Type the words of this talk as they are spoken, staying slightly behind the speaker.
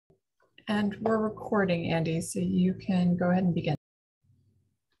And we're recording, Andy, so you can go ahead and begin.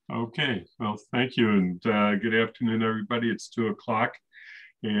 Okay, well, thank you, and good afternoon, everybody. It's 2 o'clock,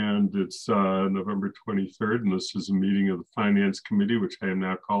 and it's November 23rd, and this is a meeting of the Finance Committee, which I am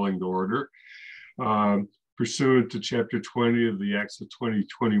now calling to order. Pursuant to Chapter 20 of the Acts of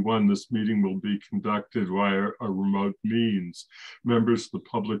 2021, this meeting will be conducted via a remote means. Members of the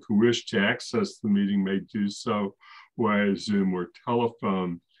public who wish to access the meeting may do so via Zoom or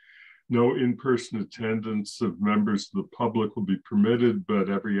telephone. No in-person attendance of members of the public will be permitted, but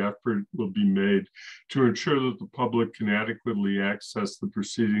every effort will be made to ensure that the public can adequately access the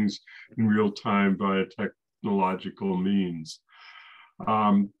proceedings in real time via technological means.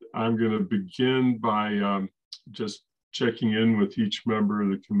 I'm going to begin by just checking in with each member of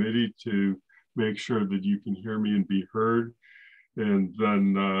the committee to make sure that you can hear me and be heard. And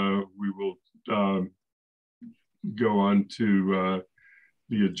then we will go on to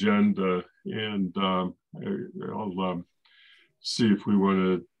the agenda, and I'll see if we want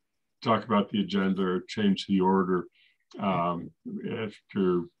to talk about the agenda or change the order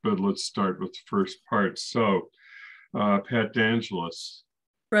after, but let's start with the first part. So Pat DeAngelis.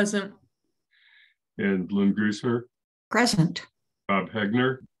 Present. And Lynn Grieser. Present. Bob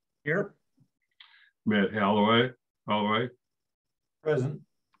Hegner. Here. Matt Holloway. Present.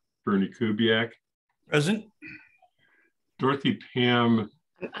 Bernie Kubiak. Present. Dorothy Pam.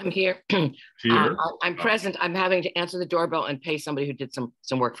 I'm here. Here. I'm present. I'm having to answer the doorbell and pay somebody who did some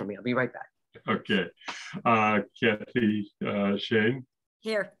work for me. I'll be right back. Okay. Kathy Shane.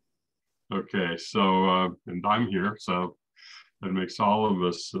 Here. Okay, so and I'm here, so that makes all of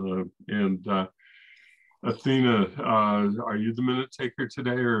us. And Athena, are you the minute taker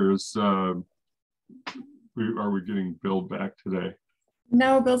today, or is are we getting Bill back today?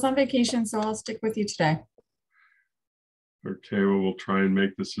 No, Bill's on vacation, so I'll stick with you today. Okay, well, we'll try and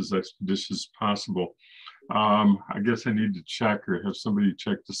make this as expeditious as possible. I guess I need to check or have somebody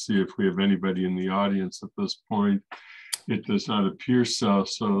check to see if we have anybody in the audience at this point. It does not appear so,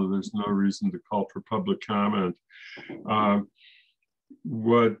 so there's no reason to call for public comment.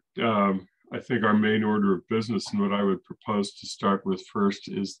 What I think our main order of business and what I would propose to start with first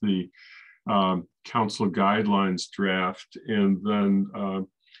is the council guidelines draft. And then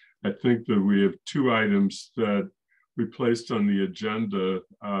I think that we have two items that we placed on the agenda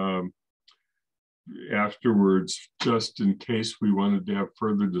afterwards, just in case we wanted to have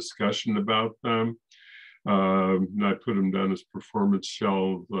further discussion about them. And I put them down as performance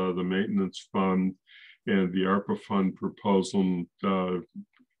shelf, the maintenance fund, and the ARPA fund proposal.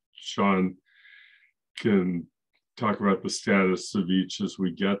 Sean can talk about the status of each as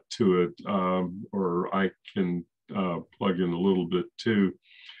we get to it, or I can plug in a little bit too.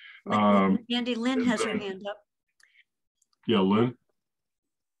 Andy, Lynn has her hand up. Yeah, Lynn?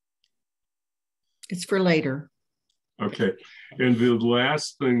 It's for later. Okay, and the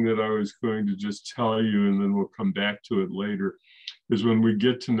last thing that I was going to just tell you, and then we'll come back to it later, is when we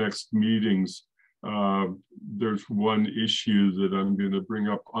get to next meetings, there's one issue that I'm going to bring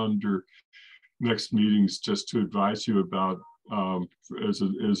up under next meetings just to advise you about as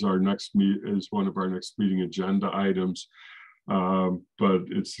one of our next meeting agenda items. But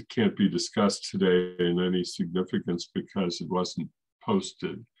it can't be discussed today in any significance because it wasn't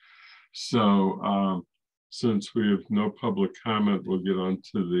posted. So since we have no public comment, we'll get on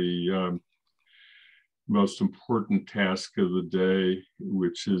to the most important task of the day,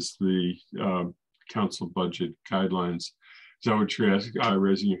 which is the council budget guidelines. Is that what you're asking?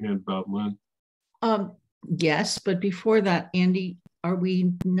 Raising your hand about, Lynn? Yes, but before that, Andy, are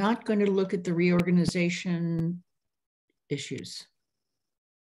we not going to look at the reorganization issues?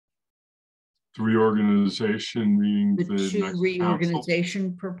 The reorganization meaning the two reorganization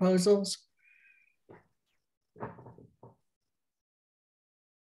council proposals?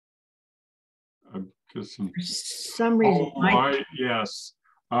 For some reason. Yes.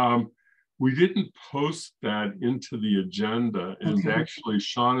 We didn't post that into the agenda, and actually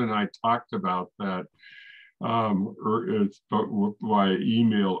Sean and I talked about that via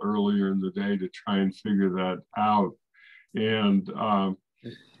email earlier in the day to try and figure that out. And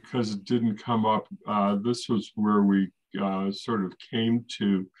because it didn't come up, this was where we sort of came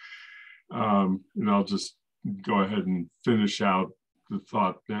to, and I'll just go ahead and finish out the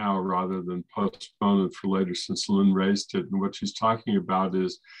thought now rather than postpone it for later since Lynn raised it. And what she's talking about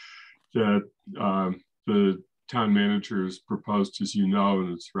is that the town manager has proposed, as you know,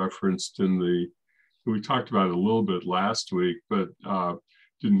 and it's referenced in we talked about it a little bit last week, but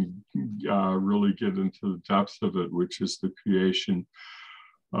didn't really get into the depth of it, which is the creation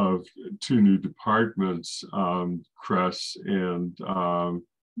of two new departments, CRESS and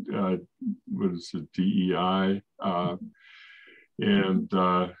what is it, DEI. And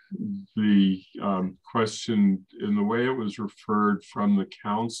the question, in the way it was referred from the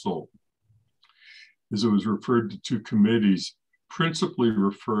council, is it was referred to two committees, principally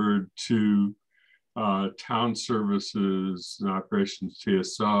referred to town services and operations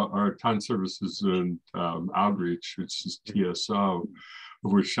TSO, or town services and outreach, which is TSO,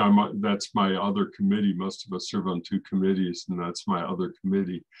 of which that's my other committee. Most of us serve on two committees, and that's my other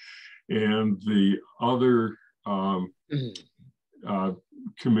committee. And the other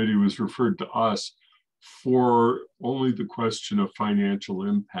committee was referred to us for only the question of financial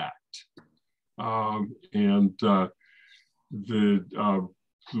impact.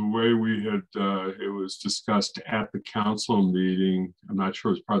 The way we had, it was discussed at the council meeting, I'm not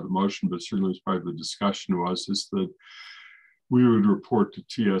sure it was part of the motion, but certainly it was part of the discussion, is that we would report to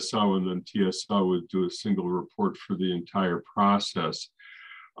TSO, and then TSO would do a single report for the entire process.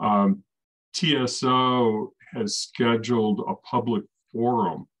 TSO has scheduled a public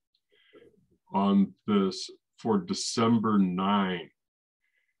forum on this for December 9.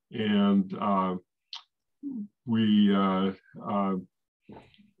 And I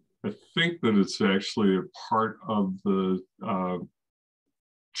think that it's actually a part of the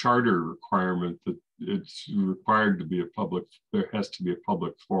charter requirement that it's required to be there has to be a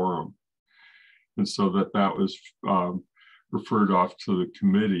public forum. And so that was referred off to the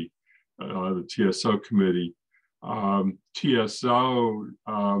committee, the TSO committee. TSO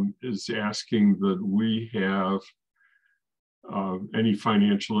is asking that we have any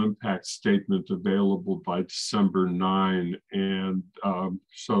financial impact statement available by December 9, and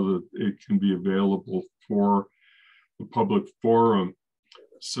so that it can be available for the public forum.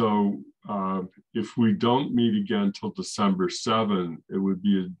 So if we don't meet again till December 7, it would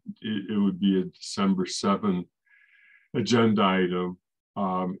be a December 7 agenda item.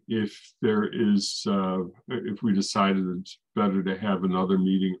 If we decided it's better to have another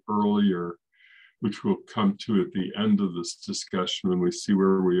meeting earlier, which we'll come to at the end of this discussion when we see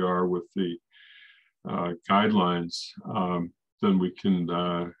where we are with the guidelines, then we can,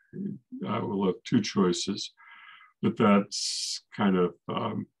 we'll have two choices. But that's kind of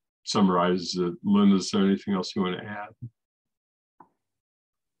summarizes it. Lynn, is there anything else you want to add?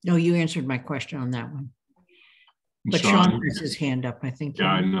 No, you answered my question on that one. But Sean has his hand up, I think.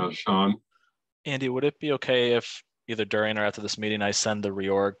 Yeah, I know, Sean. Andy, would it be okay if either during or after this meeting, I send the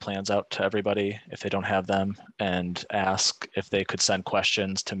reorg plans out to everybody if they don't have them, and ask if they could send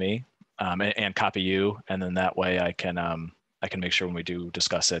questions to me and copy you, and then that way I can make sure when we do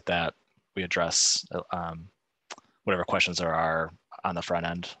discuss it that we address whatever questions there are on the front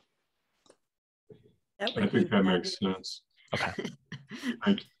end. I think that makes sense. Okay.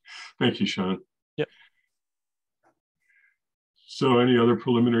 Thank you, Sean. Yep. So any other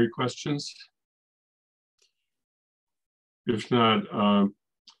preliminary questions? If not,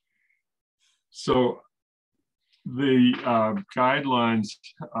 so the guidelines,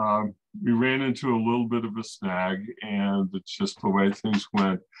 we ran into a little bit of a snag, and it's just the way things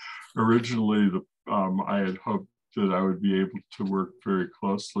went. Originally, I had hoped that I would be able to work very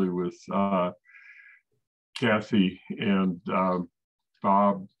closely with Kathy and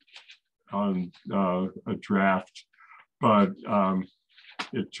Bob on a draft, but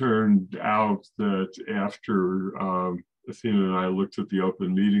it turned out that after Athena and I looked at the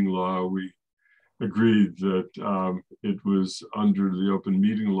open meeting law, we agreed that it was under the open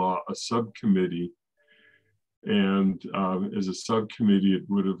meeting law a subcommittee, and as a subcommittee it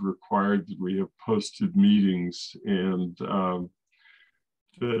would have required that we have posted meetings, and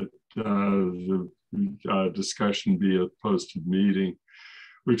that the discussion be a posted meeting,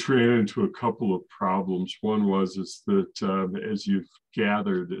 which ran into a couple of problems. One was that as you've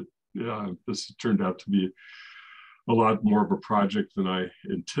gathered, this turned out to be a lot more of a project than I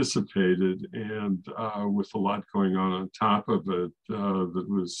anticipated, and with a lot going on top of it, that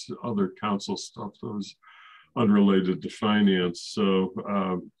was other council stuff that was unrelated to finance. So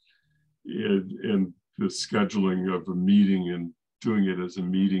in the scheduling of a meeting and doing it as a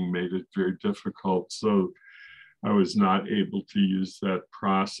meeting made it very difficult. So I was not able to use that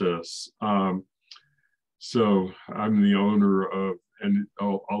process. So I'm the owner of, and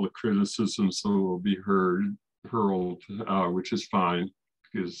all the criticisms will be hurled, which is fine,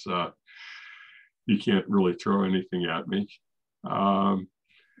 because you can't really throw anything at me.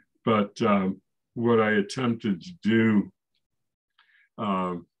 But what I attempted to do,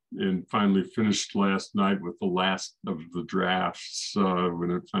 and finally finished last night with the last of the drafts, when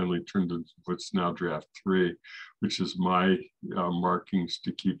it finally turned into what's now draft 3, which is my markings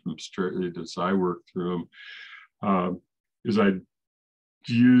to keep them straight as I work through them, is I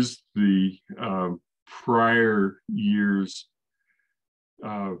used the prior year's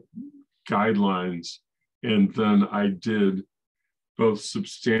guidelines, and then I did both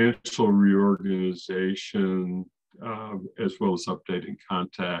substantial reorganization as well as updating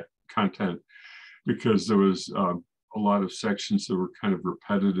content, because there was a lot of sections that were kind of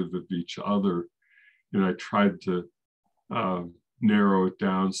repetitive of each other, and I tried to narrow it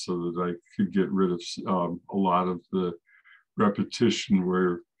down so that I could get rid of a lot of the repetition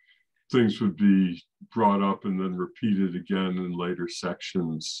where things would be brought up and then repeated again in later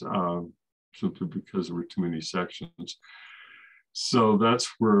sections, simply because there were too many sections. So that's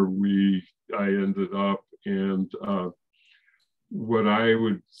where I ended up. And what I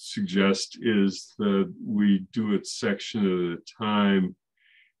would suggest is that we do it section at a time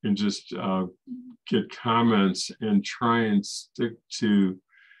and just get comments and try and stick to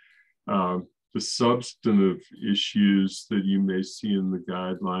the substantive issues that you may see in the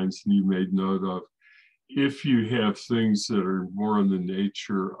guidelines and you made note of. If you have things that are more in the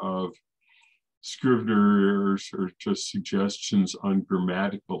nature of Scrivener errors or just suggestions on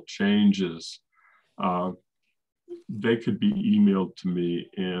grammatical changes, they could be emailed to me,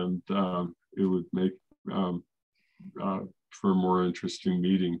 and it would make for a more interesting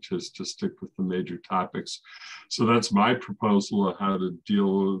meeting just to stick with the major topics. So that's my proposal of how to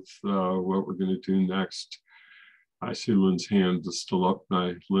deal with what we're going to do next. I see Lynn's hand is still up.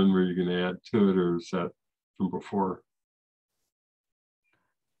 Lynn, were you going to add to it, or is that from before?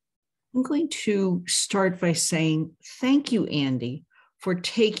 I'm going to start by saying thank you, Andy, for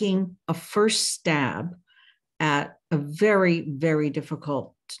taking a first stab at a very, very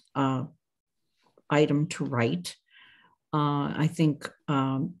difficult item to write. I think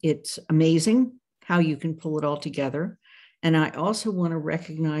it's amazing how you can pull it all together. And I also want to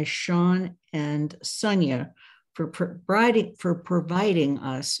recognize Sean and Sonia for providing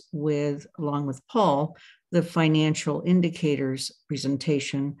us with, along with Paul, the financial indicators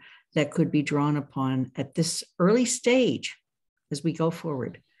presentation that could be drawn upon at this early stage as we go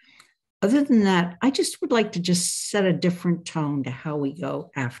forward. Other than that, I just would like to just set a different tone to how we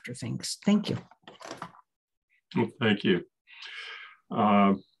go after things. Thank you. Well, thank you.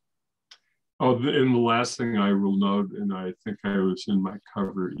 And the last thing I will note, and I think I was in my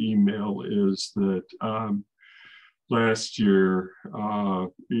cover email, is that last year,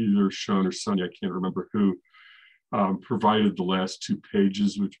 either Sean or Sonia, I can't remember who, provided the last 2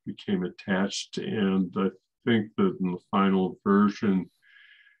 pages, which became attached. And I think that in the final version,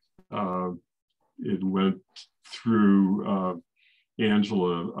 it went through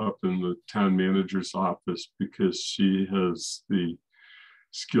Angela up in the town manager's office, because she has the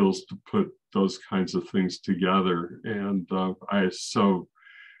skills to put those kinds of things together. And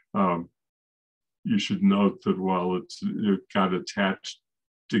you should note that while it got attached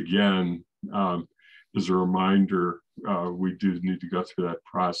again, as a reminder, we do need to go through that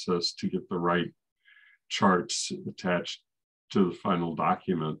process to get the right charts attached to the final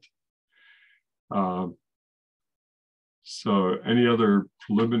document. So any other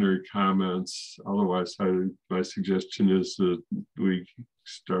preliminary comments? Otherwise, my suggestion is that we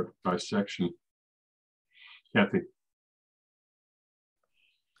start by section. Kathy.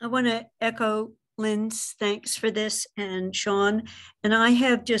 I want to echo Lynn's thanks for this, and Sean. And I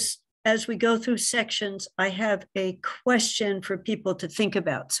have just, as we go through sections, I have a question for people to think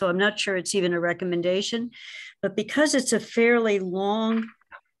about. So I'm not sure it's even a recommendation, but because it's a fairly long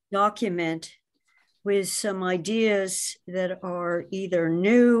document with some ideas that are either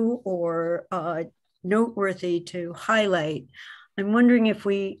new or noteworthy to highlight, I'm wondering if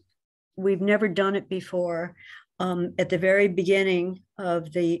we've never done it before, at the very beginning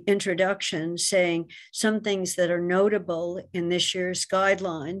of the introduction, saying some things that are notable in this year's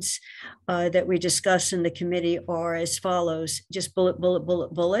guidelines that we discuss in the committee are as follows: just bullet, bullet,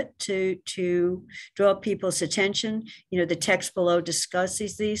 bullet, bullet to draw people's attention. The text below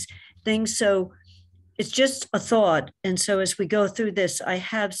discusses these things. So it's just a thought. And so as we go through this, I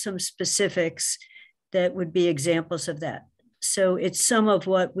have some specifics that would be examples of that. So it's some of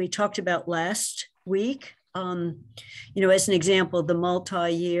what we talked about last week. As an example, the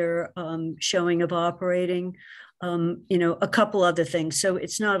multi-year showing of operating, a couple other things. So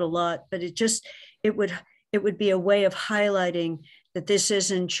it's not a lot, but it would be a way of highlighting that this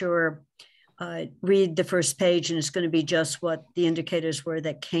isn't your read the first page and it's going to be just what the indicators were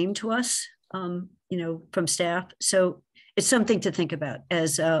that came to us, from staff. So it's something to think about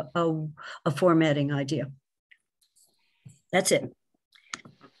as a formatting idea. That's it.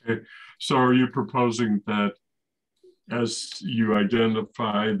 Okay. So are you proposing that as you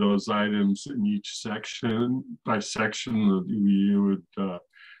identify those items in each section, by section, you would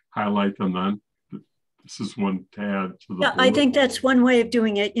highlight them then. This is one to add to the Yeah, I bullet. think that's one way of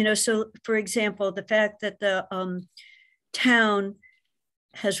doing it. You know, so for example, the fact that the town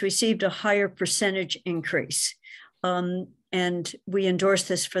has received a higher percentage increase. And we endorse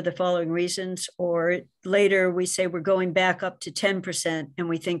this for the following reasons, or later we say we're going back up to 10% and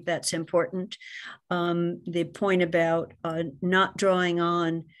we think that's important. The point about not drawing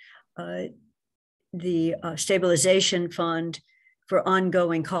on the stabilization fund for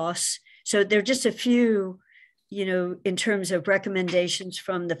ongoing costs. So there are just a few, you know, in terms of recommendations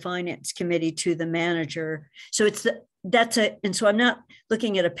from the finance committee to the manager. So it's and so I'm not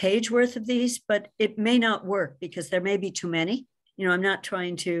looking at a page worth of these, but it may not work because there may be too many. You know, I'm not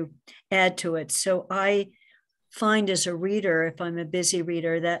trying to add to it. So I find as a reader, if I'm a busy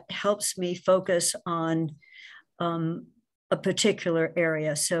reader, that helps me focus on a particular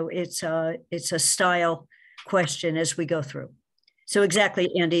area. So it's a style question as we go through. So exactly,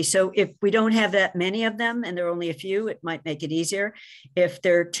 Andy. So if we don't have that many of them and there are only a few, it might make it easier. If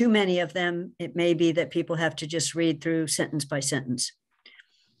there are too many of them, it may be that people have to just read through sentence by sentence.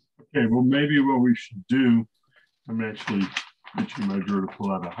 Okay, well, maybe what we should do, I'm actually itching my drawer to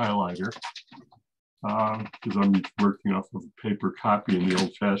pull out a highlighter because I'm working off of a paper copy in the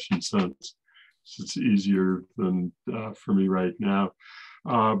old-fashioned sense. So it's easier than for me right now.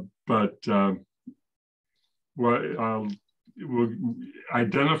 We'll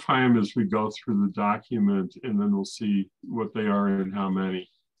identify them as we go through the document, and then we'll see what they are and how many.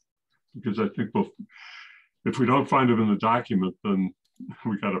 Because I think if we don't find them in the document, then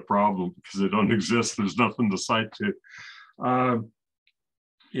we got a problem because they don't exist. There's nothing to cite to.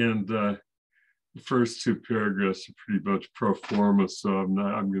 The first two paragraphs are pretty much pro forma, so I'm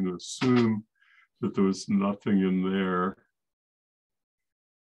going to assume that there was nothing in there.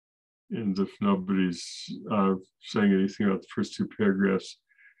 And if nobody's saying anything about the first two paragraphs,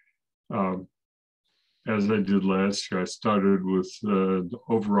 as I did last year, I started with the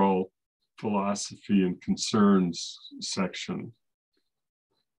overall philosophy and concerns section.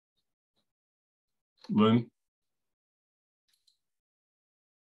 Lynn?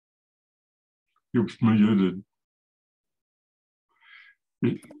 You're muted.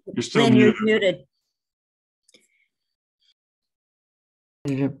 You're still Lynn, muted. you're muted.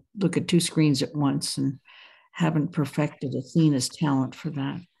 To look at two screens at once and haven't perfected Athena's talent for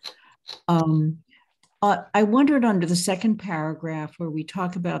that. I wondered under the second paragraph where we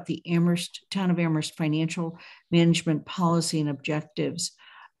talk about the Town of Amherst financial management policy and objectives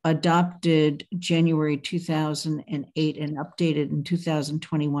adopted January 2008 and updated in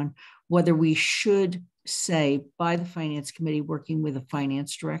 2021, whether we should say by the finance committee working with a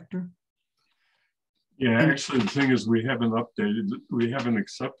finance director. Yeah, actually, the thing is, we haven't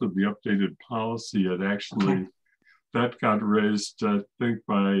accepted the updated policy yet. Actually, okay. That got raised, I think,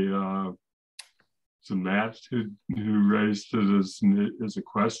 by Matt who raised it as a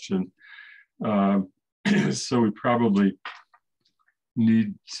question. So we probably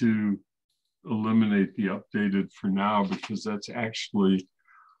need to eliminate the updated for now because that's actually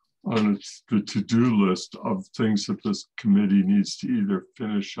on the to-do list of things that this committee needs to either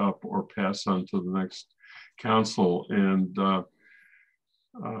finish up or pass on to the next council. And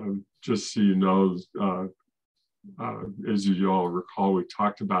just so you know, as you all recall, we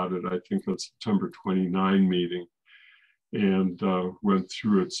talked about it, I think on September 29 meeting, and went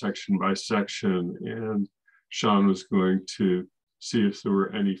through it section by section. And Sean was going to see if there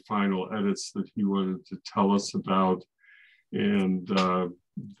were any final edits that he wanted to tell us about. And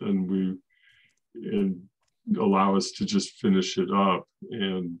then allow us to just finish it up.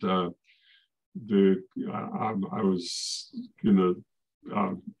 And I was gonna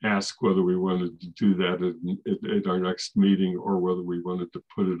ask whether we wanted to do that at our next meeting or whether we wanted to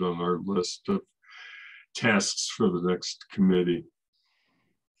put it on our list of tasks for the next committee.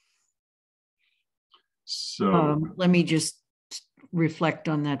 So let me just reflect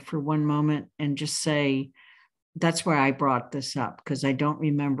on that for one moment and just say, that's why I brought this up, because I don't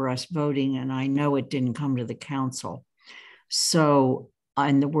remember us voting and I know it didn't come to the council. So,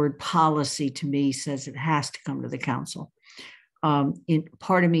 and the word policy to me says it has to come to the council.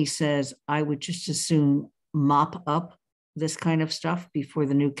 Part of me says I would just as soon mop up this kind of stuff before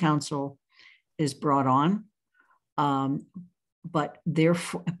the new council is brought on. But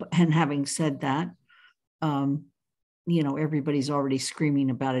therefore, and having said that, you know, everybody's already screaming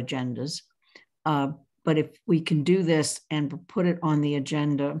about agendas. But if we can do this and put it on the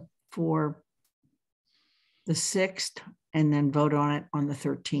agenda for the 6th and then vote on it on the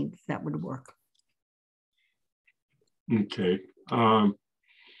 13th, that would work. Okay.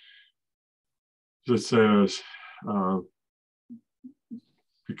 Just says,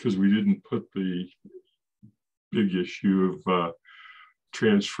 because we didn't put the big issue of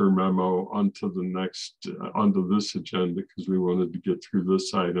transfer memo onto the next, onto this agenda, because we wanted to get through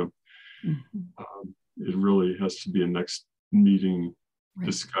this item. It really has to be a next meeting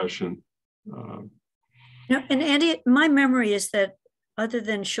discussion. No, and Andy, my memory is that other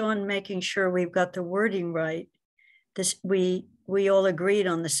than Sean making sure we've got the wording right, this we all agreed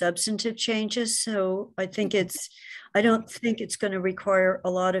on the substantive changes. So I think I don't think it's going to require a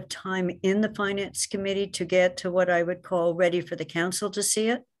lot of time in the finance committee to get to what I would call ready for the council to see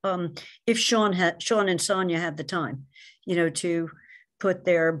it. If Sean and Sonia have the time, to put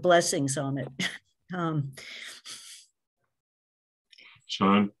their blessings on it.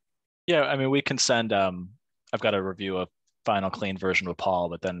 Sean? Yeah, I mean, we can send, I've got to review a final clean version with Paul,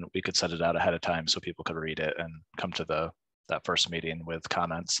 but then we could send it out ahead of time so people could read it and come to that first meeting with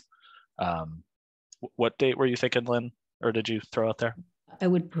comments. What date were you thinking, Lynn? Or did you throw out there? I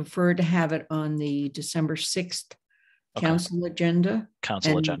would prefer to have it on the December 6th council agenda.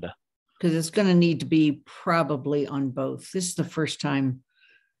 Council agenda. Because it's going to need to be probably on both. This is the first time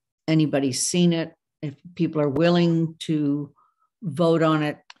anybody's seen it. If people are willing to vote on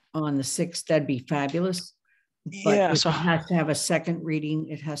it on the 6th, that'd be fabulous. But Yeah, if so it has to have a second reading,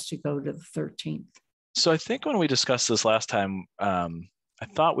 it has to go to the 13th. So I think when we discussed this last time, I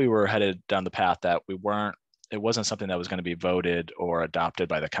thought we were headed down the path that it wasn't something that was going to be voted or adopted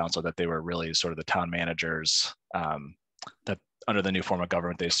by the council, that they were really sort of the town managers, that under the new form of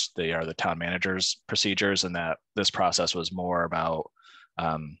government, they are the town managers' procedures, and that this process was more about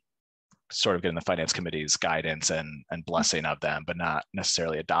sort of getting the finance committee's guidance and blessing of them, but not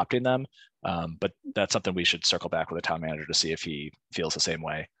necessarily adopting them. But that's something we should circle back with the town manager to see if he feels the same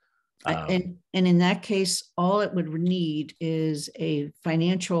way. And in that case, all it would need is a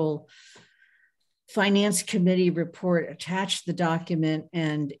finance committee report attached to the document,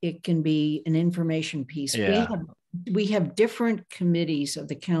 and it can be an information piece. Yeah. We have different committees of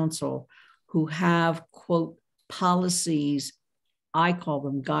the council who have, quote, policies. I call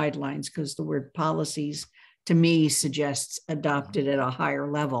them guidelines because the word policies to me suggests adopted at a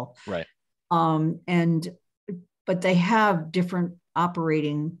higher level. Right. But they have different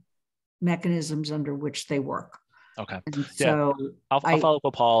operating mechanisms under which they work. Okay. And so I'll follow up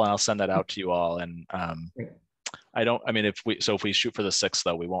with Paul and I'll send that out to you all. And if we shoot for the 6th,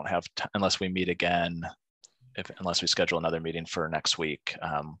 though, we won't have unless we meet again. Unless we schedule another meeting for next week,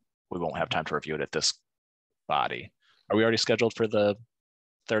 we won't have time to review it at this body. Are we already scheduled for the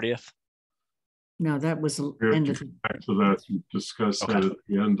 30th? No, that was the end of back to that and discuss that at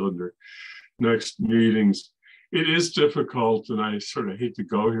the end under next meetings. It is difficult, and I sort of hate to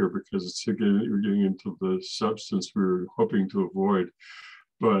go here because it's again you're getting into the substance we were hoping to avoid.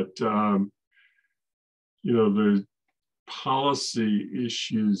 But the policy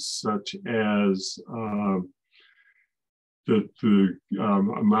issues such as that the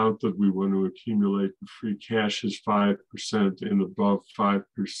amount that we want to accumulate in free cash is 5%, and above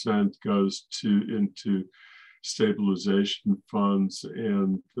 5% goes into stabilization funds,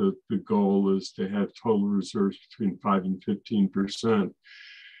 and the goal is to have total reserves between 5 and 15%.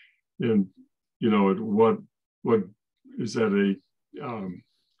 And what is that a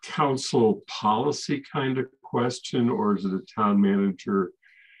council policy kind of question, or is it a town manager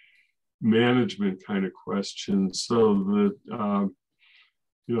management kind of question? So that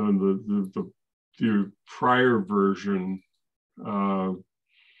the prior version,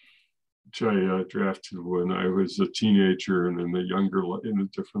 which I drafted when I was a teenager and in a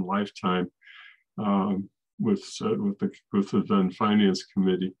different lifetime, with the then finance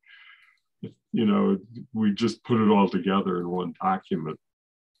committee, we just put it all together in one document.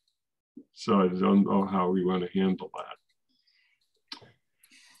 So I don't know how we want to handle that.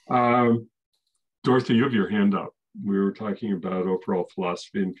 Dorothy, you have your hand up. We were talking about overall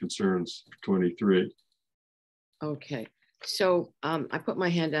philosophy and concerns for 23. Okay, so I put my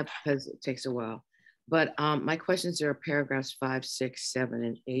hand up because it takes a while, but my questions are paragraphs 5, 6, 7,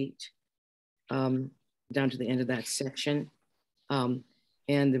 and 8, down to the end of that section. And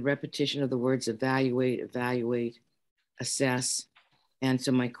the repetition of the words evaluate, assess. And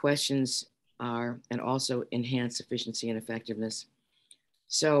so my questions are, and also enhance efficiency and effectiveness.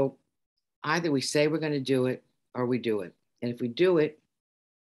 So either we say we're going to do it or we do it. And if we do it,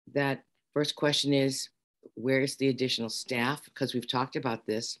 that first question is, where's the additional staff? Because we've talked about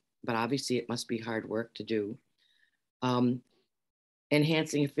this, but obviously it must be hard work to do.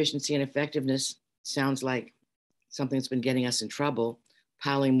 Enhancing efficiency and effectiveness sounds like something that's been getting us in trouble,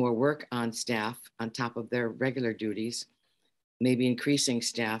 piling more work on staff on top of their regular duties, maybe increasing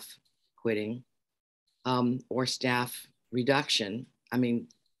staff quitting or staff reduction. I mean,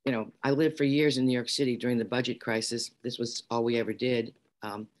 you know, I lived for years in New York City during the budget crisis. This was all we ever did.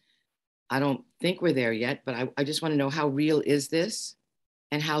 I don't think we're there yet, but I just want to know, how real is this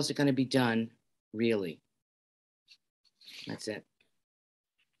and how's it going to be done really? That's it.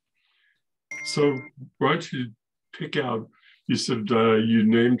 So why don't you pick out, you said you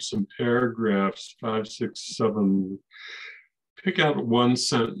named some paragraphs, 5, 6, 7. Pick out one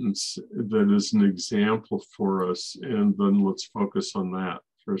sentence that is an example for us, and then let's focus on that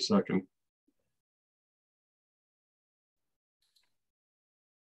for a second.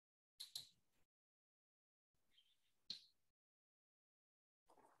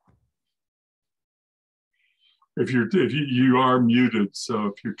 If you are muted, so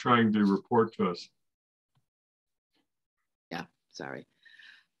if you're trying to report to us. Yeah, sorry.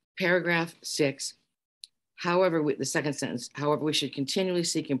 Paragraph 6. However, the second sentence, however, we should continually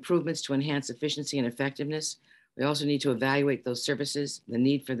seek improvements to enhance efficiency and effectiveness. We also need to evaluate those services, the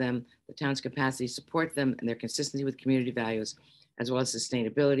need for them, the town's capacity to support them, and their consistency with community values, as well as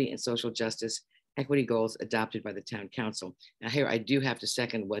sustainability and social justice, equity goals adopted by the town council. Now here, I do have to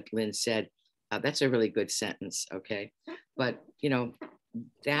second what Lynn said. That's a really good sentence, okay? But, you know,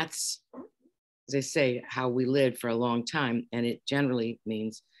 that's, as I say, how we lived for a long time, and it generally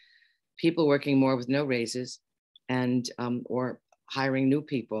means people working more with no raises and or hiring new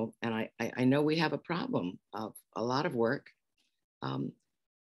people. And I know we have a problem of a lot of work. And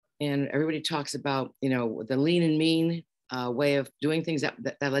everybody talks about, you know, the lean and mean way of doing things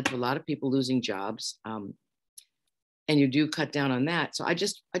that led to a lot of people losing jobs. And you do cut down on that. So I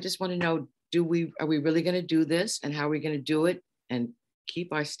just want to know, are we really going to do this, and how are we going to do it and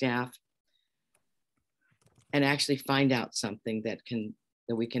keep our staff and actually find out something that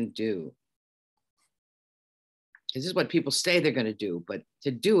we can do? This is what people say they're going to do, but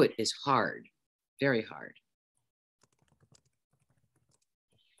to do it is hard, very hard.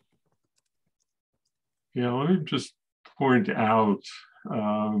 Yeah, let me just point out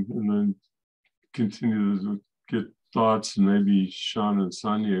and then continue to get thoughts, and maybe Sean and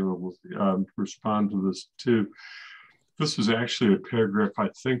Sonia will respond to this too. This was actually a paragraph, I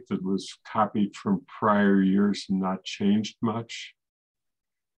think, that was copied from prior years and not changed much.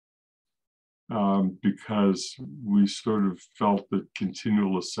 Because we sort of felt that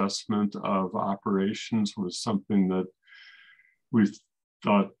continual assessment of operations was something that we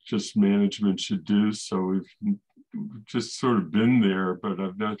thought just management should do. So we've just sort of been there, but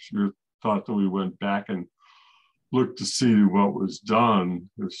I've not sure thought that we went back and looked to see what was done.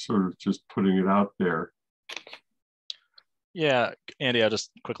 It's sort of just putting it out there. Yeah, Andy, I'll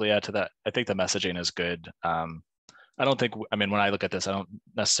just quickly add to that. I think the messaging is good. I don't think, I mean, when I look at this, I don't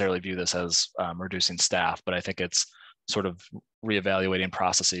necessarily view this as reducing staff, but I think it's sort of reevaluating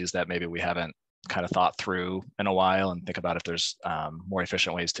processes that maybe we haven't kind of thought through in a while, and think about if there's more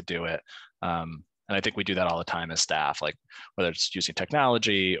efficient ways to do it. And I think we do that all the time as staff, like whether it's using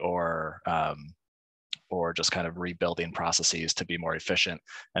technology or just kind of rebuilding processes to be more efficient,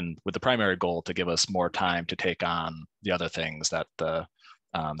 and with the primary goal to give us more time to take on the other things that the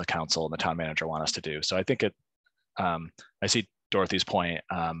council and the town manager want us to do. So I think I see Dorothy's point,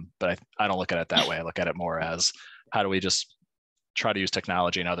 but I don't look at it that way. I look at it more as, how do we just try to use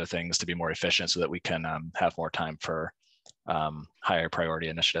technology and other things to be more efficient so that we can have more time for higher priority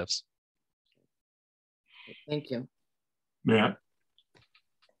initiatives. Thank you. Matt?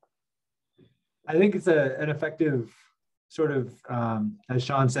 I think it's an effective sort of, as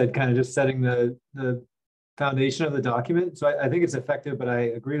Sean said, kind of just setting the foundation of the document. So I think it's effective, but I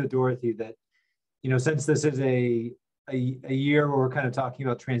agree with Dorothy that, you know, since this is a year where we're kind of talking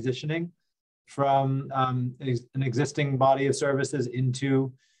about transitioning from an existing body of services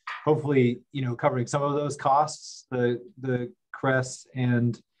into hopefully, you know, covering some of those costs, the CRES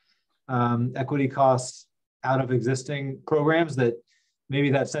and equity costs out of existing programs, that maybe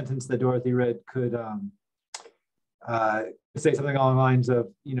that sentence that Dorothy read could say something along the lines of,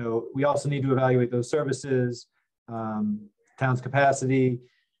 you know, we also need to evaluate those services, town's capacity,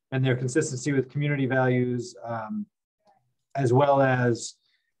 and their consistency with community values, as well as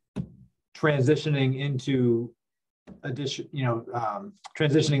transitioning into additional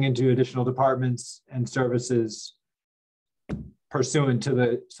departments and services pursuant to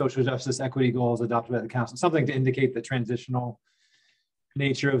the social justice equity goals adopted by the council. Something to indicate the transitional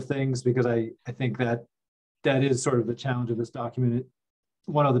nature of things, because I think that is sort of the challenge of this document.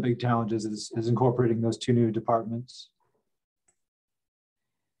 One of the big challenges is incorporating those two new departments.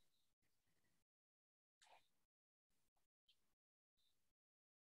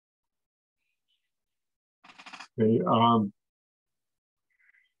 Okay,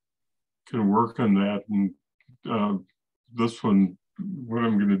 can work on that. And this one, what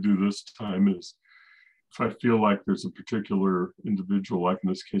I'm going to do this time is, if I feel like there's a particular individual, like in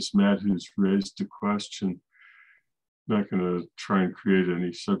this case, Matt, who's raised a question, I'm not going to try and create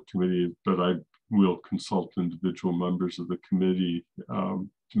any subcommittee, but I will consult individual members of the committee to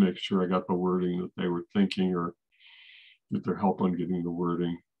make sure I got the wording that they were thinking, or get their help on getting the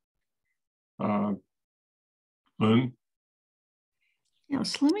wording. Lynn?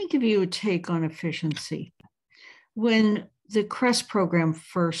 Yes, let me give you a take on efficiency. When the CREST program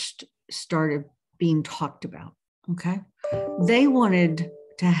first started being talked about, okay, they wanted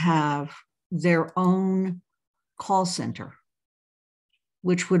to have their own call center,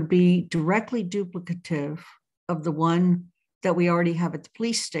 which would be directly duplicative of the one that we already have at the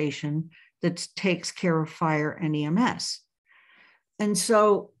police station that takes care of fire and EMS. And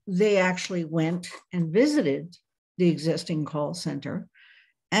so they actually went and visited the existing call center,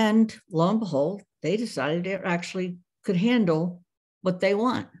 and lo and behold, they decided it actually could handle what they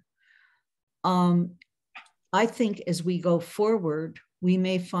want. I think as we go forward, we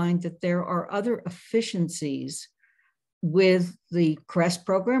may find that there are other efficiencies with the CREST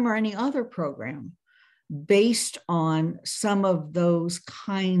program or any other program based on some of those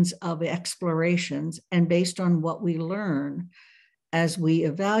kinds of explorations and based on what we learn as we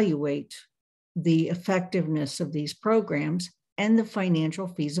evaluate the effectiveness of these programs and the financial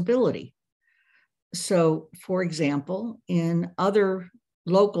feasibility. So, for example, in other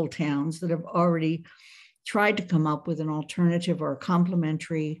local towns that have already tried to come up with an alternative or a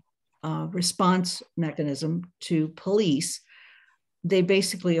complementary response mechanism to police, they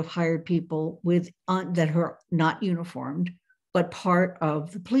basically have hired people with that are not uniformed, but part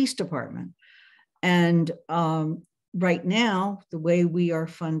of the police department. And right now, the way we are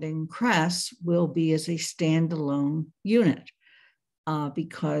funding CREST will be as a standalone unit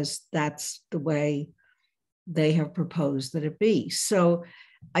because that's the way they have proposed that it be. So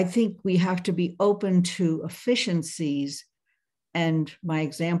I think we have to be open to efficiencies. And my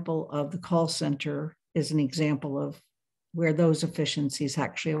example of the call center is an example of where those efficiencies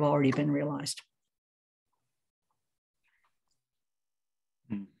actually have already been realized.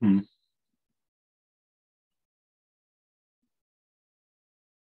 Mm-hmm.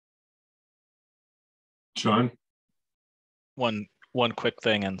 John? One quick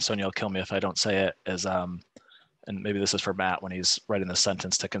thing, and Sonia will kill me if I don't say it, is and maybe this is for Matt when he's writing the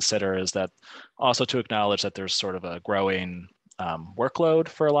sentence to consider, is that also to acknowledge that there's sort of a growing workload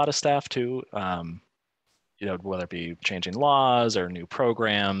for a lot of staff too, you know, whether it be changing laws or new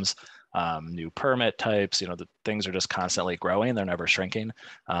programs, new permit types, you know, the things are just constantly growing, they're never shrinking.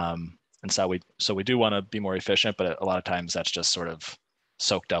 And so we do want to be more efficient, but a lot of times that's just sort of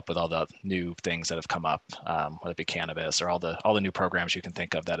soaked up with all the new things that have come up, whether it be cannabis or all the new programs you can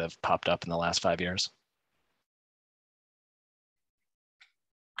think of that have popped up in the last 5 years.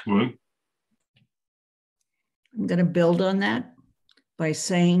 Lynn? I'm going to build on that by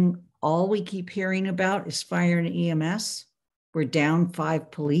saying all we keep hearing about is fire and EMS. We're down 5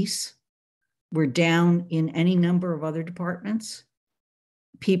 police. We're down in any number of other departments.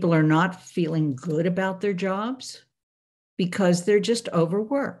 People are not feeling good about their jobs because they're just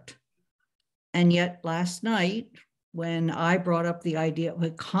overworked. And yet last night, when I brought up the idea of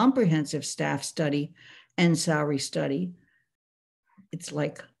a comprehensive staff study and salary study, it's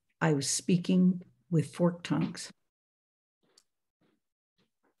like I was speaking with forked tongues.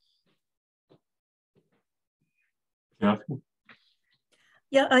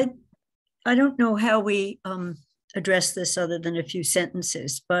 Yeah, I don't know how we address this other than a few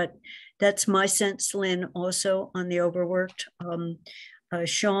sentences, but that's my sense, Lynn, also on the overworked.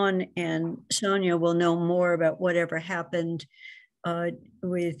 Sean and Sonia will know more about whatever happened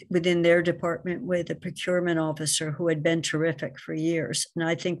within their department with a procurement officer who had been terrific for years. And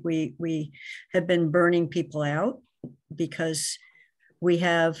I think we have been burning people out because we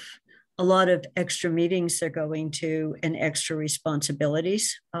have a lot of extra meetings they're going to and extra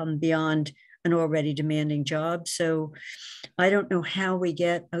responsibilities beyond an already demanding job. So I don't know how we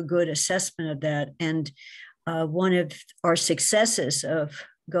get a good assessment of that. And one of our successes of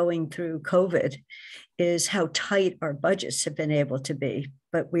going through COVID is how tight our budgets have been able to be.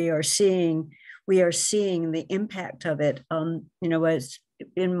 But we are seeing the impact of it. You know, as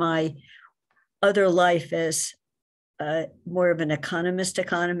in my other life as more of an economist,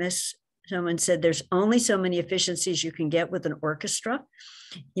 someone said there's only so many efficiencies you can get with an orchestra.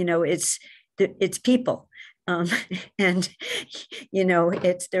 You know, it's people. And, you know,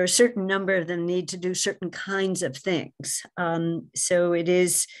 there are a certain number of them need to do certain kinds of things. So it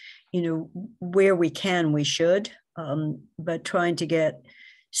is, where we can, we should, but trying to get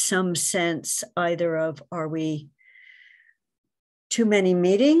some sense either of, are we too many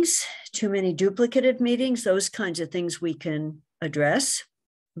meetings, too many duplicative meetings, those kinds of things we can address,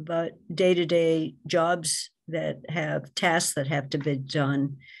 but day-to-day jobs that have tasks that have to be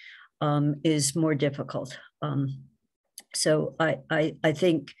done is more difficult. So I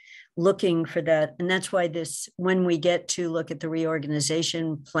think looking for that, and that's why when we get to look at the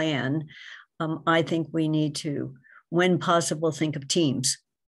reorganization plan, I think we need to, when possible, think of teams.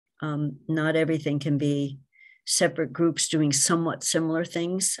 Not everything can be separate groups doing somewhat similar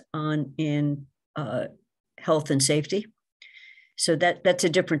things in health and safety. So that's a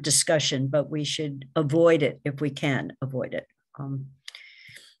different discussion, but we should avoid it if we can avoid it.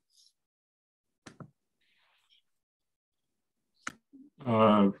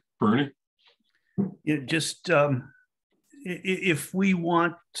 Bernie? Yeah, just if we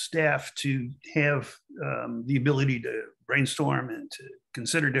want staff to have the ability to brainstorm and to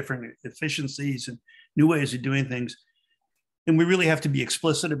consider different efficiencies and new ways of doing things, and we really have to be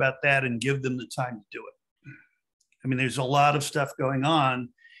explicit about that and give them the time to do it. I mean, there's a lot of stuff going on,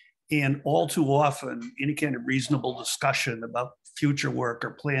 and all too often, any kind of reasonable discussion about future work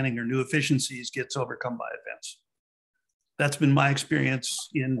or planning or new efficiencies gets overcome by events. That's been my experience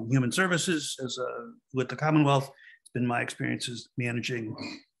in human services with the Commonwealth. It's been my experiences managing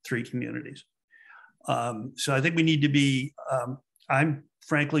 3 communities. So I think we need to be, I'm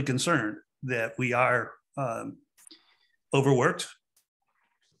frankly concerned that we are overworked.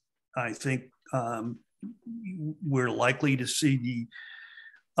 I think we're likely to see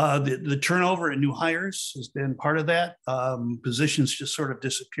the turnover in new hires has been part of that. Positions just sort of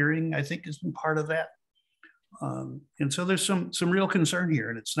disappearing, I think, has been part of that. And so there's some real concern here.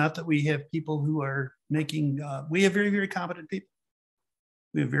 And it's not that we have people who are making, we have very, very competent people.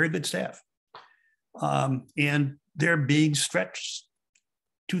 We have very good staff. And they're being stretched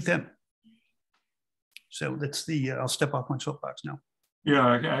too thin. So that's I'll step off my soapbox now.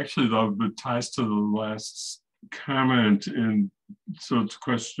 Yeah, actually, though, it ties to the last comment. And so it's a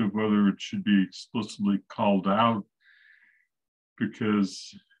question of whether it should be explicitly called out,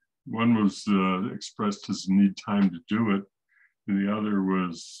 because one was expressed as need time to do it, and the other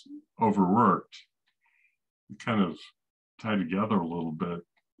was overworked. Kind of tie together a little bit,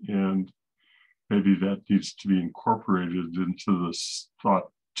 and maybe that needs to be incorporated into this thought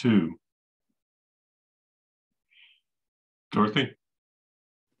too. Dorothy?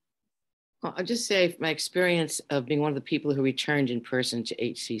 Well, I'll just say my experience of being one of the people who returned in person to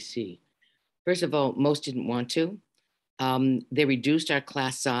HCC. First of all, most didn't want to. They reduced our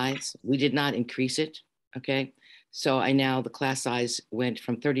class size. We did not increase it, okay? So the class size went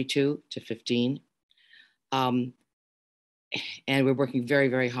from 32 to 15. And we're working very,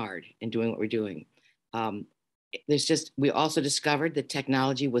 very hard in doing what we're doing. We also discovered that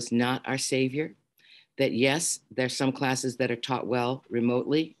technology was not our savior. That yes, there's some classes that are taught well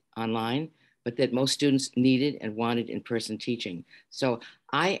remotely, online, but that most students needed and wanted in-person teaching. So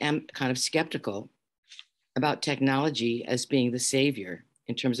I am kind of skeptical about technology as being the savior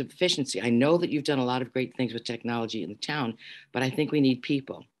in terms of efficiency. I know that you've done a lot of great things with technology in the town, but I think we need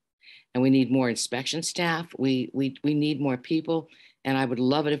people, and we need more inspection staff. We need more people, and I would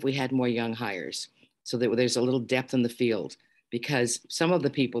love it if we had more young hires so that there's a little depth in the field, because some of the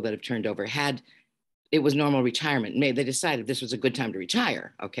people that have turned over it was normal retirement. Maybe they decided this was a good time to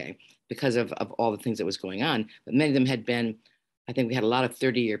retire, okay, because of all the things that was going on. But many of them had been, I think we had a lot of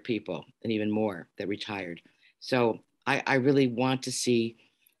 30-year people and even more that retired. So I really want to see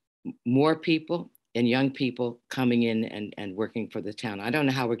more people and young people coming in and working for the town. I don't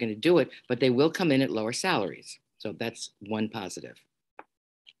know how we're going to do it, but they will come in at lower salaries. So that's one positive.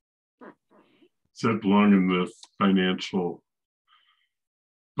 Does that belong in the financial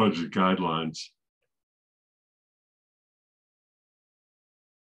budget guidelines?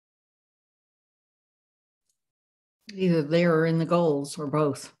 Either there or in the goals or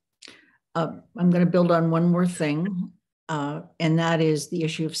both. I'm going to build on one more thing, and that is the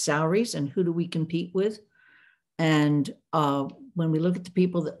issue of salaries and who do we compete with. And when we look at the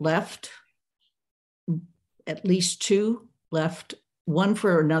people that left, at least 2 left, one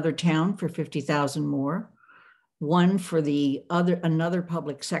for another town for 50,000 more, one for another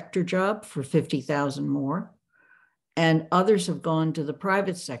public sector job for 50,000 more, and others have gone to the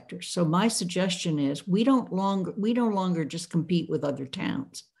private sector. So my suggestion is we no longer just compete with other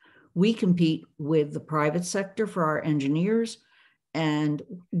towns. We compete with the private sector for our engineers, and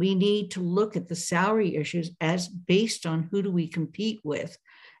we need to look at the salary issues as based on who do we compete with.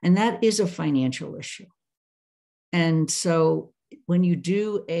 And that is a financial issue. And so when you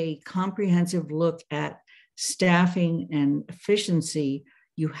do a comprehensive look at staffing and efficiency,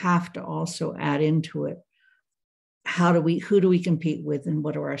 you have to also add into it, who do we compete with and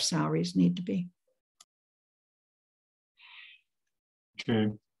what do our salaries need to be?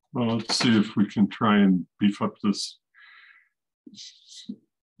 Okay, well, let's see if we can try and beef up this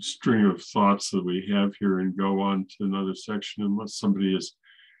string of thoughts that we have here and go on to another section, unless somebody has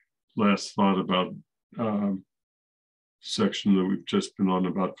last thought about section that we've just been on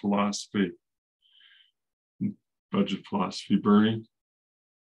about philosophy, budget philosophy. Bernie,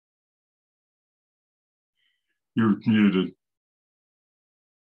 you're muted.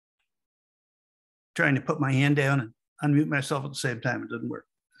 Trying to put my hand down and unmute myself at the same time. It doesn't work.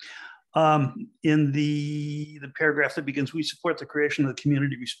 In the paragraph that begins, we support the creation of the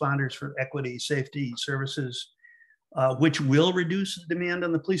community responders for equity, safety, services, which will reduce the demand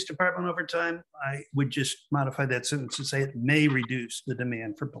on the police department over time. I would just modify that sentence to say it may reduce the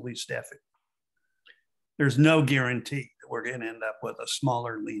demand for police staffing. There's no guarantee that we're going to end up with a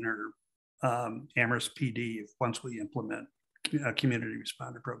smaller, leaner Amherst PD once we implement a community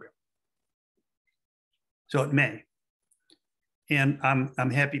responder program. So it may. And I'm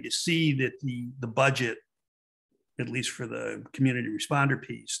happy to see that the budget, at least for the community responder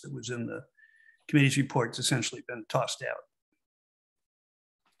piece that was in the committee's report, has essentially been tossed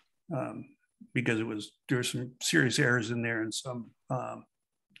out because there were some serious errors in there and some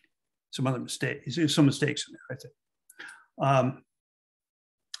other mistakes. There's some mistakes in there, I think.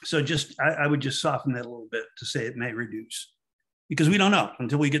 So I would just soften that a little bit to say it may reduce, because we don't know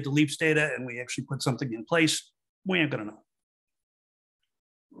until we get the LEAPS data and we actually put something in place. We ain't gonna know.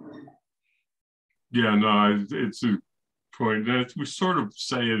 Yeah, no, it's a point that we sort of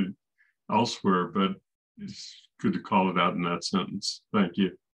say it elsewhere, but it's good to call it out in that sentence. Thank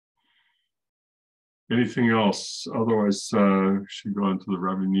you. Anything else? Otherwise, should go into the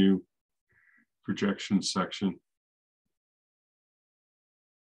revenue projection section.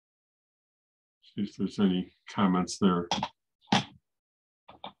 See if there's any comments there.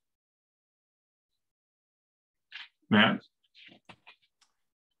 Matt?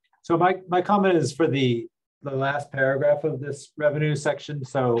 So my comment is for the last paragraph of this revenue section.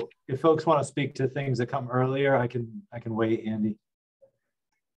 So if folks want to speak to things that come earlier, I can wait, Andy.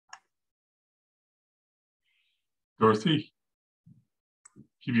 Dorothy?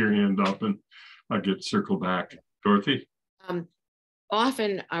 Keep your hand up and I'll get circled back. Dorothy?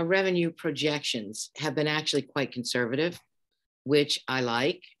 Often our revenue projections have been actually quite conservative, which I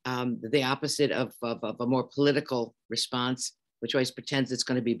like. The opposite of a more political response, which always pretends it's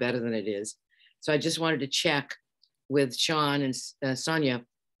going to be better than it is. So I just wanted to check with Sean and Sonia,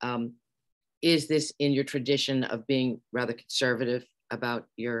 is this in your tradition of being rather conservative about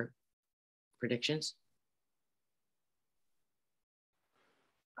your predictions?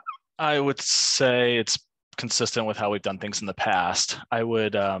 I would say it's consistent with how we've done things in the past. I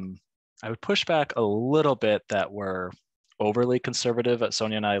would push back a little bit that we're overly conservative.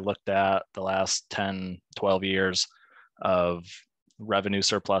 Sonia and I looked at the last 10, 12 years of revenue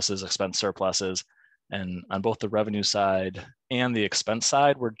surpluses, expense surpluses, and on both the revenue side and the expense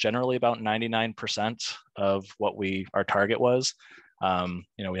side, we're generally about 99% of what our target was.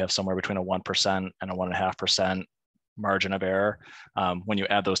 We have somewhere between a 1% and a 1.5% margin of error. When you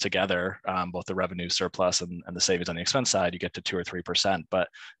add those together, both the revenue surplus and the savings on the expense side, you get to 2 or 3%, but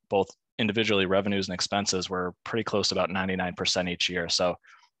both individually revenues and expenses were pretty close to about 99% each year. So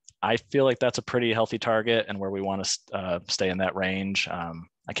I feel like that's a pretty healthy target and where we want to stay in that range.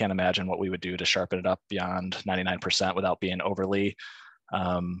 I can't imagine what we would do to sharpen it up beyond 99% without being overly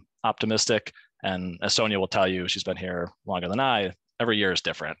optimistic. And as Sonia will tell you, she's been here longer than I, every year is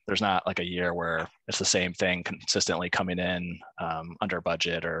different. There's not like a year where it's the same thing consistently coming in under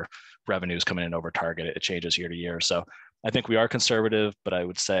budget or revenues coming in over target. It changes year to year. So I think we are conservative, but I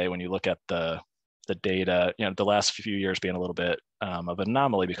would say when you look at the data, the last few years being a little bit of an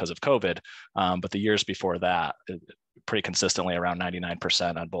anomaly because of COVID, but the years before that, pretty consistently around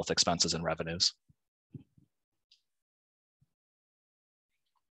 99% on both expenses and revenues.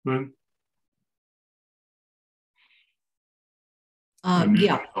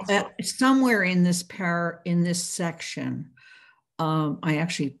 Somewhere in this section,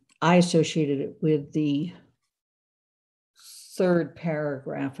 I associated it with the third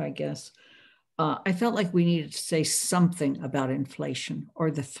paragraph, I guess. I felt like we needed to say something about inflation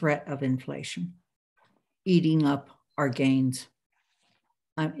or the threat of inflation eating up our gains.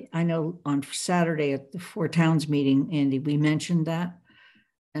 I know on Saturday at the Four Towns meeting, Andy, we mentioned that,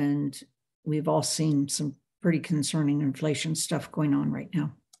 and we've all seen some pretty concerning inflation stuff going on right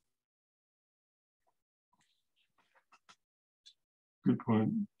now. Good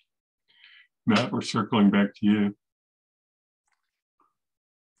point. Matt, we're circling back to you.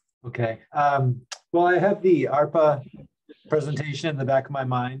 Okay. Well, I have the ARPA presentation in the back of my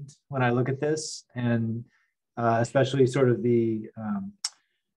mind when I look at this, and especially sort of the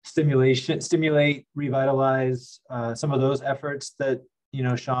stimulate, revitalize, some of those efforts that, you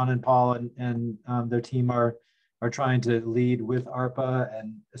know, Sean and Paul and their team are trying to lead with ARPA,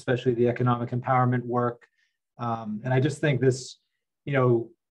 and especially the economic empowerment work. And I just think this, you know,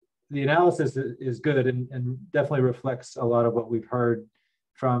 the analysis is good and definitely reflects a lot of what we've heard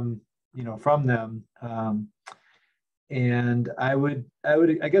from, you know, from them. And I would,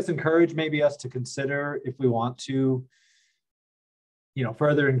 I guess, encourage maybe us to consider if we want to, you know,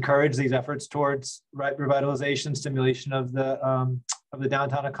 further encourage these efforts towards revitalization, stimulation of the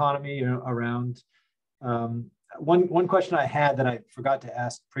downtown economy, you know, around. One question I had that I forgot to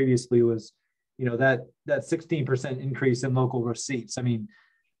ask previously was, you know, that 16% increase in local receipts. I mean,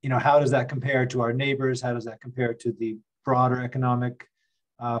 you know, how does that compare to our neighbors? How does that compare to the broader economic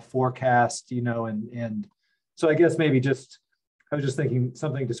forecast? You know, and so I guess maybe I was just thinking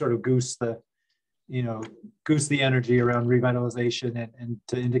something to sort of goose the energy around revitalization and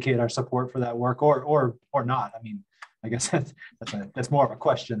to indicate our support for that work, or not. I mean, I guess that's more of a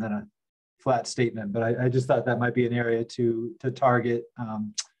question than a flat statement, but I just thought that might be an area to target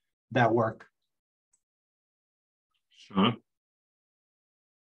that work. Sean?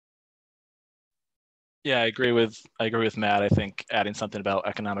 Yeah, I agree with Matt. I think adding something about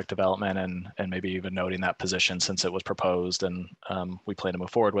economic development and maybe even noting that position since it was proposed and we plan to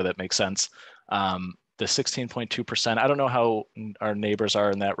move forward with it makes sense. The 16.2%, I don't know how our neighbors are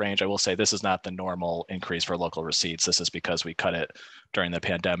in that range. I will say this is not the normal increase for local receipts. This is because we cut it during the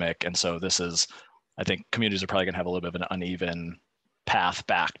pandemic. And so this is, I think communities are probably gonna have a little bit of an uneven path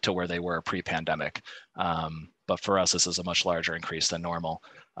back to where they were pre-pandemic. But for us, this is a much larger increase than normal.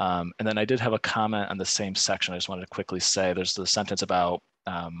 And then I did have a comment on the same section. I just wanted to quickly say there's the sentence about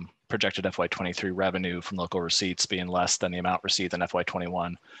projected FY23 revenue from local receipts being less than the amount received in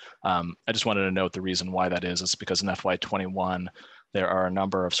FY21. I just wanted to note the reason why that is because in FY21, there are a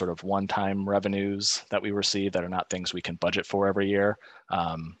number of sort of one-time revenues that we receive that are not things we can budget for every year.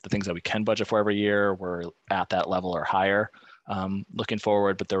 The things that we can budget for every year, we're at that level or higher looking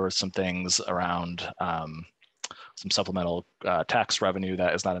forward, but there were some things around some supplemental tax revenue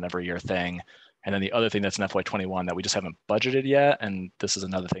that is not an every year thing. And then the other thing that's in FY21 that we just haven't budgeted yet, and this is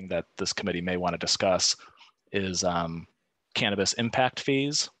another thing that this committee may want to discuss, is cannabis impact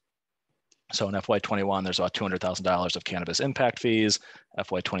fees. So in FY21, there's about $200,000 of cannabis impact fees.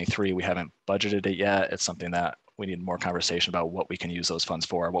 FY23, we haven't budgeted it yet. It's something that we need more conversation about what we can use those funds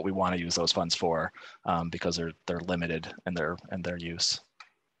for, what we want to use those funds for, because they're limited in their use.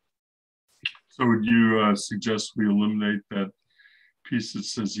 So would you suggest we eliminate that piece that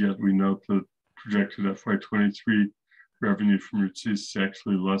says, yet we note the projected FY23 revenue from receipts is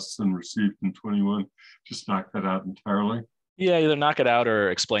actually less than received in 21? Just knock that out entirely? Yeah, either knock it out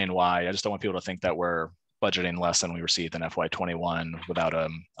or explain why. I just don't want people to think that we're budgeting less than we received in FY21 without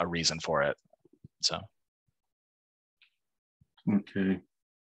a reason for it. So. Okay.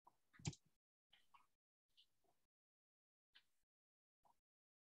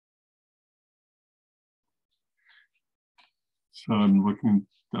 So I'm looking,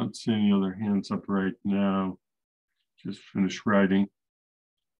 don't see any other hands up right now. Just finished writing.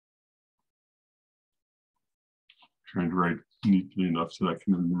 Trying to write neatly enough so I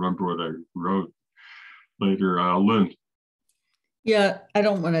can remember what I wrote later. Lynn. Yeah, I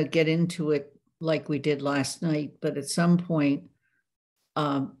don't want to get into it like we did last night, but at some point,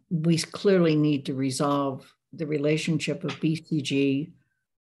 we clearly need to resolve the relationship of BCG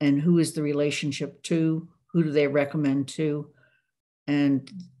and who is the relationship to, who do they recommend to,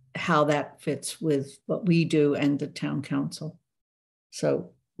 and how that fits with what we do and the town council.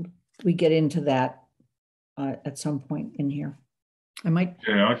 So we get into that at some point in here. I might.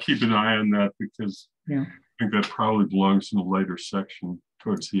 Yeah, I'll keep an eye on that because yeah. I think that probably belongs in a later section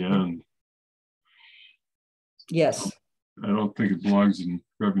towards the end. Yes. I don't think it belongs in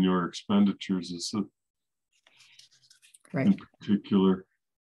revenue or expenditures right. In particular.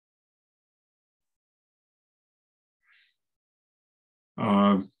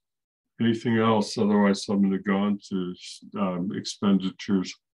 Anything else? Otherwise, I'm going to go on to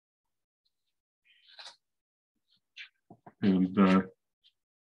expenditures. And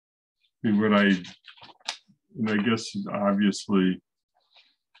what I guess obviously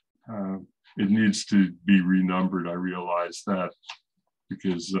it needs to be renumbered. I realize that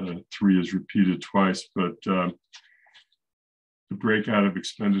because 3 is repeated twice, but the breakout of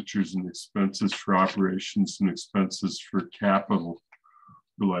expenditures and expenses for operations and expenses for capital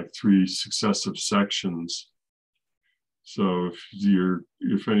like 3 successive sections. So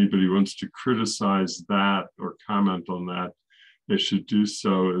if anybody wants to criticize that or comment on that, they should do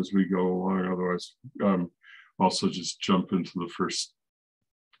so as we go along. Otherwise, also just jump into the first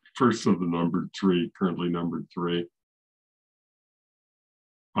of the numbered 3, currently numbered 3.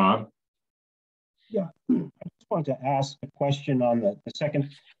 Bob? Yeah, I just wanted to ask a question on the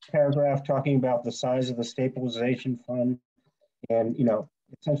second paragraph talking about the size of the stabilization fund and,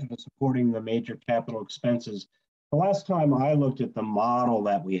 essentially supporting the major capital expenses. The last time I looked at the model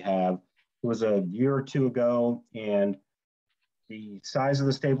that we have was a year or 2 ago, and the size of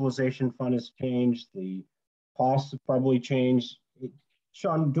the stabilization fund has changed. The costs have probably changed.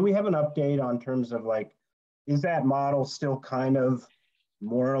 Sean, do we have an update on terms of is that model still kind of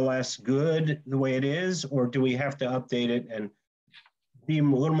more or less good the way it is, or do we have to update it and be a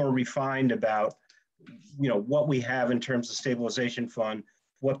little more refined about, what we have in terms of stabilization fund,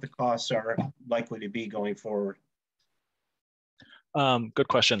 what the costs are likely to be going forward? Good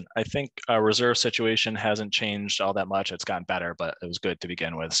question. I think our reserve situation hasn't changed all that much. It's gotten better, but it was good to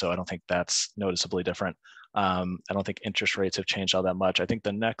begin with. So I don't think that's noticeably different. I don't think interest rates have changed all that much. I think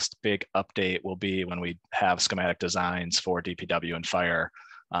the next big update will be when we have schematic designs for DPW and fire,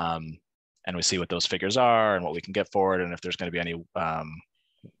 and we see what those figures are and what we can get for it, and if there's going to be any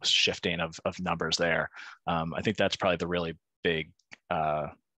shifting of numbers there. I think that's probably the really big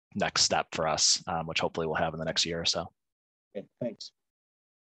next step for us, which hopefully we'll have in the next year or so. Okay, thanks.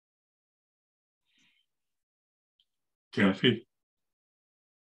 Kathy?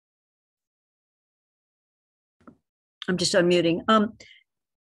 I'm just unmuting.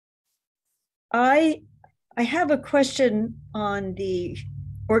 I have a question on the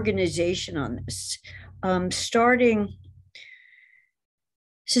organization on this. Starting,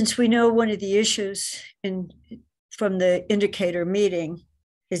 since we know one of the issues from the indicator meeting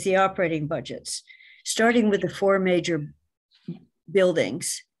is the operating budgets, starting with the 4 major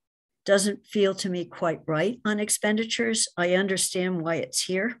buildings doesn't feel to me quite right on expenditures. I understand why it's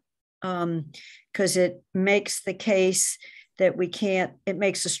here, because it makes the case that it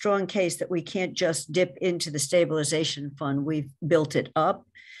makes a strong case that we can't just dip into the stabilization fund. We've built it up.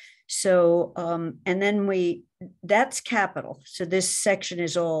 So, and then that's capital. So this section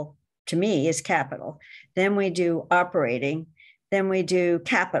is all, to me, is capital. Then we do operating, then we do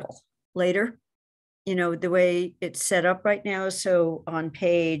capital later. The way it's set up right now. So on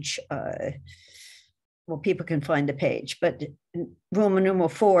page, people can find the page, but Roman numeral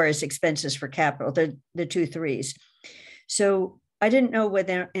 4 is expenses for capital, the 2 3s. So I didn't know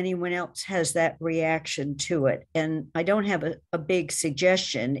whether anyone else has that reaction to it. And I don't have a big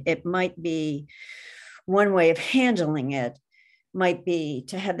suggestion. It might be one way of handling it might be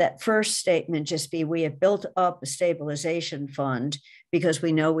to have that first statement just be, we have built up a stabilization fund because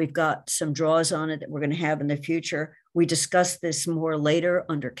we know we've got some draws on it that we're going to have in the future. We discuss this more later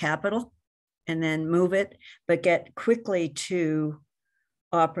under capital and then move it, but get quickly to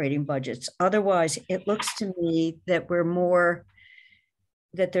operating budgets. Otherwise, it looks to me that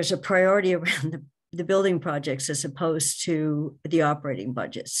that there's a priority around the building projects as opposed to the operating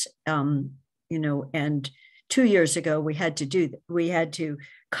budgets. And 2 years ago, we had to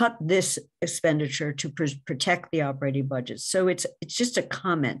cut this expenditure to protect the operating budget. So it's just a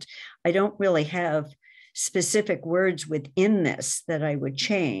comment. I don't really have specific words within this that I would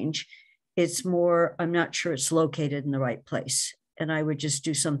change. It's more, I'm not sure it's located in the right place. And I would just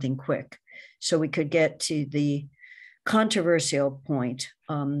do something quick so we could get to the controversial point,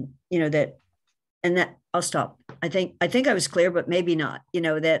 that I'll stop. I think I was clear, but maybe not,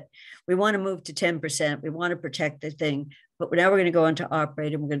 that we want to move to 10%. We want to protect the thing, but now we're going to go into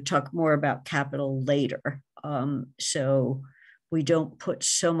operating. We're going to talk more about capital later. So we don't put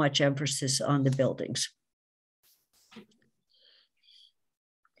so much emphasis on the buildings.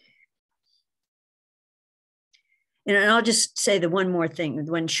 And I'll just say the one more thing.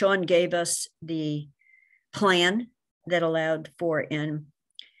 When Sean gave us the plan that allowed for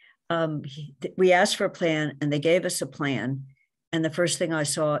we asked for a plan and they gave us a plan. And the first thing I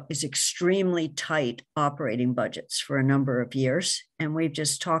saw is extremely tight operating budgets for a number of years. And we've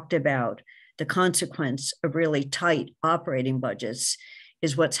just talked about the consequence of really tight operating budgets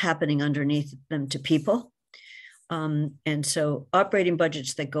is what's happening underneath them to people. And so operating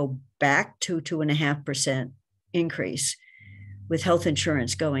budgets that go back to 2.5% increase with health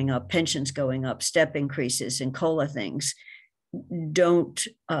insurance going up, pensions going up, step increases and COLA things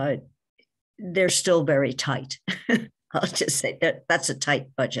they're still very tight. I'll just say that's a tight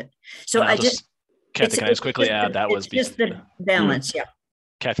budget. So Kathy, can I just quickly add that was just the balance. Yeah.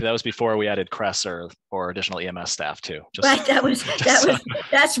 Kathy, that was before we added CRES or additional EMS staff too. Just, right,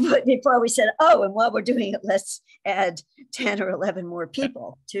 that's what before we said, oh, and while we're doing it, let's add 10 or 11 more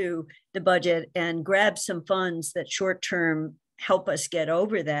people to the budget and grab some funds that short-term help us get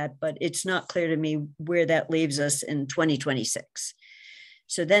over that, but it's not clear to me where that leaves us in 2026.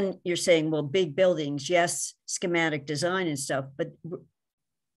 So then you're saying, well, big buildings, yes, schematic design and stuff, but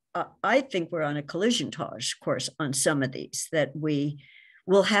I think we're on a collision course on some of these that we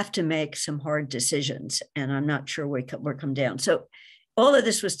will have to make some hard decisions, and I'm not sure we're come down. So all of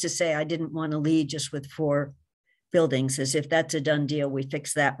this was to say I didn't want to lead just with 4 buildings as if that's a done deal. We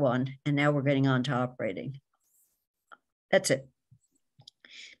fixed that one, and now we're getting on to operating. That's it.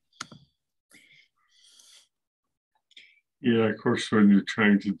 Yeah, of course, when you're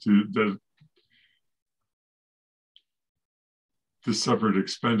trying to do the separate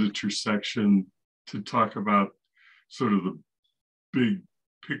expenditure section to talk about sort of the big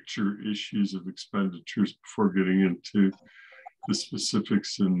picture issues of expenditures before getting into the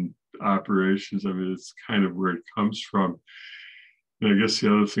specifics and operations. I mean, it's kind of where it comes from. And I guess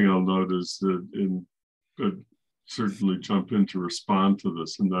the other thing I'll note is that certainly jump in to respond to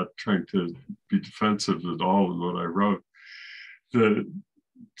this and not trying to be defensive at all in what I wrote. The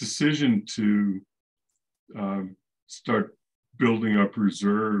decision to start building up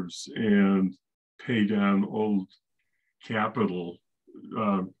reserves and pay down old capital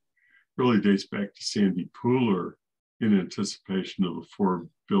really dates back to Sandy Pooler in anticipation of the 4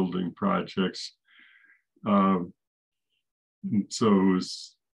 building projects. And so it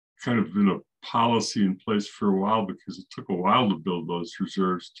was kind of been a policy in place for a while because it took a while to build those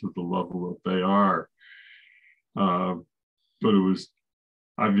reserves to the level that they are. But it was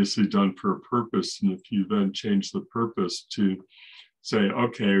obviously done for a purpose. And if you then change the purpose to say,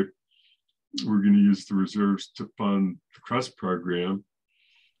 okay, we're going to use the reserves to fund the CRES program,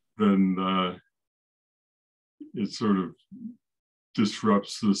 then it sort of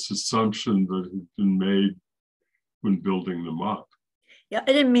disrupts this assumption that had been made when building them up. Yeah,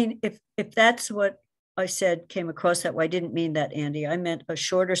 I didn't mean, if that's what I said came across that way, I didn't mean that, Andy. I meant a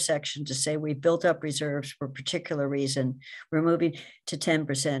shorter section to say we built up reserves for a particular reason. We're moving to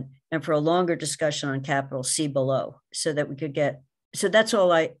 10%, and for a longer discussion on capital, see below, so that we could get, so that's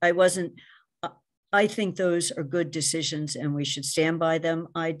all. I wasn't, I think those are good decisions and we should stand by them.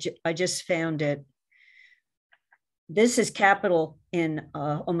 I just found it, this is capital in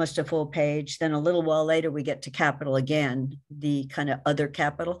almost a full page. Then a little while later, we get to capital again, the kind of other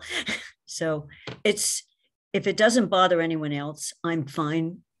capital. So it's, if it doesn't bother anyone else, I'm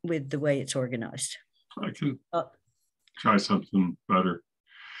fine with the way it's organized. I can try something better.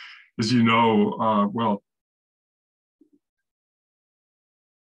 As you know, well,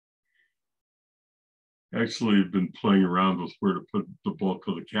 actually I've been playing around with where to put the bulk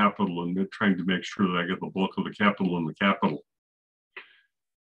of the capital and trying to make sure that I get the bulk of the capital in the capital.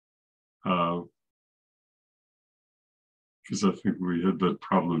 Because I think we had that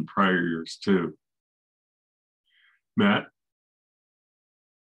problem in prior years too. Matt?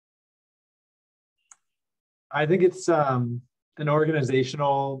 I think it's an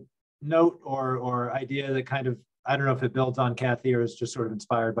organizational note or idea that kind of, I don't know if it builds on Kathy or is just sort of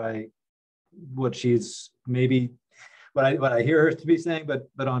inspired by what she's maybe, what I hear her to be saying,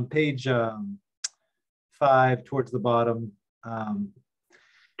 but on page 5 towards the bottom,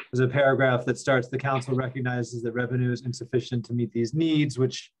 there's a paragraph that starts, the council recognizes that revenue is insufficient to meet these needs,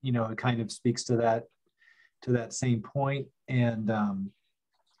 which, you know, it kind of speaks to that same point. And,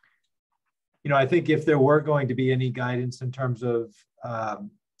 you know, I think if there were going to be any guidance in terms of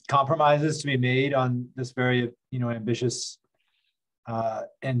compromises to be made on this very, you know, ambitious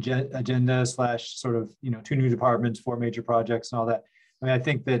agenda / sort of, you know, 2 new departments, 4 major projects and all that. I mean, I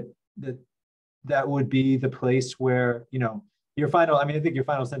think that would be the place where, you know, your final, I mean, I think your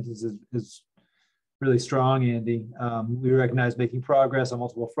final sentence is really strong, Andy. We recognize making progress on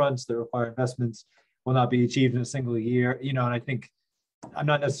multiple fronts that require investments will not be achieved in a single year, you know, and I think, I'm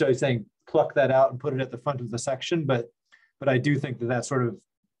not necessarily saying pluck that out and put it at the front of the section, but I do think that sort of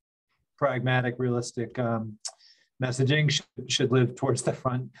pragmatic, realistic messaging should live towards the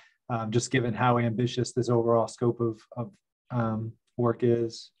front, just given how ambitious this overall scope of work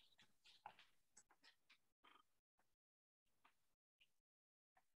is.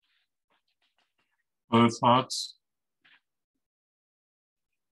 Other thoughts?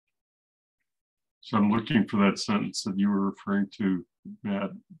 So I'm looking for that sentence that you were referring to, Matt.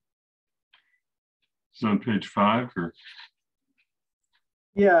 It's on page 5 or?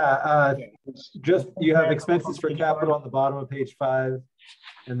 Yeah, just you have expenses for capital on the bottom of page 5,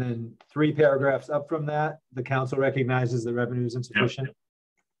 and then 3 paragraphs up from that, the council recognizes that revenue is insufficient.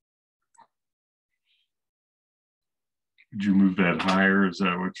 Would you move that higher? Is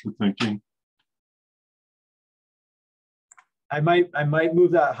that what you're thinking? I might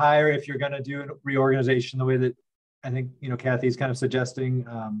move that higher if you're going to do a reorganization the way that I think, you know, Kathy's kind of suggesting.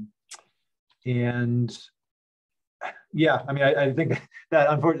 And yeah, I mean, I think that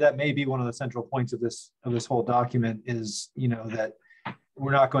unfortunately that may be one of the central points of this whole document is, you know, that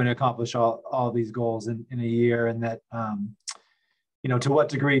we're not going to accomplish all these goals in a year, and that, you know, to what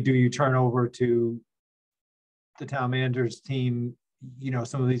degree do you turn over to the town manager's team, you know,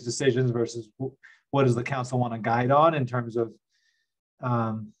 some of these decisions versus what does the council want to guide on in terms of,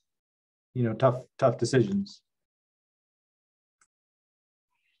 you know, tough decisions.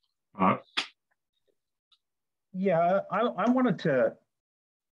 Yeah, I wanted to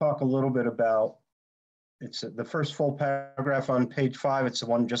talk a little bit about, it's the first full paragraph on page 5. It's the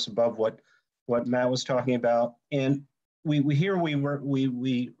one just above what Matt was talking about. And we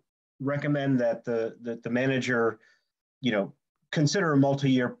recommend that the manager, you know, consider a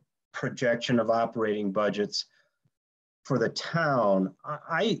multi-year projection of operating budgets for the town.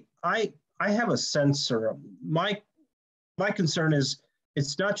 I have a sense, or my concern is,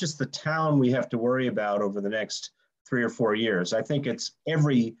 it's not just the town we have to worry about over the next 3 or 4 years. I think it's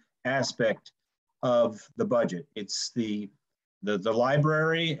every aspect of the budget. It's the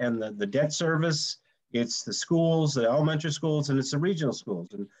library and the debt service. It's the schools, the elementary schools, and it's the regional schools.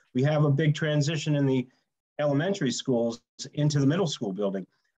 And we have a big transition in the elementary schools into the middle school building.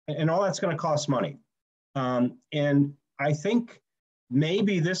 And all that's going to cost money. And I think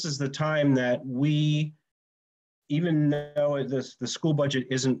maybe this is the time that we, even though the school budget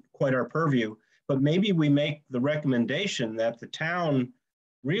isn't quite our purview, but maybe we make the recommendation that the town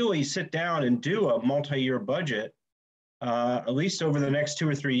really sit down and do a multi-year budget, at least over the next 2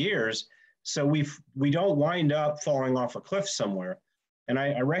 or 3 years, so we don't wind up falling off a cliff somewhere. And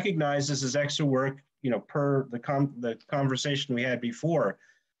I recognize this is extra work, you know, per the conversation we had before,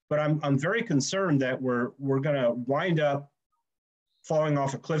 but I'm very concerned that we're going to wind up falling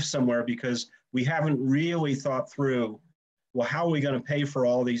off a cliff somewhere because we haven't really thought through, well, how are we going to pay for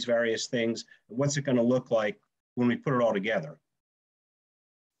all these various things? What's it going to look like when we put it all together?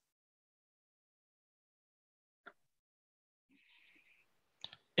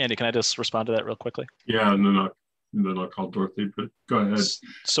 Andy, can I just respond to that real quickly? Yeah, and then I'll call Dorothy, but go ahead.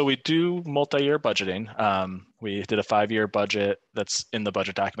 So we do multi-year budgeting. We did a 5-year budget that's in the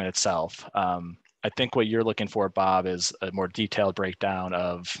budget document itself. I think what you're looking for, Bob, is a more detailed breakdown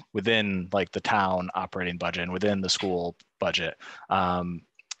of within like the town operating budget and within the school budget.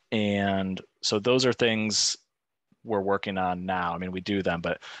 And so those are things we're working on now. I mean, we do them,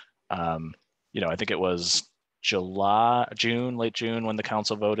 but you know, I think it was late June when the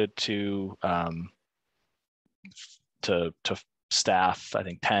council voted to staff, I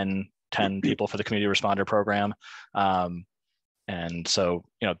think 10 people for the community responder program. And so,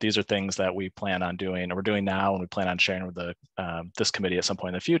 you know, these are things that we plan on doing, and we're doing now, and we plan on sharing with the this committee at some point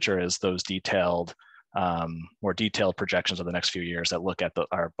in the future, is those detailed, more detailed projections of the next few years that look at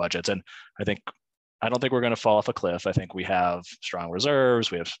our budgets. And I don't think we're going to fall off a cliff. I think we have strong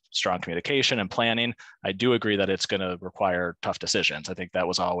reserves, we have strong communication and planning. I do agree that it's going to require tough decisions. I think that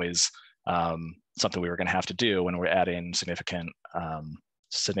was always something we were going to have to do when we're adding significant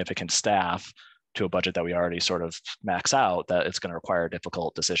staff to a budget that we already sort of max out, that it's going to require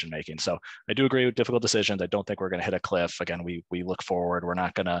difficult decision making. So I do agree with difficult decisions. I don't think we're going to hit a cliff. Again, we look forward. We're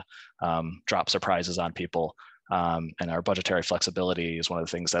not going to drop surprises on people. And our budgetary flexibility is one of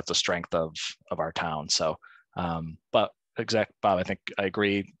the things that's a strength of our town. So, but Bob, I think I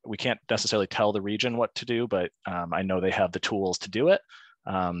agree. We can't necessarily tell the region what to do, but I know they have the tools to do it.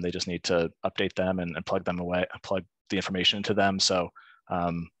 They just need to update them and plug the information into them. So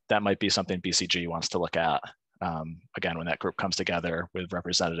that might be something BCG wants to look at, again, when that group comes together with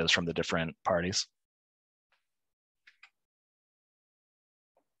representatives from the different parties.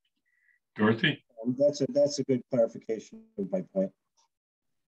 Dorothy? That's a good clarification of my point.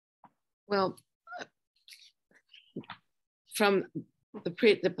 Well, from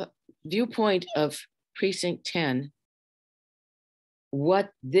the viewpoint of Precinct 10,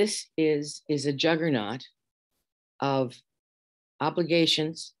 what this is a juggernaut of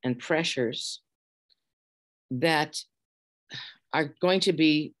obligations and pressures that are going to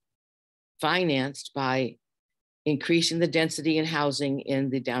be financed by increasing the density in housing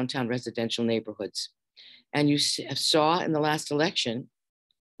in the downtown residential neighborhoods. And you saw in the last election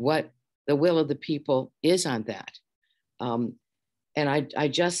what the will of the people is on that. And I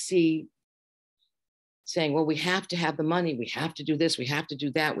just see saying, well, we have to have the money, we have to do this, we have to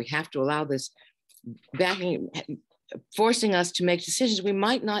do that, we have to allow this, forcing us to make decisions we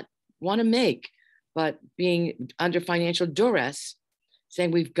might not want to make but being under financial duress,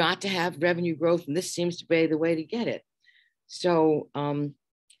 saying we've got to have revenue growth and this seems to be the way to get it. So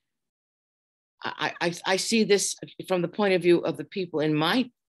I see this from the point of view of the people in my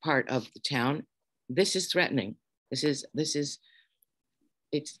part of the town. This is threatening. It's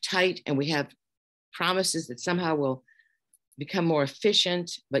tight, and we have promises that somehow we'll become more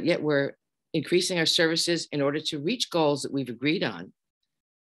efficient, but yet we're increasing our services in order to reach goals that we've agreed on.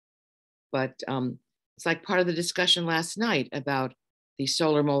 But it's like part of the discussion last night about the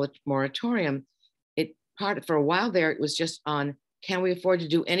solar moratorium. For a while there, it was just on, can we afford to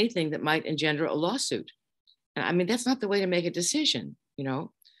do anything that might engender a lawsuit? And I mean, that's not the way to make a decision, you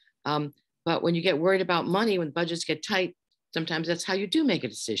know? But when you get worried about money, when budgets get tight, sometimes that's how you do make a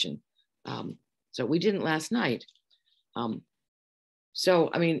decision. So we didn't last night. So,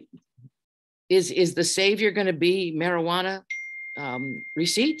 I mean, is the savior going to be marijuana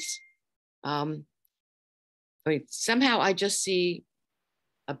receipts? I mean, somehow I just see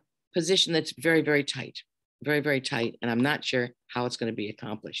a position that's very, very tight, very, very tight, and I'm not sure how it's going to be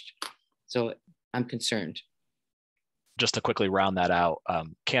accomplished. So I'm concerned. Just to quickly round that out,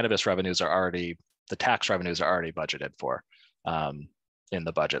 cannabis revenues are already, the tax revenues are already budgeted for in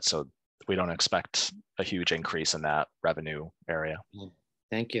the budget. So we don't expect a huge increase in that revenue area.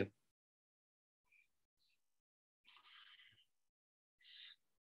 Thank you.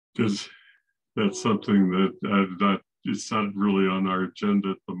 Because that's something that it's not really on our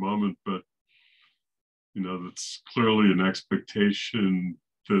agenda at the moment, but you know, that's clearly an expectation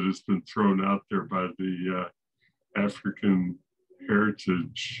that has been thrown out there by the African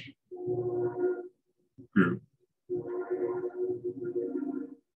Heritage Group.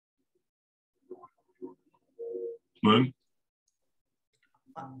 Lynn?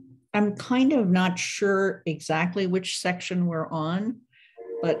 I'm kind of not sure exactly which section we're on,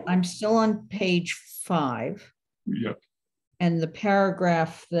 but I'm still on page 5. Yep. And the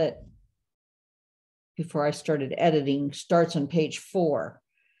paragraph that, before I started editing, starts on page 4.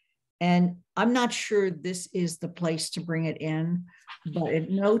 And I'm not sure this is the place to bring it in, but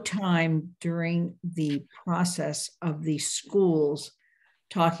at no time during the process of the schools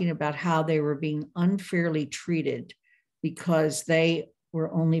talking about how they were being unfairly treated because they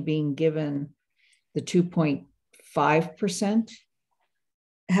were only being given the 2.5%.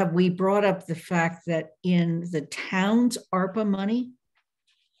 Have we brought up the fact that in the town's ARPA money,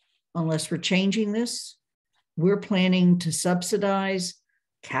 unless we're changing this, we're planning to subsidize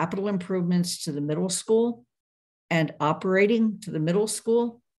capital improvements to the middle school and operating to the middle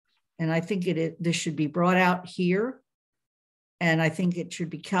school? And I think this should be brought out here. And I think it should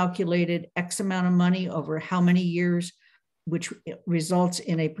be calculated X amount of money over how many years, which results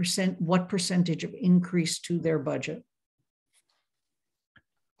in what percentage of increase to their budget.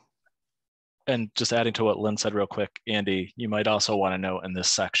 And just adding to what Lynn said real quick, Andy, you might also want to note in this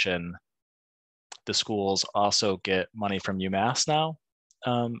section, the schools also get money from UMass now.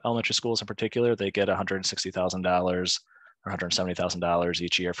 Elementary schools in particular, they get $160,000 or $170,000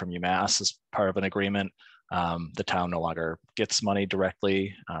 each year from UMass as part of an agreement. The town no longer gets money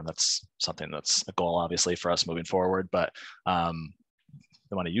directly. That's something that's a goal, obviously, for us moving forward. But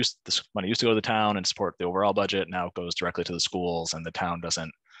this money used to go to the town and support the overall budget. Now it goes directly to the schools, and the town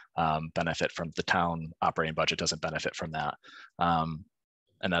doesn't benefit from the town operating budget. Doesn't benefit from that, and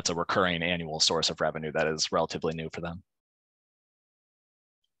that's a recurring annual source of revenue that is relatively new for them.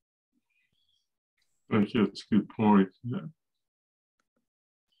 Thank you. That's a good point. Yeah.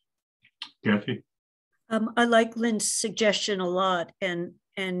 Kathy? I like Lynn's suggestion a lot, and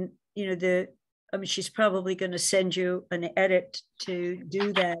you know, I mean, she's probably going to send you an edit to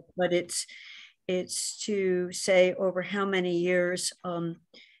do that, but it's to say over how many years.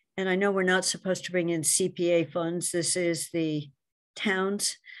 And I know we're not supposed to bring in CPA funds. This is the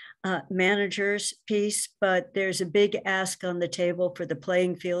town's managers piece, but there's a big ask on the table for the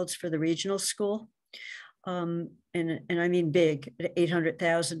playing fields for the regional school. And I mean big, at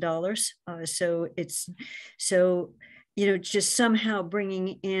 $800,000. So you know, just somehow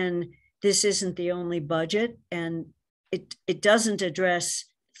bringing in, this isn't the only budget, and it doesn't address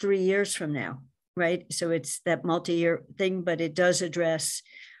 3 years from now, right? So it's that multi-year thing, but it does address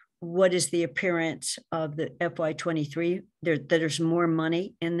what is the appearance of the FY23. There's more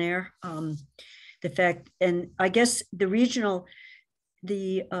money in there. The fact, and I guess the regional,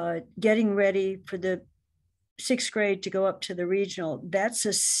 getting ready for the 6th grade to go up to the regional, that's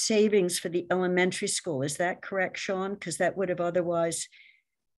a savings for the elementary school. Is that correct, Sean? Because that would have otherwise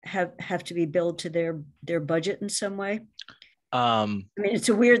have to be billed to their budget in some way. I mean, it's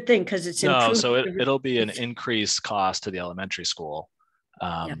a weird thing because it's no, so it'll be an increased cost to the elementary school.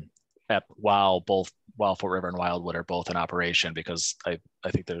 Yeah. while Fort River and Wildwood are both in operation, because I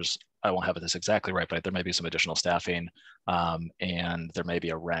think I won't have this exactly right, but there may be some additional staffing, and there may be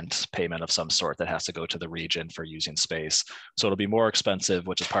a rent payment of some sort that has to go to the region for using space. So it'll be more expensive,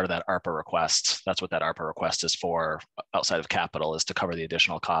 which is part of that ARPA request. That's what that ARPA request is for, outside of capital, is to cover the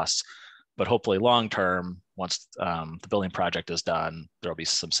additional costs. But hopefully long term, once the building project is done, there'll be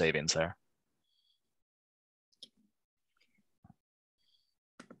some savings there.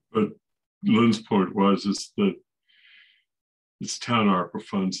 But Lynn's point is that it's town ARPA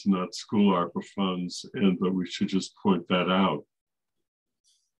funds, not school ARPA funds, and that we should just point that out.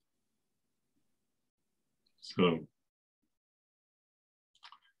 So,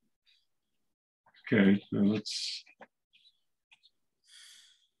 okay, now that's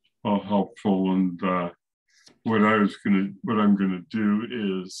all helpful. And what I'm gonna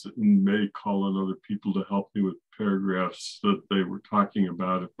do is may call on other people to help me with paragraphs that they were talking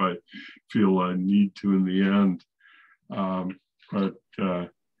about if I feel I need to in the end. But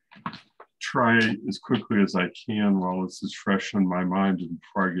try as quickly as I can while this is fresh in my mind and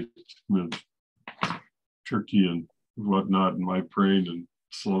before I get to turkey and whatnot in my brain and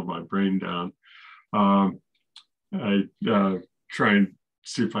slow my brain down. I try and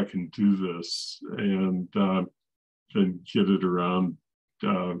see if I can do this and then get it around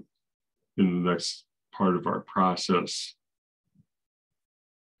in the next part of our process.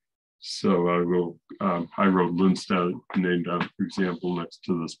 So I will, I wrote Lynn's name down, for example, next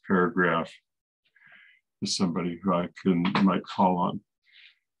to this paragraph as somebody who I might call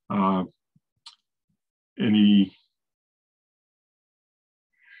on.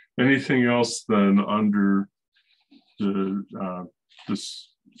 Anything else then under this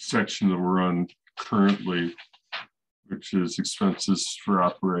section that we're on currently, which is expenses for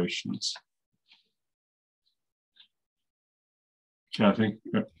operations? Kathy?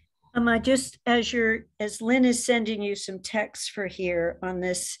 Yeah. I just, as Lynn is sending you some text for here on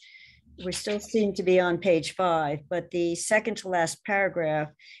this, we still seem to be on page 5, but the second to last paragraph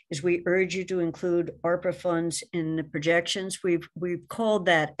is we urge you to include ARPA funds in the projections. We've called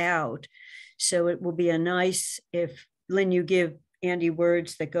that out. So it will be a nice, if Lynn, you give Andy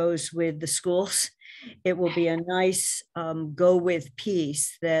words that goes with the schools, it will be a nice go with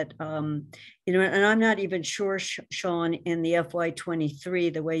piece that, you know, and I'm not even sure, Sean, in the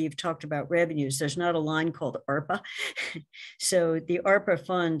FY23, the way you've talked about revenues, there's not a line called ARPA. So the ARPA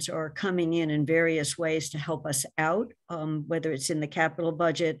funds are coming in various ways to help us out, whether it's in the capital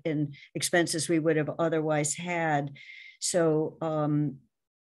budget and expenses we would have otherwise had. So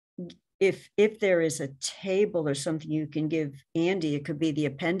if there is a table or something you can give Andy, it could be the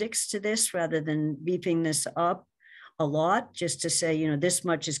appendix to this rather than beefing this up a lot, just to say, you know, this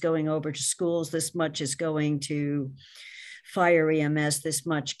much is going over to schools, this much is going to fire EMS, this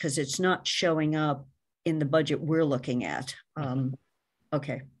much, because it's not showing up in the budget we're looking at.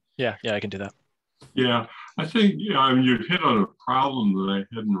 Okay. Yeah, I can do that. Yeah, I think, I mean, you've hit on a problem that I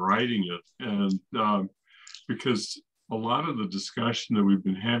had in writing it. And because a lot of the discussion that we've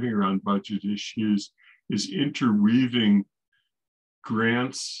been having around budget issues is interweaving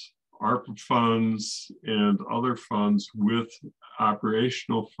grants, ARPA funds, and other funds with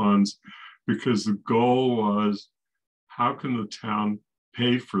operational funds, because the goal was, how can the town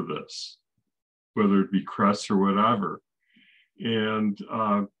pay for this, whether it be CRES or whatever? And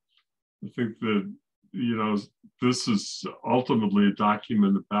I think that, you know, this is ultimately a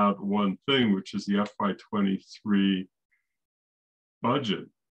document about one thing, which is the FY23 budget,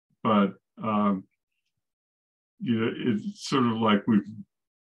 but you know, it's sort of like we've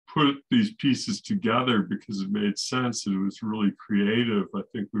put these pieces together because it made sense and it was really creative. I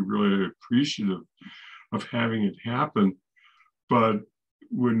think we really are appreciative of having it happen. But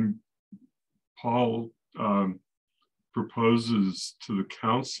when Paul proposes to the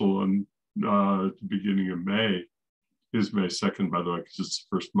council on at the beginning of May, is May 2nd, by the way, because it's the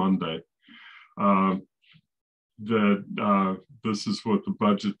first Monday, that this is what the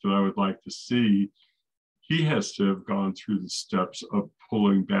budget that I would like to see, he has to have gone through the steps of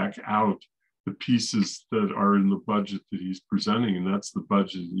pulling back out the pieces that are in the budget that he's presenting. And that's the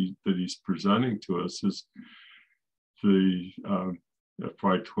budget that he's presenting to us, is the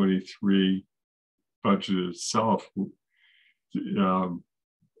FY23 budget itself.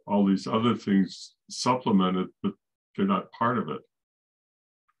 All these other things supplement it, but they're not part of it.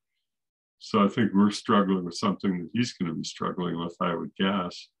 So I think we're struggling with something that he's going to be struggling with, I would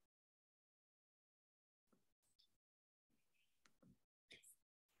guess.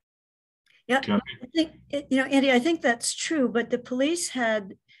 Yeah, I think, you know, Andy, I think that's true, but the police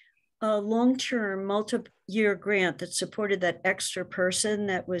had a long-term multi-year grant that supported that extra person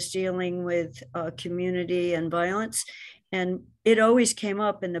that was dealing with community and violence. And it always came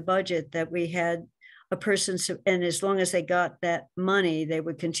up in the budget that we had a person, and as long as they got that money, they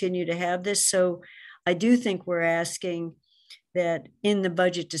would continue to have this. So I do think we're asking that in the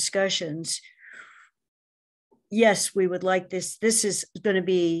budget discussions, yes, we would like this. This is going to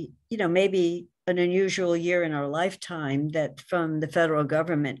be, maybe an unusual year in our lifetime that from the federal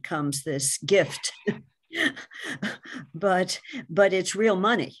government comes this gift. but it's real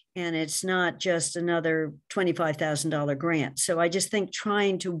money, and it's not just another $25,000 grant. So I just think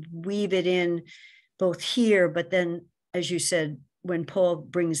trying to weave it in both here, but then, as you said, when Paul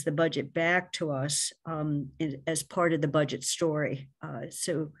brings the budget back to us as part of the budget story,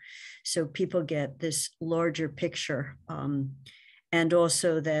 so people get this larger picture, and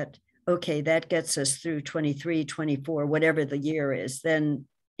also that, okay, that gets us through 23, 24, whatever the year is, then,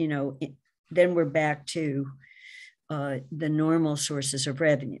 then we're back to the normal sources of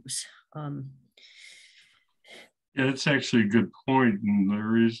revenues. Yeah, it's actually a good point. And the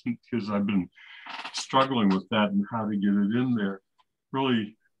reason, because I've been struggling with that and how to get it in there.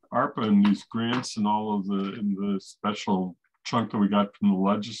 Really, ARPA and these grants and all of the special chunk that we got from the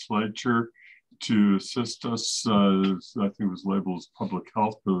legislature to assist us, I think it was labeled as public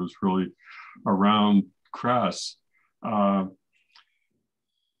health, but it was really around CRESS.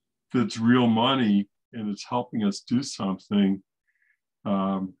 That's real money, and it's helping us do something.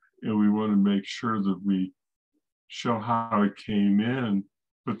 And we want to make sure that we show how it came in.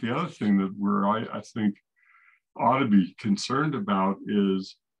 But the other thing that I think ought to be concerned about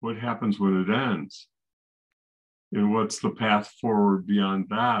is what happens when it ends, and what's the path forward beyond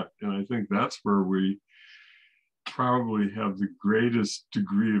that. And I think that's where we probably have the greatest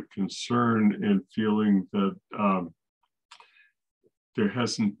degree of concern and feeling that there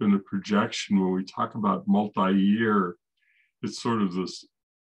hasn't been a projection. When we talk about multi-year, it's sort of this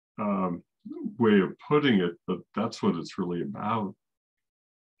way of putting it, but that's what it's really about.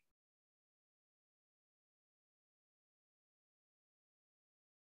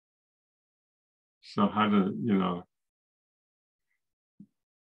 So how to,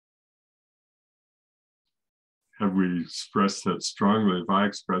 have we expressed that strongly? Have I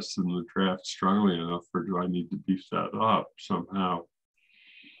expressed in the draft strongly enough, or do I need to beef that up somehow?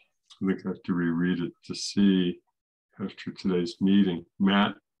 I think I have to reread it to see after today's meeting.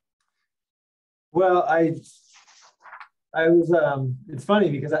 Matt? Well, I was, it's funny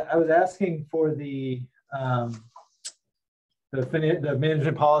because I was asking for the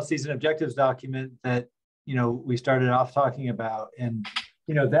management policies and objectives document that, we started off talking about. And,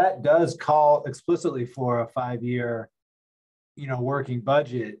 that does call explicitly for a 5-year, working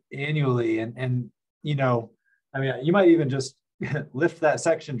budget annually. And, I mean, you might even just lift that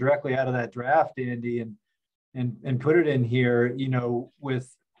section directly out of that draft, Andy, and put it in here,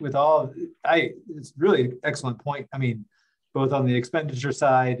 with all, it's really excellent point. I mean, both on the expenditure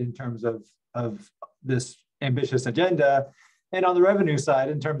side in terms of this ambitious agenda, and on the revenue side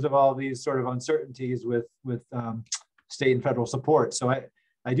in terms of all these sort of uncertainties with state and federal support. So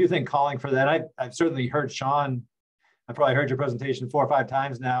I do think calling for that. I've certainly heard Sean. I probably heard your presentation 4 or 5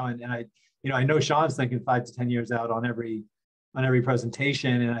 times now, and I know Sean's thinking 5 to 10 years out on every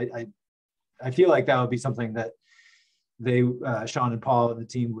presentation, and I feel like that would be something that they Sean and Paul and the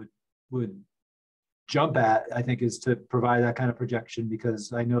team would jump at. I think is to provide that kind of projection,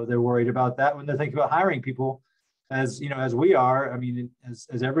 because I know they're worried about that when they're thinking about hiring people, as we are. I mean, as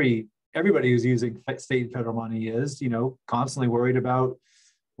everybody who's using state and federal money is, constantly worried about,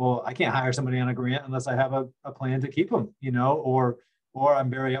 well, I can't hire somebody on a grant unless I have a plan to keep them, or I'm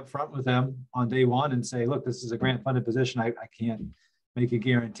very upfront with them on day one and say, look, this is a grant funded position. I can't make a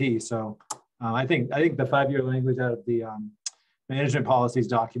guarantee. So I think the 5-year language out of the management policies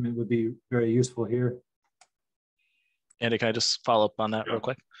document would be very useful here. Andy, can I just follow up on that real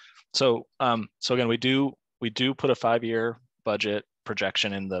quick? So again, we do put a 5-year budget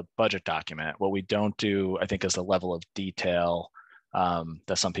projection in the budget document. What we don't do, I think, is the level of detail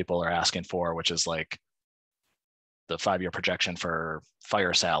that some people are asking for, which is like the 5-year projection for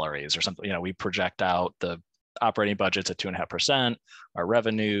fire salaries or something. We project out the operating budgets at 2.5%, our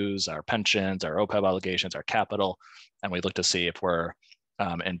revenues, our pensions, our OPEB obligations, our capital, and we look to see if we're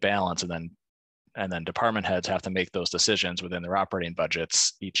in balance, and then department heads have to make those decisions within their operating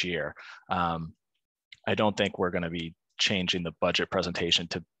budgets each year. I don't think we're going to be changing the budget presentation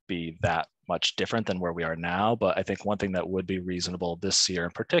to be that much different than where we are now, but I think one thing that would be reasonable this year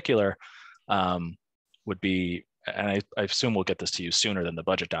in particular would be, and I assume we'll get this to you sooner than the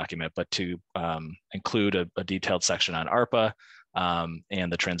budget document, but to include a detailed section on ARPA,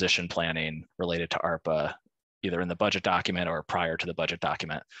 and the transition planning related to ARPA, either in the budget document or prior to the budget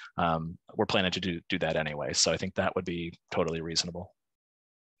document. We're planning to do that anyway. So I think that would be totally reasonable.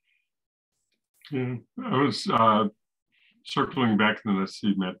 Yeah, I was circling back, and then I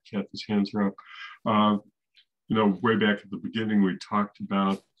see Matt, Kathy's hands are up. You know, way back at the beginning, we talked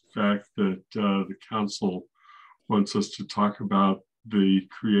about the fact that the council wants us to talk about the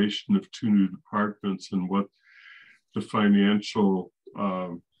creation of 2 new departments and what the financial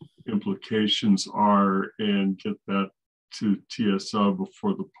implications are, and get that to TSO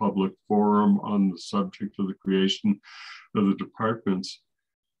before the public forum on the subject of the creation of the departments.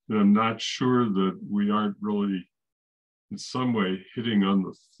 And I'm not sure that we aren't really in some way hitting on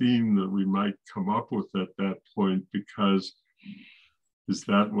the theme that we might come up with at that point, because is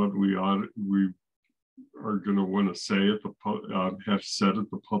that what we are going to want to say at the have said at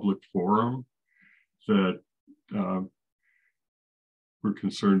the public forum, that we're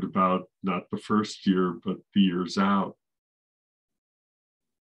concerned about not the first year but the years out?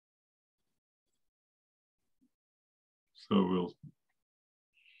 So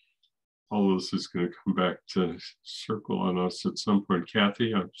all this is going to come back to circle on us at some point.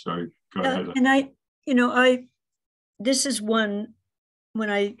 Kathy, I'm sorry, go ahead. And this is one, when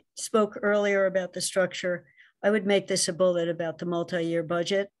I spoke earlier about the structure, I would make this a bullet about the multi-year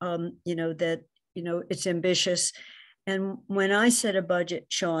budget, it's ambitious. And when I set a budget,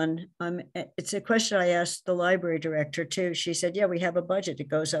 Sean, it's a question I asked the library director too. She said, yeah, we have a budget. It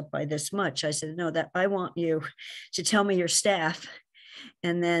goes up by this much. I said, no, that I want you to tell me your staff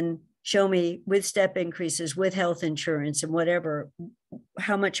and then show me with step increases, with health insurance and whatever,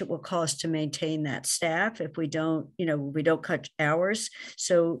 how much it will cost to maintain that staff if we don't, we don't cut hours.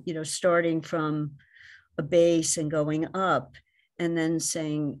 So, starting from a base and going up, and then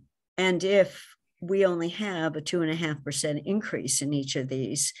saying, and if we only have a 2.5% increase in each of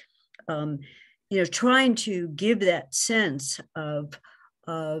these, trying to give that sense of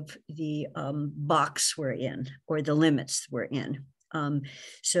the box we're in, or the limits we're in.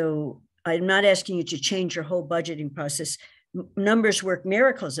 So I'm not asking you to change your whole budgeting process. Numbers work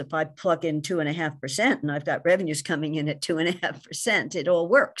miracles. If I plug in 2.5% and I've got revenues coming in at 2.5%, it all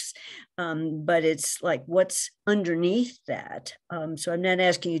works. But it's like, what's underneath that? So I'm not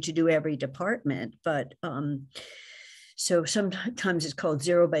asking you to do every department, but so sometimes it's called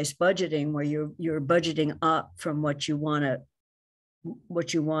zero-based budgeting, where you're budgeting up from what you want to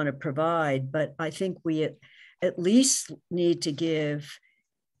provide. But I think we at least need to give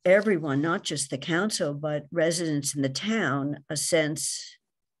everyone, not just the council, but residents in the town, a sense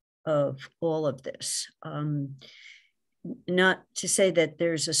of all of this. Not to say that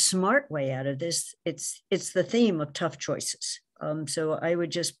there's a smart way out of this. It's the theme of tough choices. So I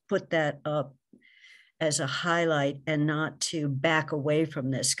would just put that up as a highlight, and not to back away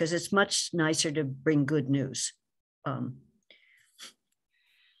from this, because it's much nicer to bring good news.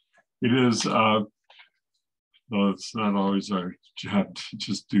 It is. Well, it's not always our job to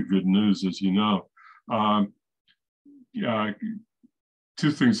just do good news, as you know. Yeah,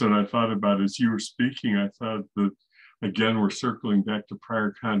 2 things that I thought about as you were speaking. I thought that, again, we're circling back to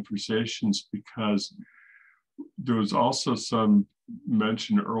prior conversations, because there was also some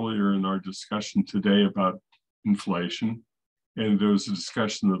mention earlier in our discussion today about inflation. And there was a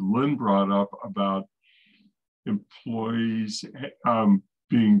discussion that Lynn brought up about employees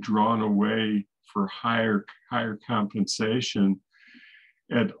being drawn away for higher compensation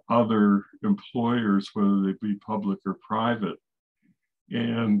at other employers, whether they be public or private.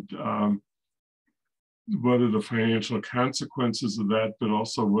 And what are the financial consequences of that? But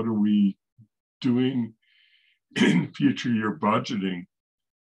also, what are we doing in future year budgeting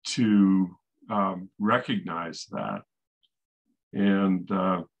to recognize that? And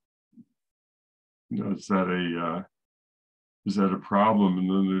is that a problem? And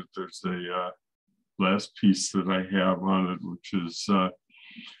then there's a last piece that I have on it, which is, and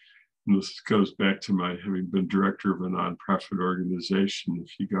this goes back to my having been director of a nonprofit organization.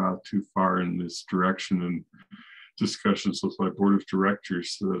 If you go out too far in this direction in discussions with my board of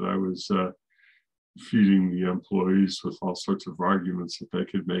directors, so that I was feeding the employees with all sorts of arguments that they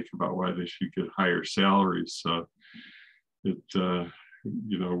could make about why they should get higher salaries. So it,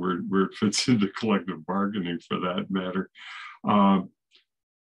 where it fits into collective bargaining for that matter.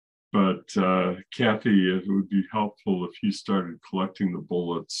 But Kathy, it would be helpful if you started collecting the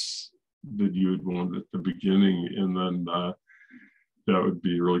bullets that you had wanted at the beginning, and then that would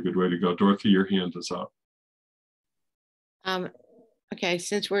be a really good way to go. Dorothy, your hand is up. Okay,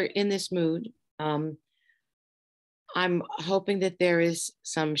 since we're in this mood, I'm hoping that there is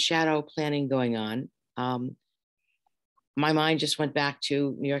some shadow planning going on. my mind just went back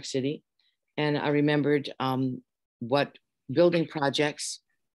to New York City, and I remembered what building projects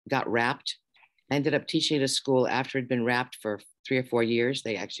got wrapped. I ended up teaching at a school after it had been wrapped for 3 or 4 years.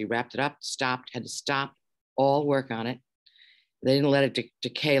 They actually wrapped it up, had to stop all work on it. They didn't let it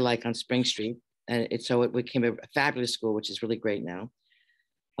decay like on Spring Street. And so it became a fabulous school, which is really great now.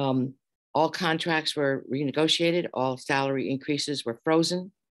 All contracts were renegotiated. All salary increases were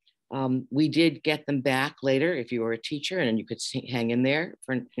frozen. We did get them back later. If you were a teacher and you could hang in there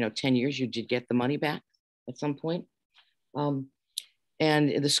for 10 years, you did get the money back at some point. And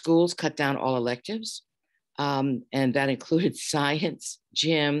the schools cut down all electives. And that included science,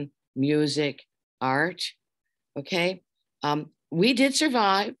 gym, music, art. Okay. We did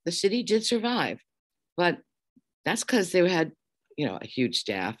survive. The city did survive, but that's because they had, a huge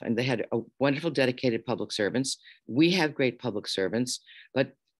staff, and they had a wonderful, dedicated public servants. We have great public servants,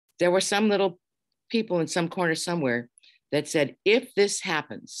 but there were some little people in some corner somewhere that said, if this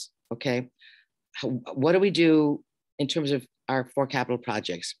happens, okay, what do we do in terms of our 4 capital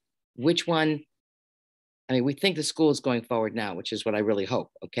projects? Which one? I mean, we think the school is going forward now, which is what I really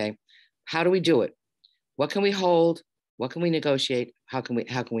hope. Okay. How do we do it? What can we hold? What can we negotiate? How can we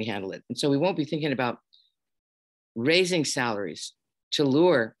handle it? And so we won't be thinking about raising salaries to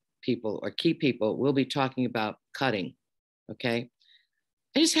lure people or keep people. We'll be talking about cutting. Okay.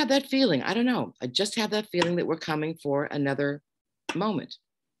 I just have that feeling. I don't know. I just have that feeling that we're coming for another moment,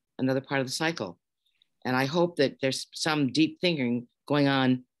 another part of the cycle. And I hope that there's some deep thinking going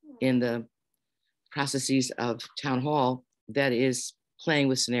on in the processes of town hall that is playing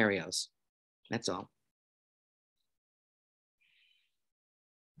with scenarios. That's all.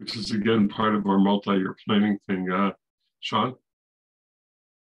 Which is again part of our multi-year planning thing. Sean?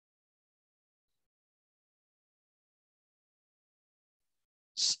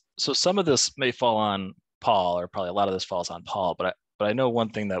 So some of this may fall on Paul, or probably a lot of this falls on Paul, but I know one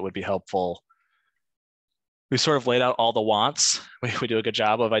thing that would be helpful. We sort of laid out all the wants. We do a good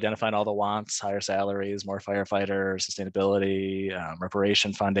job of identifying all the wants: higher salaries, more firefighters, sustainability,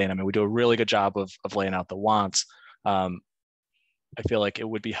 reparation funding. I mean, we do a really good job of laying out the wants. I feel like it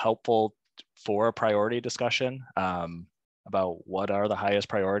would be helpful for a priority discussion about what are the highest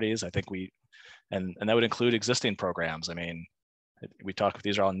priorities. I think and that would include existing programs. I mean, we talk,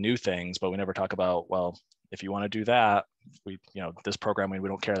 these are all new things, but we never talk about, well, if you want to do that, this program we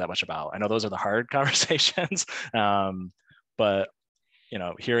don't care that much about. I know those are the hard conversations, but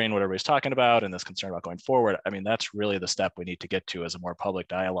hearing what everybody's talking about and this concern about going forward, I mean, that's really the step we need to get to, as a more public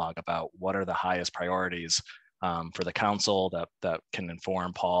dialogue about what are the highest priorities for the council that can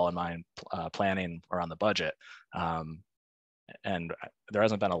inform Paul and my planning around the budget. And there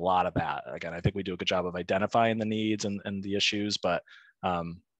hasn't been a lot of that. Again, I think we do a good job of identifying the needs and the issues, but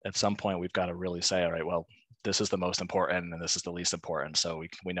at some point we've got to really say, all right, well, this is the most important and this is the least important, so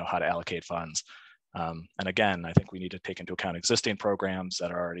we know how to allocate funds. And again, I think we need to take into account existing programs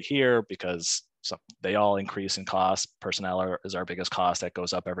that are already here, because they all increase in cost. Personnel is our biggest cost. That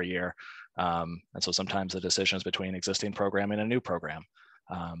goes up every year. And so sometimes the decisions between existing program and a new program.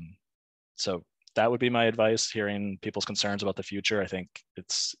 So that would be my advice, hearing people's concerns about the future. I think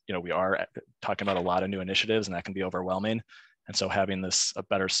it's, we are talking about a lot of new initiatives, and that can be overwhelming. And so having a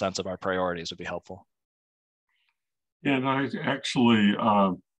better sense of our priorities would be helpful. And I actually,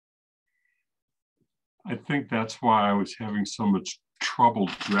 I think that's why I was having so much trouble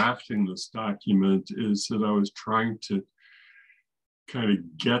drafting this document, is that I was trying to kind of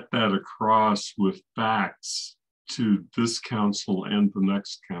get that across with facts to this council and the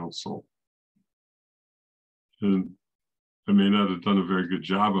next council. And I may not have done a very good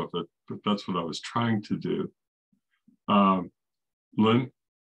job of it, but that's what I was trying to do. Lynn?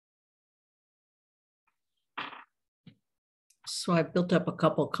 So I built up a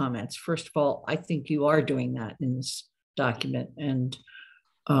couple of comments. First of all, I think you are doing that in this document, and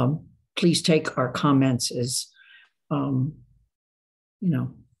please take our comments as,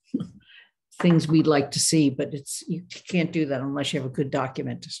 things we'd like to see, but you can't do that unless you have a good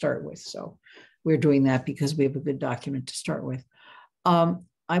document to start with. So we're doing that because we have a good document to start with. I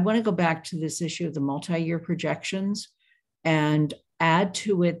want to go back to this issue of the multi-year projections and add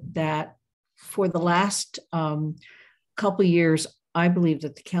to it that for the last couple of years, I believe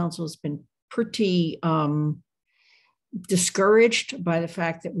that the council has been pretty discouraged by the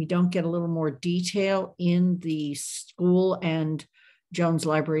fact that we don't get a little more detail in the school and Jones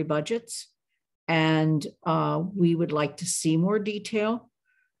Library budgets. And we would like to see more detail.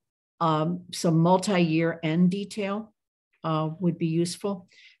 Some multi-year end detail would be useful.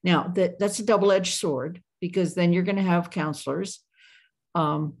 Now, that's a double-edged sword, because then you're going to have counselors,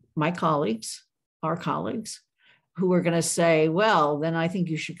 my colleagues, our colleagues, who are going to say, well, then I think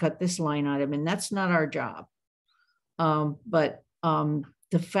you should cut this line item. And that's not our job. But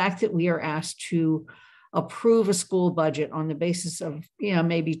the fact that we are asked to approve a school budget on the basis of,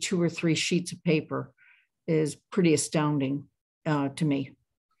 maybe 2 or 3 sheets of paper is pretty astounding to me.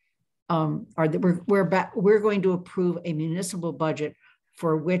 We're going to approve a municipal budget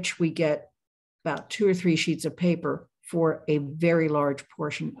for which we get about 2 or 3 sheets of paper for a very large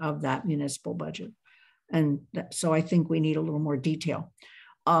portion of that municipal budget. And so I think we need a little more detail.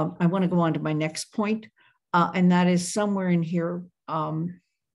 I want to go on to my next point, and that is somewhere in here.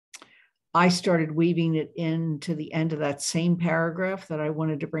 I started weaving it into the end of that same paragraph that I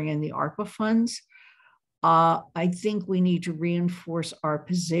wanted to bring in the ARPA funds. I think we need to reinforce our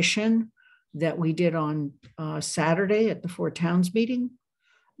position that we did on Saturday at the 4 Towns meeting,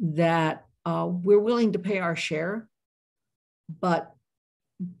 that we're willing to pay our share, but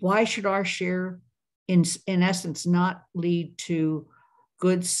why should our share in essence not lead to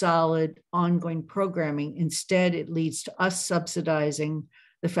good, solid, ongoing programming? Instead, it leads to us subsidizing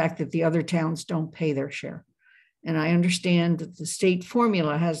the fact that the other towns don't pay their share. And I understand that the state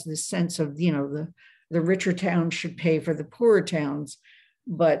formula has this sense of, the richer towns should pay for the poorer towns,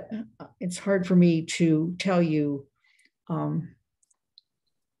 but it's hard for me to tell you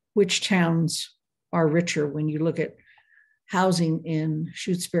which towns are richer when you look at housing in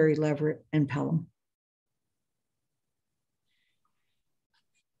Shutesbury, Leverett, and Pelham.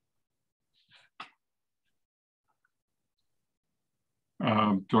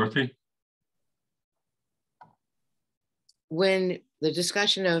 Dorothy? When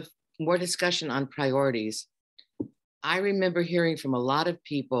the more discussion on priorities, I remember hearing from a lot of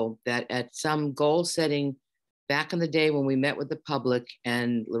people that at some goal setting back in the day when we met with the public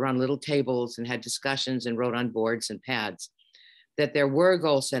and around little tables and had discussions and wrote on boards and pads, that there were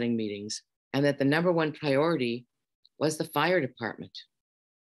goal setting meetings and that the number 1 priority was the fire department.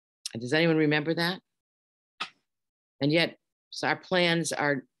 Does anyone remember that? And yet, so our plans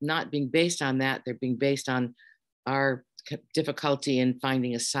are not being based on that. They're being based on our difficulty in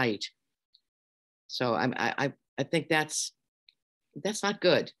finding a site. So I think that's not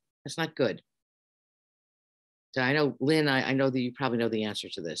good. That's not good. So I know, Lynn, I know that you probably know the answer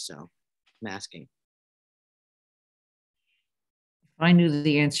to this, so I'm asking. If I knew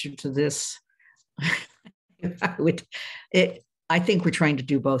the answer to this, I think we're trying to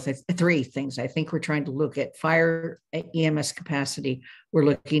do both. 3 things. I think we're trying to look at fire EMS capacity. We're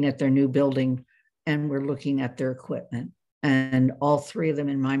looking at their new building, and we're looking at their equipment. And all 3 of them,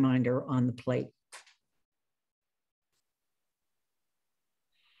 in my mind, are on the plate.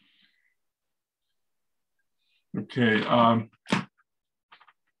 Okay.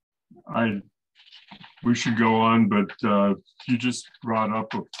 We should go on, but you just brought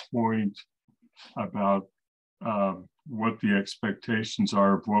up a point about what the expectations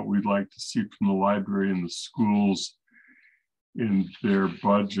are of what we'd like to see from the library and the schools in their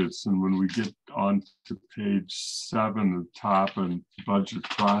budgets. And when we get on to page 7, the top and budget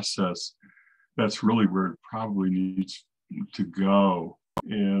process, that's really where it probably needs to go.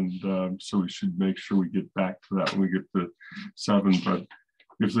 And so we should make sure we get back to that when we get to 7. But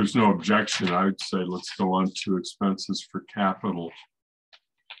if there's no objection, I would say let's go on to expenses for capital.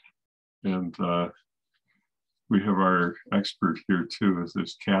 And we have our expert here too.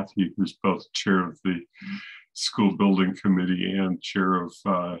 There's Kathy, who's both chair of the school building committee and chair of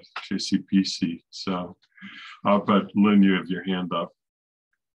JCPC. So, but Lynn, you have your hand up.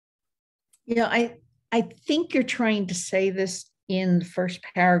 I think you're trying to say this in the first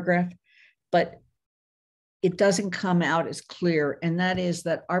paragraph, but it doesn't come out as clear. And that is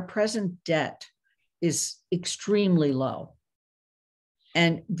that our present debt is extremely low.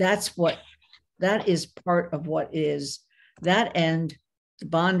 And that is part of what is that end, the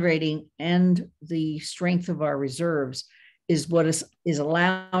bond rating and the strength of our reserves is what is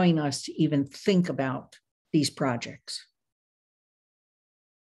allowing us to even think about these projects.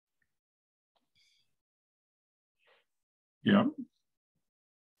 Yeah.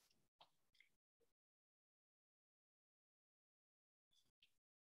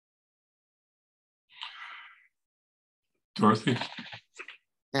 Dorothy?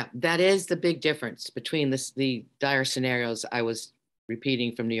 Yeah, that is the big difference between the dire scenarios I was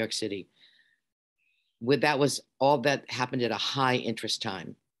repeating from New York City. That was all that happened at a high interest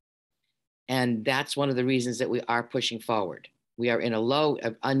time. And that's one of the reasons that we are pushing forward. We are in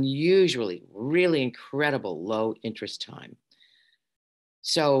a unusually, really incredible low interest time.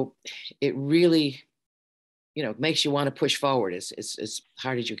 So it really, makes you want to push forward as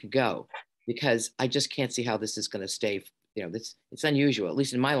hard as you can go, because I just can't see how this is going to stay. It's unusual, at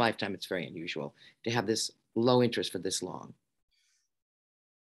least in my lifetime, it's very unusual to have this low interest for this long.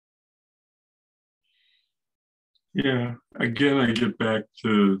 Yeah, again, I get back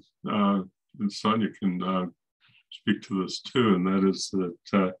to, and Sonia can speak to this too, and that is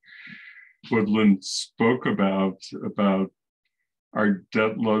that what Lynn spoke about our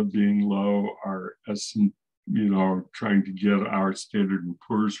debt load being low, our trying to get our Standard &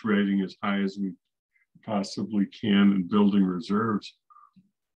 Poor's rating as high as we possibly can, and building reserves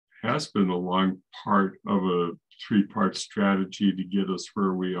has been a long part of a 3-part strategy to get us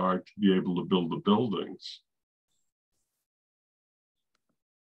where we are to be able to build the buildings.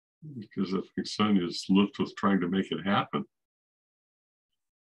 Because I think Sonia's lived with trying to make it happen.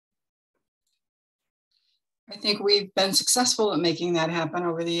 I think we've been successful at making that happen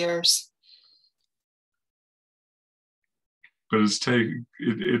over the years. But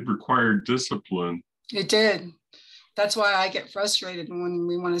it required discipline. It did. That's why I get frustrated when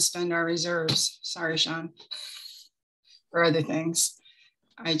we want to spend our reserves. Sorry, Sean, for other things.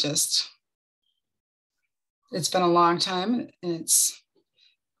 It's been a long time, and it's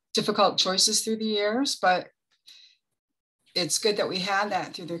difficult choices through the years, but it's good that we had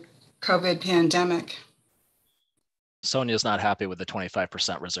that through the COVID pandemic. Sonia's not happy with the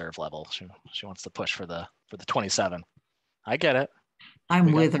 25% reserve level. She wants to push for the 27. I get it.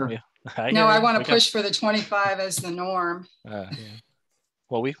 I'm with her. No, I want to push for the 25 as the norm. Yeah.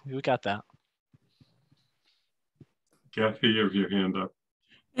 Well, we got that. Kathy, you have your hand up.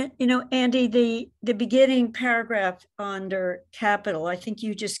 You know, Andy, the beginning paragraph under capital, I think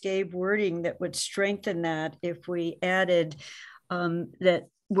you just gave wording that would strengthen that if we added that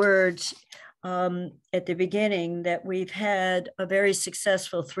words at the beginning, that we've had a very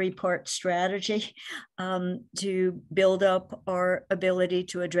successful 3-part strategy to build up our ability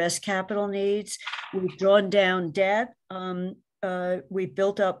to address capital needs. We've drawn down debt, we've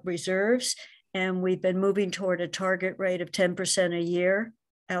built up reserves, and we've been moving toward a target rate of 10% a year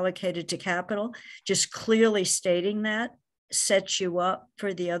allocated to capital. Just clearly stating that sets you up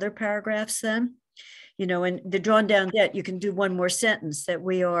for the other paragraphs then. You know, and the drawn down debt, you can do one more sentence that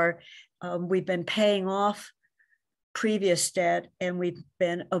we've been paying off previous debt, and we've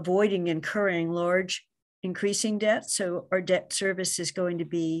been avoiding incurring large increasing debt. So our debt service is going to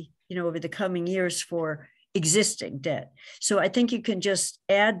be, you know, over the coming years for existing debt. So I think you can just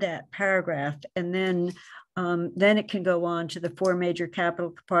add that paragraph, and then it can go on to the 4 major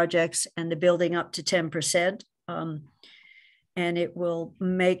capital projects and the building up to 10%. And it will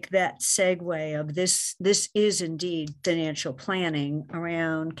make that segue of this is indeed financial planning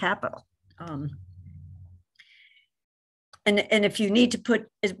around capital. And if you need to put,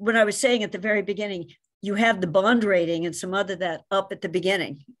 what I was saying at the very beginning, you have the bond rating and some other that up at the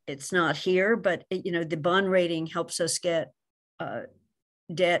beginning. It's not here, but you know, the bond rating helps us get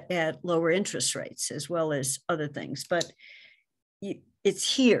debt at lower interest rates as well as other things, but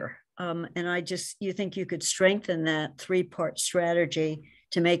it's here. And you think you could strengthen that 3-part strategy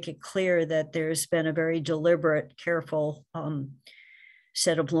to make it clear that there's been a very deliberate, careful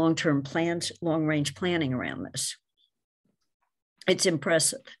set of long-term plans, long-range planning around this. It's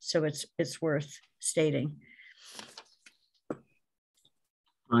impressive, so it's worth stating.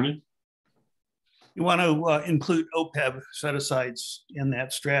 Bernie? You want to include OPEB set-asides in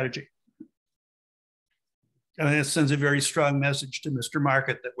that strategy. I mean, it sends a very strong message to Mr.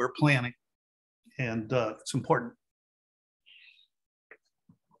 Market that we're planning, and it's important.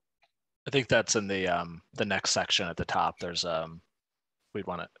 I think that's in the next section at the top. There's we'd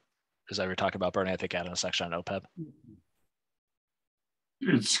want to, is that what you're talking about, Bernie? I think adding a section on OPEB.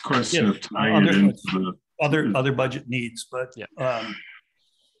 It's a question of tying it into the other budget needs, but yeah.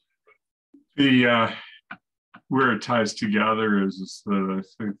 Where it ties together is that I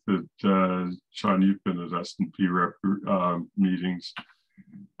think that Sean, you've been at S&P meetings.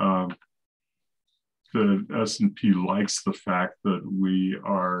 The S&P likes the fact that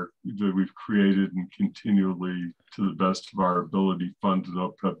we've created and continually, to the best of our ability, fund an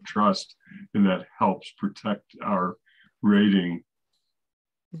OPEB trust, and that helps protect our rating.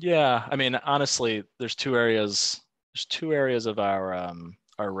 Yeah, I mean, honestly, there's two areas of our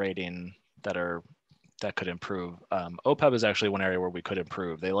rating that could improve. OPEB is actually one area where we could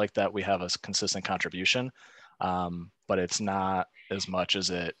improve. They like that we have a consistent contribution, but it's not as much as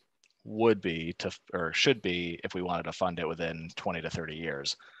it would be or should be if we wanted to fund it within 20 to 30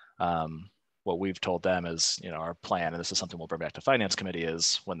 years. What we've told them is, you know, our plan, and this is something we'll bring back to Finance Committee,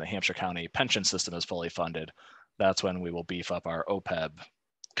 is when the Hampshire County pension system is fully funded, that's when we will beef up our OPEB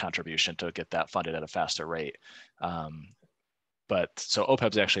contribution to get that funded at a faster rate. But so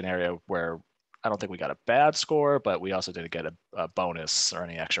OPEB is actually an area where I don't think we got a bad score, but we also didn't get a bonus or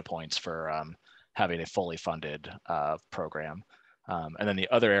any extra points for having a fully funded program. And then the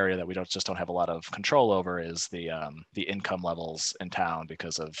other area that we just don't have a lot of control over is the income levels in town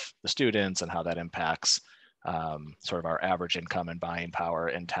because of the students and how that impacts sort of our average income and buying power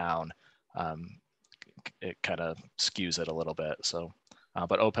in town. It kind of skews it a little bit. So,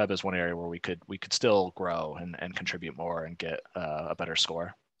 but OPEB is one area where we could still grow and contribute more and get a better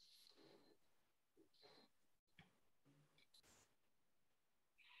score.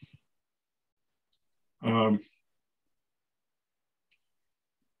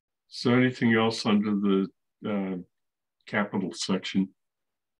 So anything else under the capital section?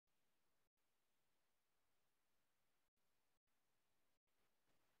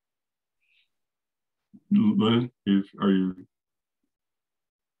 Lynn, you're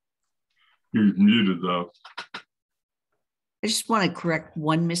muted though. I just want to correct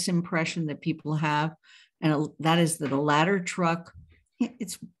one misimpression that people have, and that is that a ladder truck,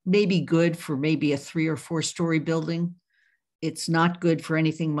 it's maybe good for maybe a 3 or 4 story building. It's not good for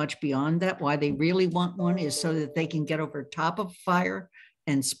anything much beyond that. Why they really want one is so that they can get over top of fire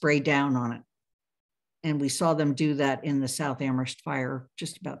and spray down on it. And we saw them do that in the South Amherst fire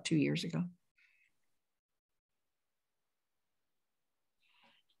just about 2 years ago.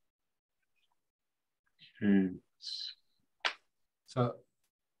 Okay.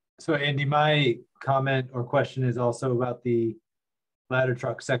 So Andy, my comment or question is also about the ladder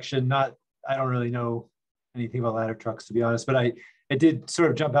truck section. I don't really know anything about ladder trucks, to be honest, but it did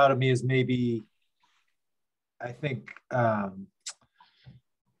sort of jump out at me as maybe, I think, could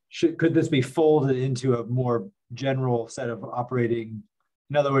this be folded into a more general set of operating?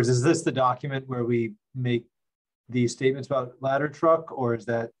 In other words, is this the document where we make these statements about ladder truck, or is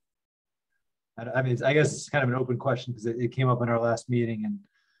that, I mean, I guess it's kind of an open question because it came up in our last meeting, and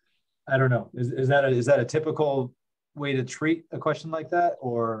I don't know, is that a typical way to treat a question like that,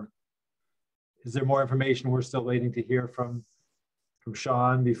 or is there more information we're still waiting to hear from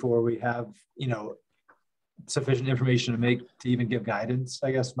Sean before we have, sufficient information to even give guidance?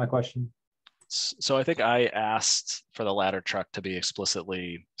 I guess my question. So I think I asked for the ladder truck to be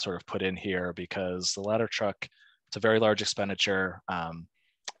explicitly sort of put in here because the ladder truck, it's a very large expenditure.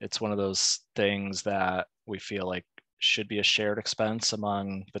 It's one of those things that we feel like should be a shared expense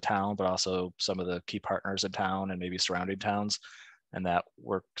among the town, but also some of the key partners in town and maybe surrounding towns, and that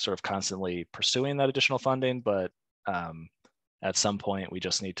we're sort of constantly pursuing that additional funding. But at some point, we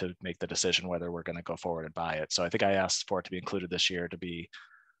just need to make the decision whether we're going to go forward and buy it. So I think I asked for it to be included this year to be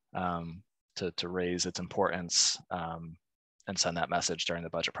to raise its importance and send that message during the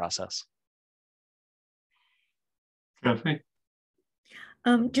budget process. Kathy?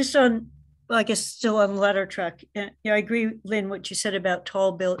 Just on, well, I guess still on ladder truck. I agree, Lynn, what you said about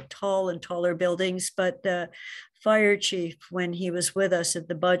tall and taller buildings, but the fire chief, when he was with us at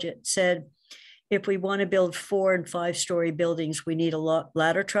the budget, said, if we want to build 4 and 5 story buildings, we need a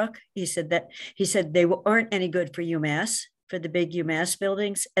ladder truck. He said they aren't any good for UMass, for the big UMass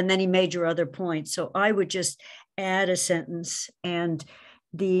buildings. And then he made your other point. So I would just add a sentence, and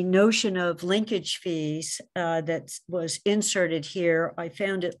the notion of linkage fees that was inserted here, I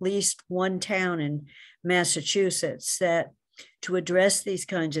found at least one town in Massachusetts that, to address these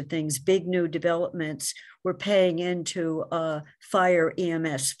kinds of things, big new developments, were paying into a fire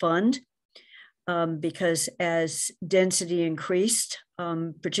EMS fund because as density increased,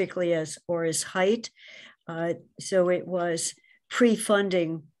 particularly as height, so it was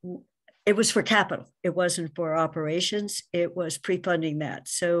pre-funding. It was for capital. It wasn't for operations. It was pre-funding that.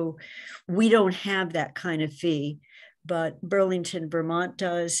 So we don't have that kind of fee, but Burlington, Vermont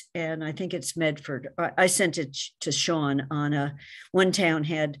does. And I think it's Medford. I sent it to Sean on one town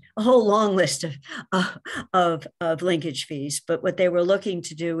had a whole long list of linkage fees. But what they were looking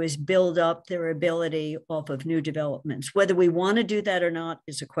to do is build up their ability off of new developments. Whether we want to do that or not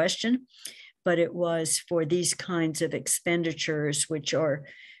is a question, but it was for these kinds of expenditures, which are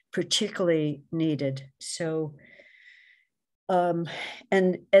particularly needed. So, and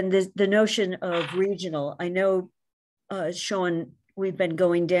the notion of regional, I know, Sean, we've been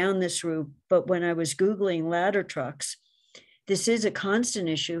going down this route, but when I was Googling ladder trucks, this is a constant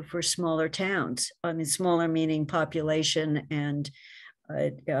issue for smaller towns. I mean, smaller meaning population and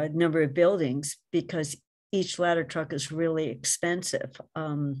a number of buildings, because each ladder truck is really expensive.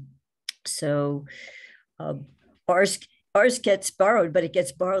 Ours gets borrowed, but it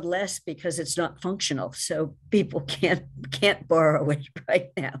gets borrowed less because it's not functional. So people can't borrow it right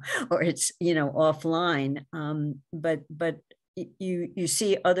now, or it's offline. But you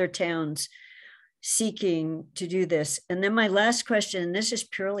see other towns seeking to do this. And then my last question, and this is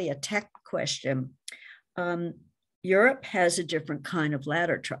purely a tech question. Europe has a different kind of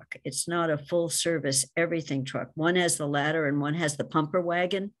ladder truck. It's not a full service everything truck. One has the ladder and one has the pumper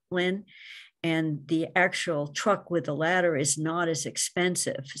wagon, Lynn. And the actual truck with the ladder is not as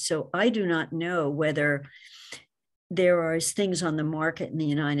expensive. So I do not know whether there are things on the market in the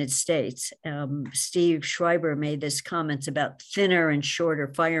United States. Steve Schreiber made this comments about thinner and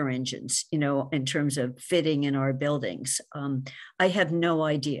shorter fire engines, you know, in terms of fitting in our buildings. I have no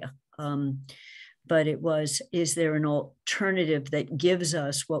idea. But it was, is there an alternative that gives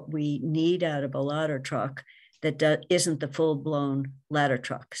us what we need out of a ladder truck that isn't the full-blown ladder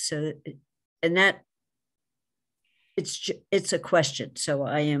truck? So, and that, it's a question. So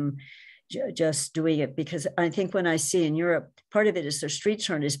I am just doing it because I think when I see in Europe, part of it is their streets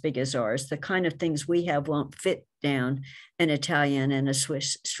aren't as big as ours. The kind of things we have won't fit down an Italian and a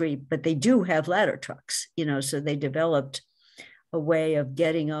Swiss street, but they do have ladder trucks, you know, so they developed a way of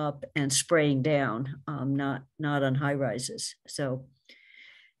getting up and spraying down, not on high rises. So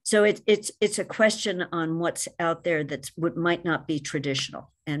it's a question on what's out there that's what might not be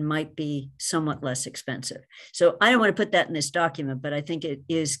traditional and might be somewhat less expensive. So I don't want to put that in this document, but I think it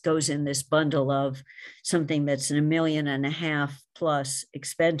goes in this bundle of something that's $1.5 million plus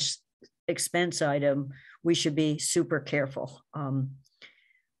expense item. We should be super careful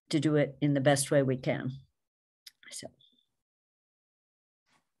to do it in the best way we can. So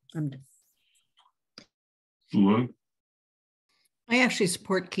I'm done. I actually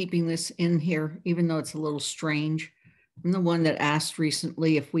support keeping this in here, even though it's a little strange. I'm the one that asked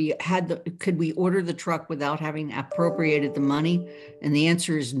recently if we had could we order the truck without having appropriated the money? And the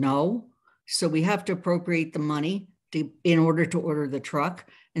answer is no. So we have to appropriate the money in order to order the truck.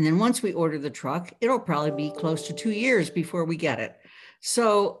 And then once we order the truck, it'll probably be close to 2 years before we get it.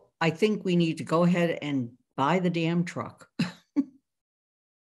 So I think we need to go ahead and buy the damn truck.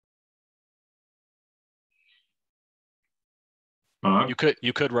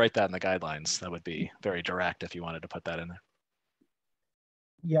 You could write that in the guidelines. That would be very direct if you wanted to put that in there.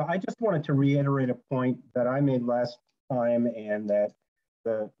 Yeah, I just wanted to reiterate a point that I made last time and that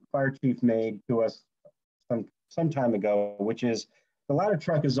the fire chief made to us some time ago, which is the ladder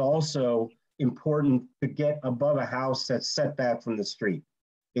truck is also important to get above a house that's set back from the street.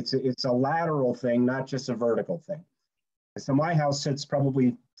 It's a lateral thing, not just a vertical thing. So my house sits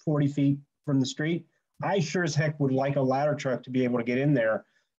probably 40 feet from the street. I sure as heck would like a ladder truck to be able to get in there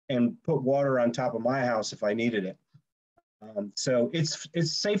and put water on top of my house if I needed it. So it's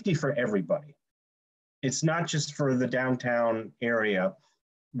safety for everybody. It's not just for the downtown area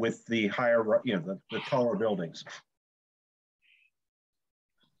with the higher, you know, the taller buildings.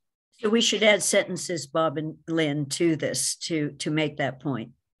 So we should add sentences, Bob and Lynn, to this to make that point.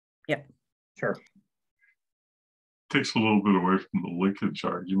 Yep. Sure. Takes a little bit away from the linkage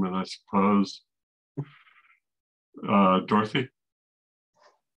argument, I suppose. Dorothy?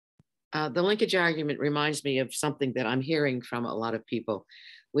 The linkage argument reminds me of something that I'm hearing from a lot of people,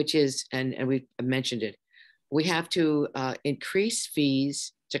 which is, and we mentioned it, we have to increase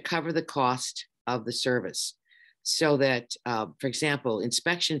fees to cover the cost of the service. So that, for example,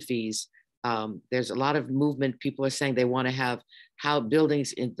 inspection fees, there's a lot of movement. People are saying they want to have how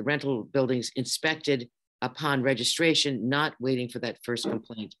buildings in the rental buildings inspected upon registration, not waiting for that first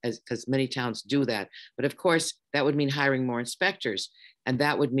complaint, because many towns do that. But of course, that would mean hiring more inspectors. And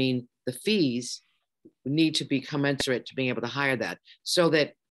that would mean the fees need to be commensurate to being able to hire that so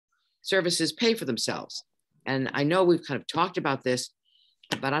that services pay for themselves. And I know we've kind of talked about this,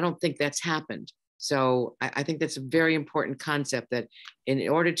 but I don't think that's happened. So I think that's a very important concept that in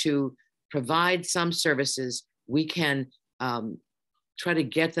order to provide some services, we can try to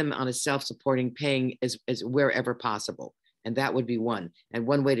get them on a self-supporting paying as wherever possible. And that would be one. And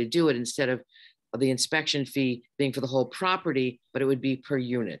one way to do it, instead of the inspection fee being for the whole property, but it would be per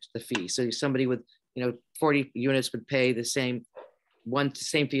unit, the fee. So somebody with 40 units would pay the same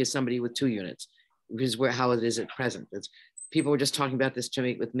fee as somebody with 2 units, which is how it is at present. People were just talking about this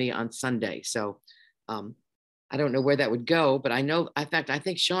with me on Sunday. So I don't know where that would go, but I know, in fact, I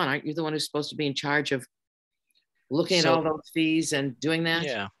think, Sean, aren't you the one who's supposed to be in charge of looking at all those fees and doing that?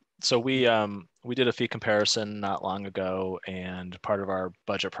 Yeah. So we did a fee comparison not long ago, and part of our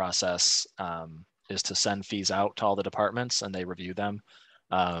budget process is to send fees out to all the departments and they review them.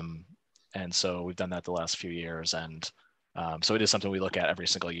 And so we've done that the last few years. And so it is something we look at every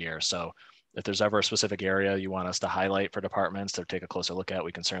single year. So if there's ever a specific area you want us to highlight for departments to take a closer look at,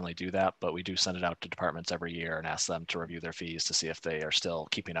 we can certainly do that. But we do send it out to departments every year and ask them to review their fees to see if they are still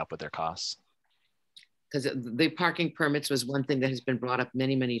keeping up with their costs. Because the parking permits was one thing that has been brought up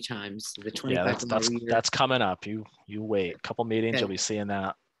many, many times. The 25 that's coming up. You wait a couple meetings, okay. You'll be seeing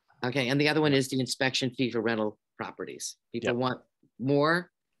that. Okay, and the other one is the inspection fee for rental properties. People want more,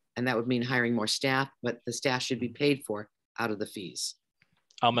 and that would mean hiring more staff, but the staff should be paid for out of the fees.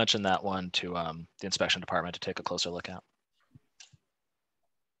 I'll mention that one to the inspection department to take a closer look at.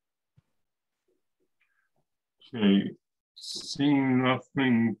 Okay, seeing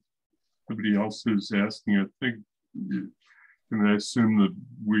nothing, nobody else is asking, I think, and I assume that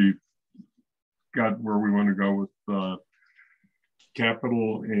we got where we want to go with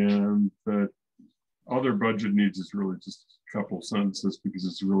capital, and that other budget needs is really just a couple sentences because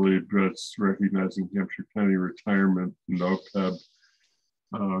it's really addressed recognizing Hampshire County retirement and OPEB.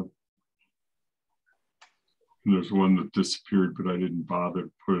 There's one that disappeared, but I didn't bother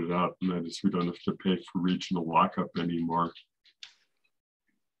to put it out, and that is we don't have to pay for regional lockup anymore.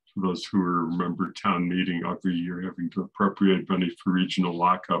 For those who remember town meeting every year having to appropriate money for regional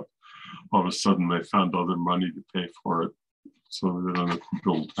lockup, all of a sudden they found other money to pay for it, so they don't have to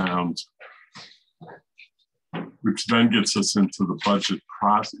build towns. Which then gets us into the budget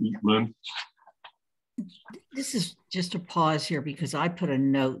process. Lynn? This is just a pause here because I put a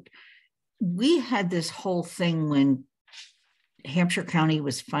note. We had this whole thing when Hampshire County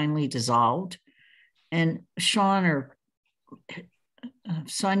was finally dissolved, and Sean or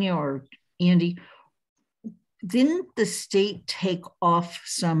Sonia or Andy, didn't the state take off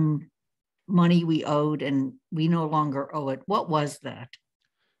some money we owed and we no longer owe it? What was that?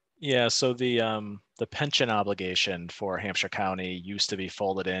 Yeah, so the pension obligation for Hampshire County used to be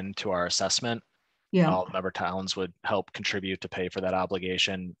folded into our assessment. Yeah. All member towns would help contribute to pay for that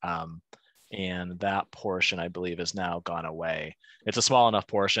obligation. And that portion, I believe, has now gone away. It's a small enough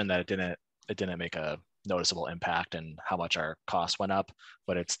portion that it didn't make a noticeable impact in how much our costs went up,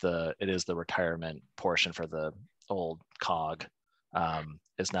 but it is the retirement portion for the old COG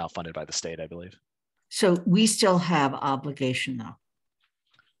is now funded by the state, I believe. So we still have obligation though.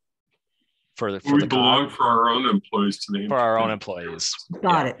 We belong for our own employees to the for our own employees.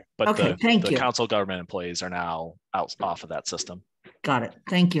 Got it. But okay, thank you. The council government employees are now off of that system. Got it.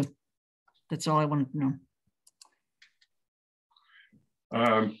 Thank you. That's all I wanted to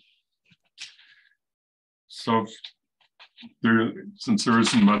know. So since there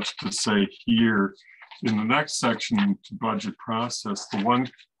isn't much to say here, in the next section to budget process, the one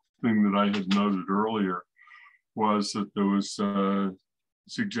thing that I had noted earlier was that there was a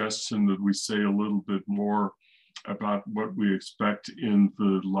suggestion that we say a little bit more about what we expect in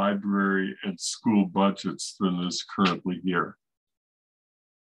the library and school budgets than is currently here.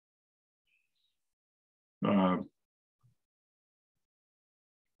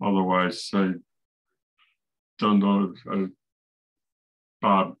 Otherwise, I don't know.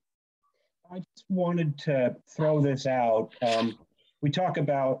 Bob. I just wanted to throw this out. We talk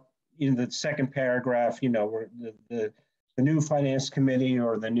about in the second paragraph, where the new finance committee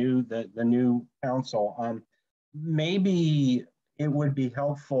or the new council. Maybe it would be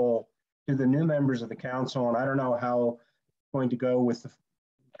helpful to the new members of the council, and I don't know how it's going to go with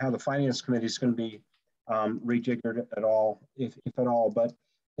how the finance committee is going to be rejiggered at all, if at all. But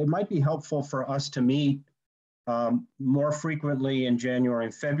it might be helpful for us to meet more frequently in January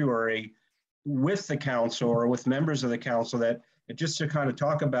and February with the council or with members of the council, that just to kind of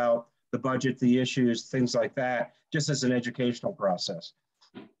talk about the budget, the issues, things like that, just as an educational process.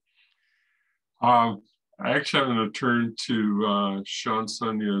 I actually am going to turn to Sean,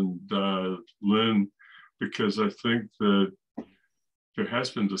 Sonia, and Lynn, because I think that there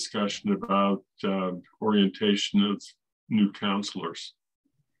has been discussion about orientation of new counselors.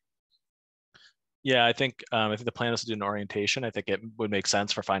 Yeah, I think the plan is to do an orientation. I think it would make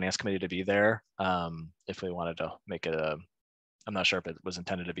sense for finance committee to be there if we wanted to make it a. I'm not sure if it was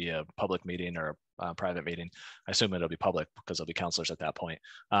intended to be a public meeting or a private meeting. I assume it'll be public because there'll be counselors at that point.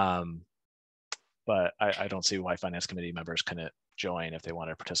 But I don't see why finance committee members couldn't join if they want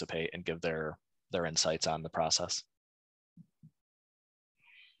to participate and give their insights on the process.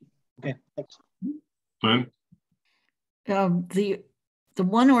 Okay, thanks. Lynn? The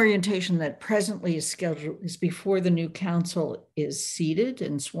one orientation that presently is scheduled is before the new council is seated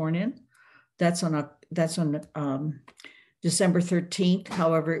and sworn in. That's on December 13th.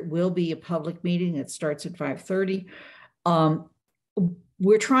 However, it will be a public meeting. It starts at 5:30.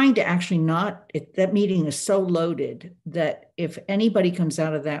 We're trying to actually that meeting is so loaded that if anybody comes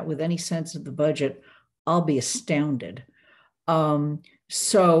out of that with any sense of the budget, I'll be astounded.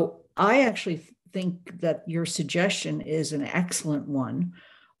 So I actually think that your suggestion is an excellent one.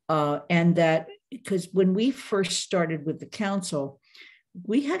 And that, because when we first started with the council,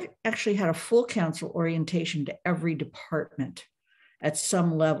 we had actually had a full council orientation to every department at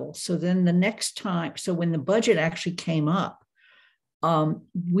some level. So then the next time, so when the budget actually came up,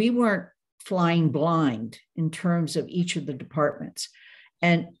 we weren't flying blind in terms of each of the departments.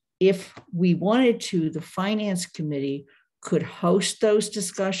 And if we wanted to, the Finance Committee could host those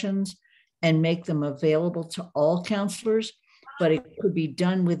discussions and make them available to all counselors, but it could be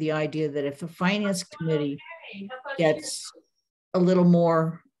done with the idea that if the Finance Committee gets a little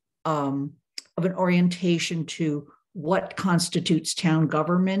more of an orientation to what constitutes town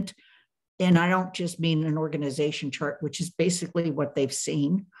government, and I don't just mean an organization chart, which is basically what they've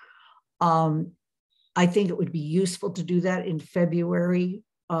seen. I think it would be useful to do that in February,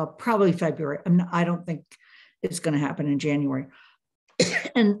 probably February. I don't think it's going to happen in January.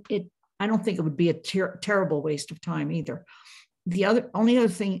 And I don't think it would be a terrible waste of time either. The only other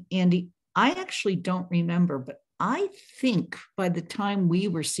thing, Andy, I actually don't remember, but I think by the time we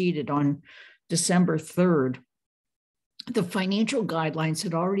were seated on December 3rd, the financial guidelines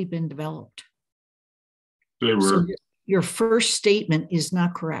had already been developed. They were. So your first statement is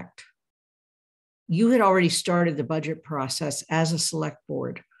not correct. You had already started the budget process as a select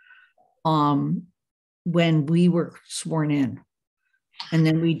board when we were sworn in. And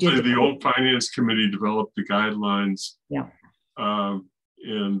then we did the old Finance Committee developed the guidelines. Yeah.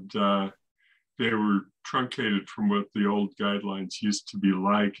 And they were truncated from what the old guidelines used to be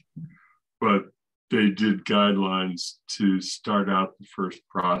like, but they did guidelines to start out the first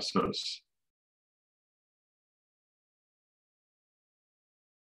process.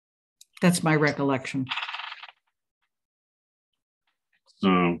 That's my recollection.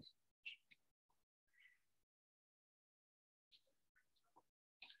 So,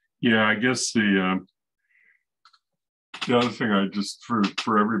 yeah, I guess the other thing I just,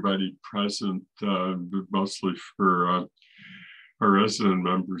 for everybody present, but mostly for our resident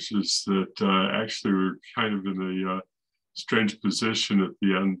members, is that actually we're kind of in a strange position at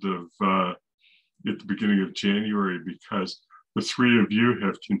the end of, at the beginning of January, because the three of you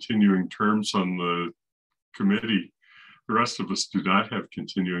have continuing terms on the committee. The rest of us do not have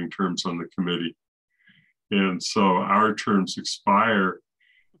continuing terms on the committee. And so our terms expire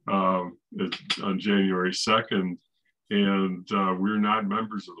on January 2nd. And we're not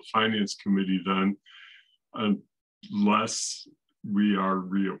members of the Finance Committee then, unless we are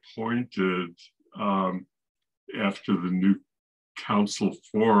reappointed after the new council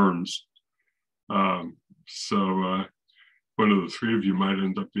forms. So one of the three of you might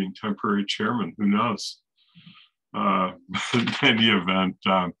end up being temporary chairman, who knows? But in any event,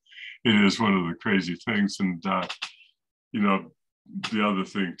 it is one of the crazy things. And, you know, the other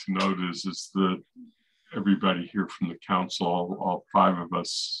thing to note is that everybody here from the council, all five of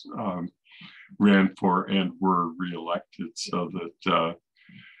us ran for and were reelected, so that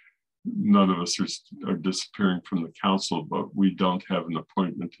none of us are disappearing from the council, but we don't have an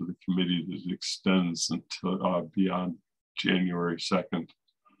appointment to the committee that extends until beyond January 2nd.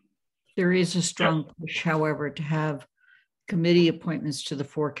 There is a strong push, however, to have committee appointments to the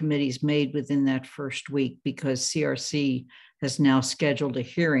four committees made within that first week, because CRC has now scheduled a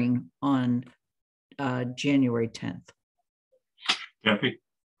hearing on January 10th. Kathy?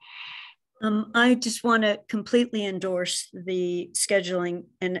 I just want to completely endorse the scheduling,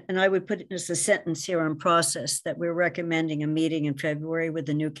 and I would put it as a sentence here on process that we're recommending a meeting in February with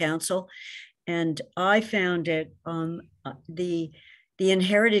the new council. And I found it the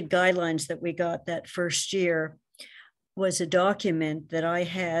inherited guidelines that we got that first year was a document that I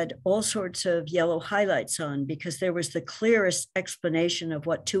had all sorts of yellow highlights on, because there was the clearest explanation of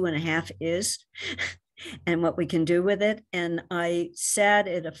what 2.5 is and what we can do with it. And I sat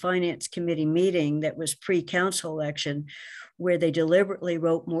at a Finance Committee meeting that was pre-council election, where they deliberately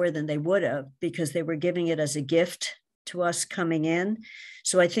wrote more than they would have, because they were giving it as a gift to us coming in.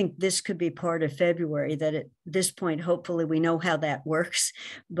 So I think this could be part of February, that at this point, hopefully we know how that works,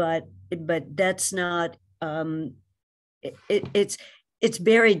 but that's not, it's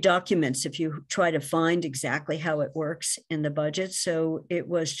buried documents if you try to find exactly how it works in the budget. So it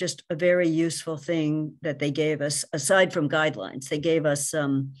was just a very useful thing that they gave us, aside from guidelines. They gave us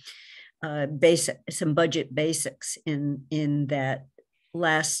some budget basics in that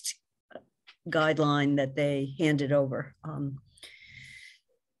last guideline that they handed over.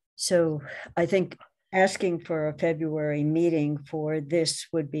 So I think asking for a February meeting for this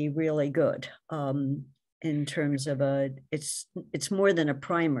would be really good. In terms of it's more than a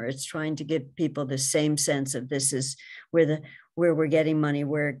primer. It's trying to give people the same sense of this is where we're getting money,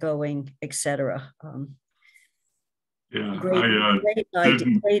 where it's going, etc. Yeah,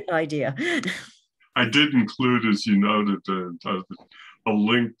 great idea. I did include, as you noted, a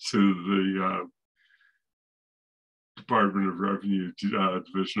link to the Department of Revenue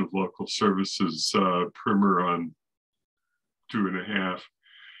Division of Local Services primer on 2.5.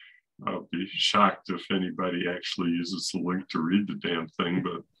 I'll be shocked if anybody actually uses the link to read the damn thing,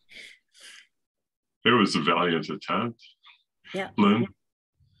 but it was a valiant attempt. Yeah. Lynn?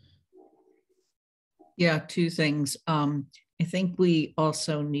 Yeah, two things. I think we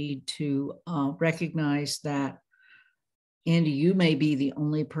also need to recognize that, Andy, you may be the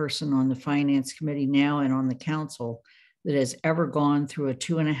only person on the Finance Committee now and on the council that has ever gone through a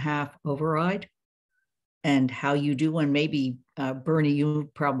 2.5 override, and how you do one. Maybe Bernie, you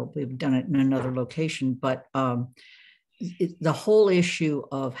probably have done it in another location, but the whole issue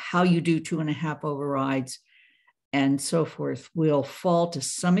of how you do 2.5 overrides and so forth will fall to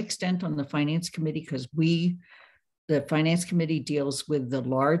some extent on the Finance Committee, because the Finance Committee deals with the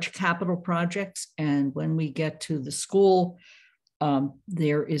large capital projects. And when we get to the school,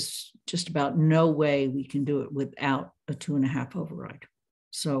 there is just about no way we can do it without a 2.5 override.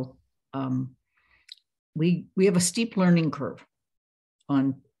 So we have a steep learning curve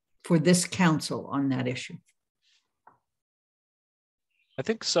for this council on that issue. I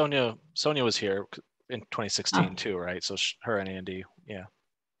think Sonia was here in 2016 too, right? So her and Andy, yeah.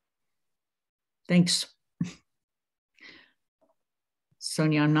 Thanks.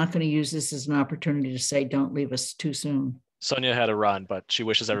 Sonia, I'm not going to use this as an opportunity to say, don't leave us too soon. Sonia had a run, but she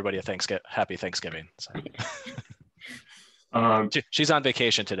wishes everybody a happy Thanksgiving. So. She's on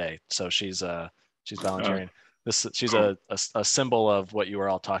vacation today, so she's volunteering. She's a symbol of what you were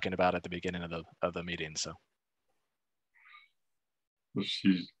all talking about at the beginning of the meeting. So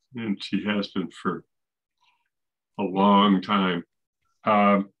she has been for a long time.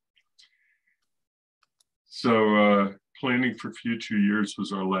 Planning for future years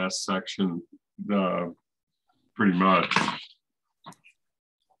was our last section, pretty much.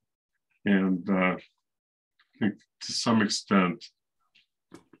 And I think to some extent,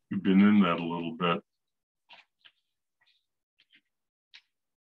 we've been in that a little bit.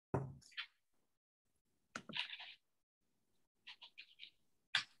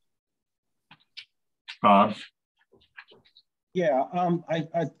 Bob? Yeah,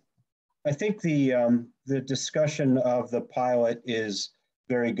 I think the discussion of the pilot is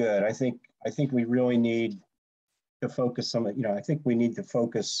very good. I think we really need to focus on it. I think we need to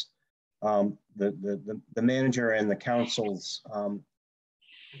focus the manager and the council's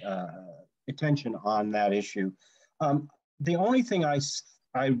attention on that issue. The only thing I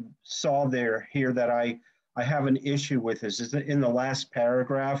saw here that I have an issue with is in the last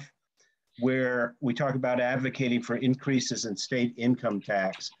paragraph, where we talk about advocating for increases in state income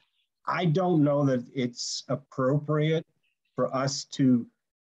tax. I don't know that it's appropriate for us to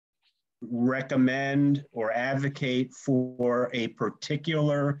recommend or advocate for a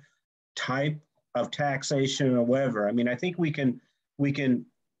particular type of taxation or whatever. I mean, I think we can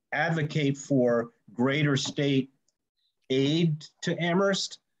advocate for greater state aid to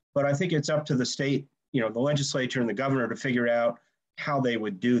Amherst, but I think it's up to the state, the legislature and the governor to figure out how they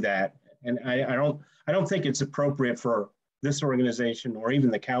would do that. And I don't think it's appropriate for this organization or even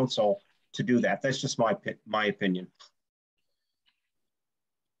the council to do that. That's just my opinion.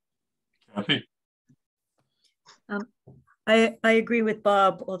 Kathy? I agree with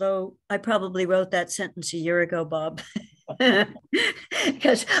Bob, although I probably wrote that sentence a year ago, Bob,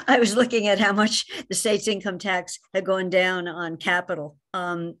 because I was looking at how much the state's income tax had gone down on capital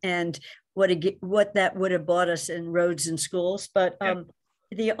and what that would have bought us in roads and schools. But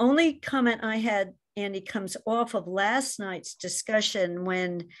the only comment I had, Andy, comes off of last night's discussion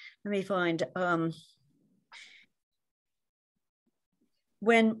when, let me find,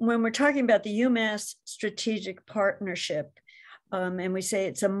 when we're talking about the UMass strategic partnership, and we say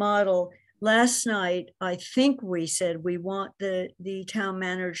it's a model. Last night, I think we said we want the town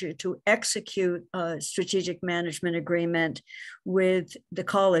manager to execute a strategic management agreement with the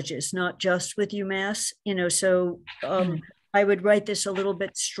colleges, not just with UMass, so I would write this a little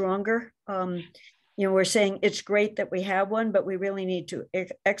bit stronger. We're saying it's great that we have one, but we really need to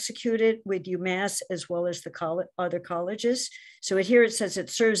execute it with UMass as well as the other colleges. So here it says it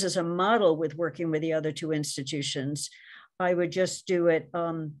serves as a model with working with the other two institutions. I would just do it.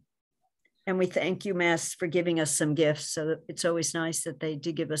 And we thank UMass for giving us some gifts. So it's always nice that they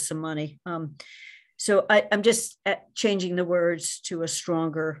did give us some money. So I'm just changing the words to a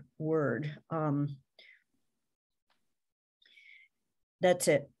stronger word. That's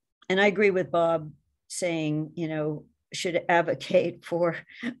it. And I agree with Bob saying, should advocate for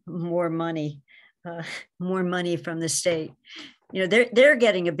more money from the state. They're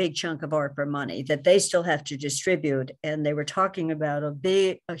getting a big chunk of ARPA money that they still have to distribute. And they were talking about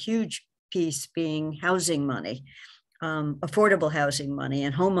a huge piece being housing money. affordable housing money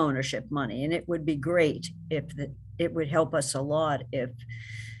and home ownership money. And it would be great if it would help us a lot if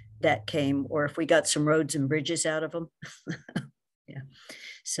that came, or if we got some roads and bridges out of them. Yeah.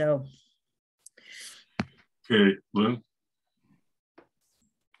 So. Okay, Lynn.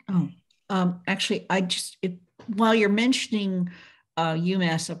 Actually, while you're mentioning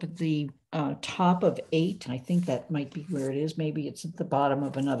UMass up at the top of 8, I think that might be where it is. Maybe it's at the bottom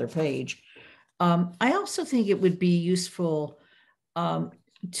of another page. I also think it would be useful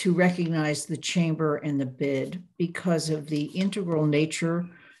to recognize the chamber and the bid because of the integral nature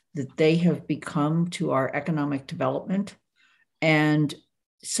that they have become to our economic development. And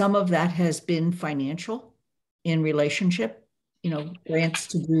some of that has been financial in relationship, grants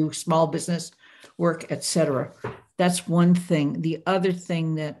to do small business work, et cetera. That's one thing. The other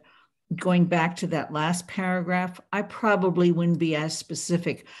thing, that going back to that last paragraph, I probably wouldn't be as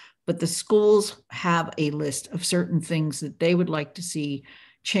specific, but the schools have a list of certain things that they would like to see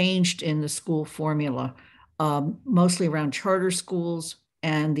changed in the school formula, mostly around charter schools.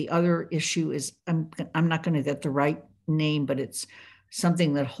 And the other issue is, I'm not going to get the right name, but it's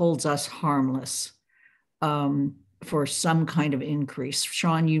something that holds us harmless for some kind of increase.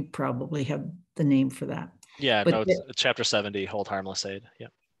 Sean, you probably have the name for that. Yeah, but no, it's Chapter 70, hold harmless aid. Yeah.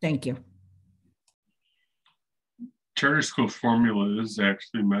 Thank you. Charter school formula is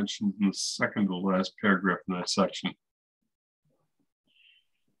actually mentioned in the second to last paragraph in that section.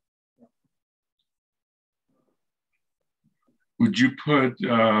 Would you put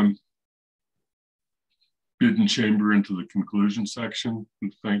bid and chamber into the conclusion section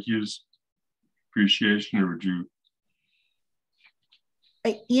with thank yous, appreciation, or would you?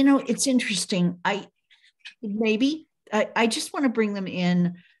 It's interesting. I just want to bring them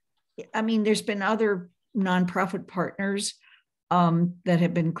in. I mean, there's been other nonprofit partners that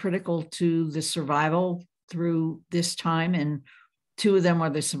have been critical to the survival through this time. And 2 of them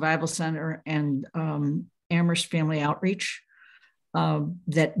are the Survival Center and Amherst Family Outreach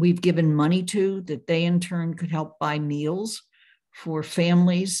that we've given money to, that they in turn could help buy meals for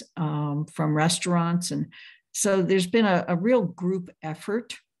families from restaurants. And so there's been a real group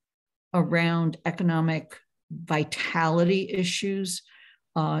effort around economic vitality issues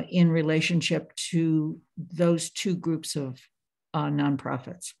in relationship to those 2 groups of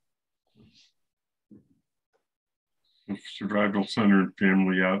nonprofits. Survival Center and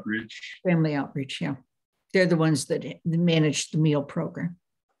Family Outreach. Family Outreach, yeah. They're the ones that manage the meal program.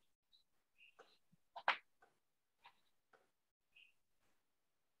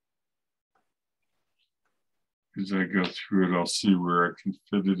 As I go through it, I'll see where I can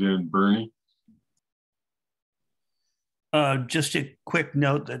fit it in. Bernie? Just a quick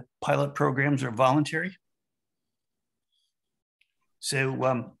note that pilot programs are voluntary. So,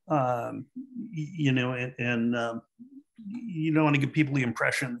 you don't want to give people the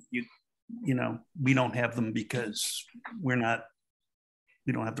impression we don't have them because we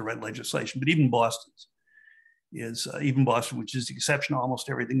don't have the right legislation. But even Boston, which is the exception to almost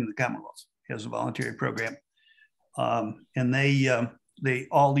everything in the Commonwealth, has a voluntary program. And the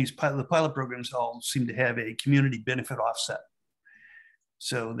pilot programs all seem to have a community benefit offset,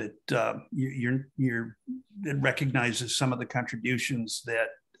 so that it recognizes some of the contributions that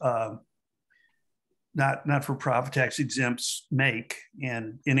not-for-profit tax exempts make.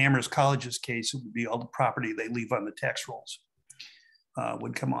 And in Amherst College's case, it would be all the property they leave on the tax rolls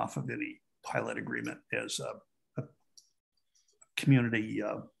would come off of any pilot agreement as a community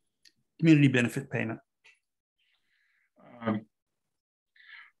benefit payment.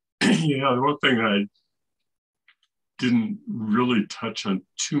 The one thing I didn't really touch on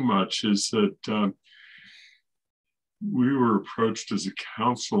too much is that we were approached as a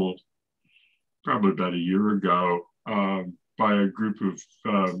council probably about a year ago by a group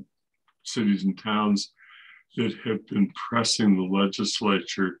of cities and towns that have been pressing the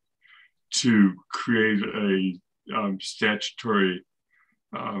legislature to create a statutory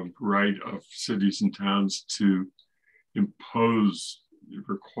right of cities and towns to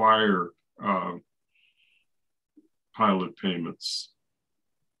require pilot payments.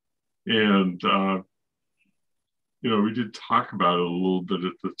 And, we did talk about it a little bit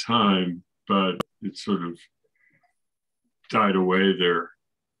at the time, but it sort of died away there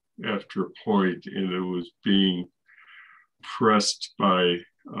after a point, and it was being pressed by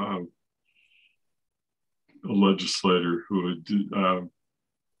a legislator who had,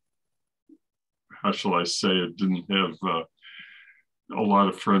 how shall I say it, didn't have a lot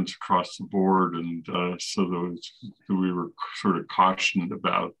of friends across the board, and so we were sort of cautioned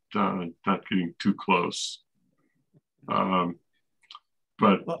about not getting too close.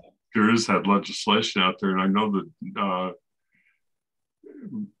 But there is that legislation out there, and I know that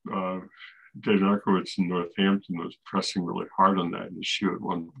Dave Narkowitz in Northampton was pressing really hard on that issue at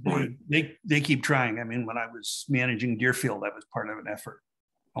one point. They keep trying. I mean, when I was managing Deerfield, that was part of an effort,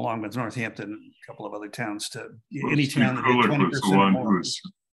 along with Northampton and a couple of other towns, to any town that had 20% was the one more. who was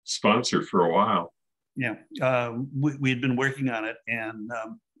sponsored for a while. Yeah, we had been working on it, and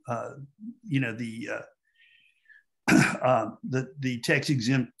you know, the tax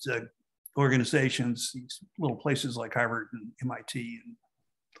exempt organizations, these little places like Harvard and MIT and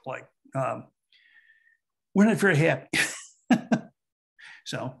like, we're not very happy.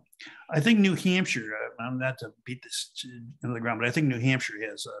 So I think New Hampshire, I'm not to beat this into the ground, but I think New Hampshire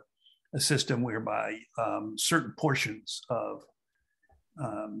has a system whereby certain portions of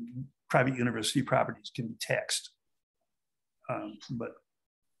private university properties can be taxed. But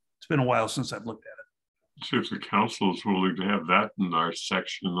it's been a while since I've looked at it. See if the council is willing to have that in our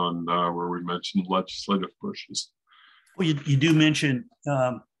section on where we mentioned legislative pushes. Well, you do mention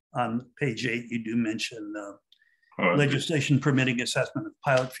on page 8, you do mention legislation permitting assessment of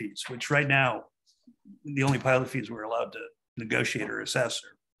pilot fees, which right now, the only pilot fees we're allowed to negotiate or assess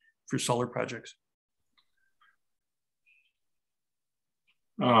are for solar projects.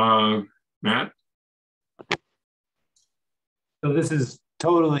 Matt? So this is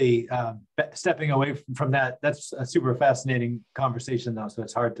totally stepping away from that. That's a super fascinating conversation though, so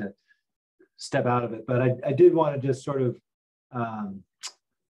it's hard to step out of it. But I did want to just sort of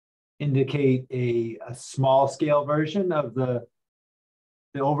indicate a small scale version of the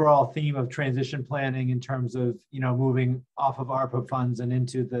overall theme of transition planning in terms of, you know, moving off of ARPA funds and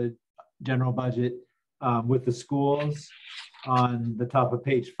into the general budget with the schools on the top of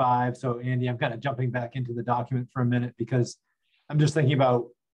page 5. So Andy, I'm kind of jumping back into the document for a minute because I'm just thinking about,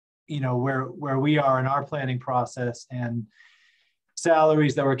 you know, where we are in our planning process and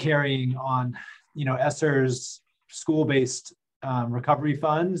salaries that we're carrying on, you know, ESSER's school-based recovery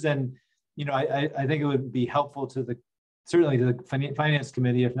funds. And, you know, I think it would be helpful to certainly to the finance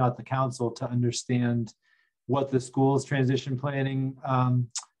committee, if not the council, to understand what the school's transition planning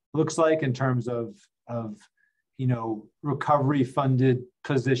looks like in terms of, you know, recovery funded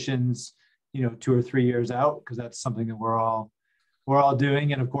positions, you know, 2 or 3 years out, because that's something that we're all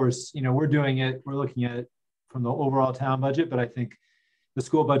doing. And of course, you know, we're looking at it from the overall town budget, but I think the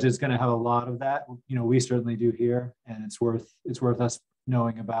school budget is going to have a lot of that. You know, we certainly do here, and it's worth us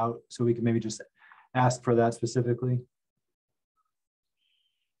knowing about, so we can maybe just ask for that specifically.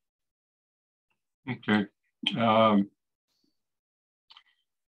 Okay.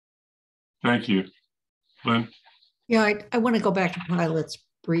 Thank you. Lynn? Yeah, I want to go back to pilots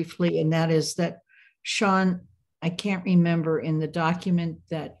briefly, and that is that, Sean, I can't remember in the document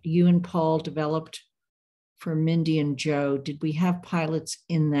that you and Paul developed for Mindy and Joe, did we have pilots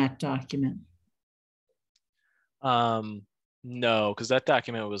in that document? No, because that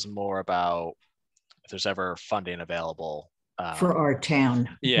document was more about if there's ever funding available. For our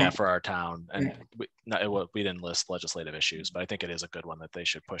town. Yeah, Okay. for our town. And Yeah. we didn't list legislative issues, but I think it is a good one that they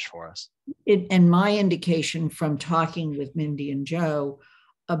should push for us. And my indication from talking with Mindy and Joe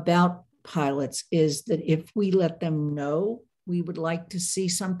about pilots is that if we let them know we would like to see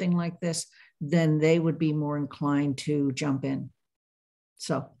something like this, then they would be more inclined to jump in.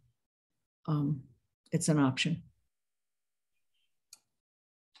 So it's an option.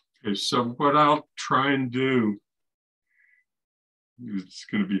 Okay, so what I'll try and do, it's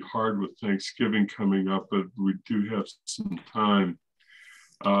going to be hard with Thanksgiving coming up, but we do have some time.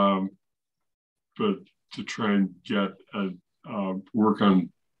 But to try and get work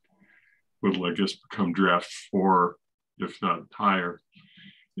on what will, I guess, become draft 4, if not higher.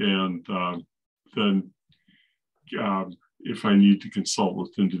 And then if I need to consult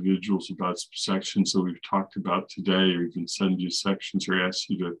with individuals about sections that we've talked about today, or even send you sections or ask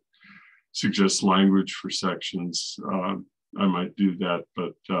you to suggest language for sections, I might do that,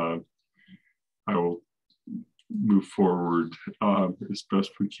 but I will move forward as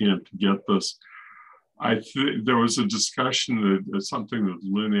best we can to get this. I think there was a discussion that something that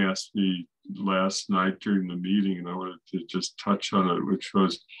Lynn asked me last night during the meeting, and I wanted to just touch on it, which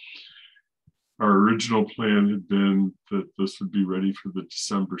was our original plan had been that this would be ready for the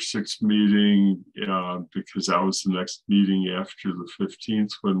December 6th meeting because that was the next meeting after the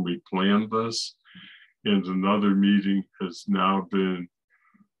 15th when we planned this. And another meeting has now been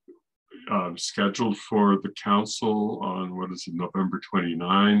scheduled for the council on, what is it, November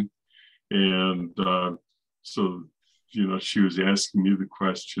 29. And so, you know, she was asking me the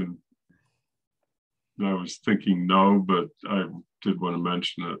question. And I was thinking no, but I did want to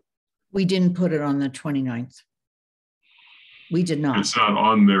mention it. We didn't put it on the 29th. We did not. It's not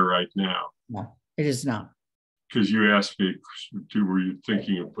on there right now. No, it is not. Because you asked me, were you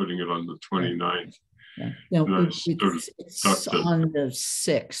thinking of putting it on the 29th? Yeah. No, And I it's stuck to- on the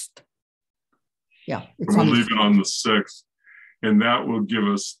 6th. Yeah, it's We'll on the leave it on the 6th. And that will give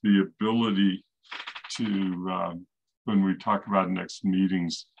us the ability to, when we talk about next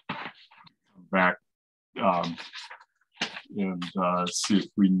meetings, come back and see if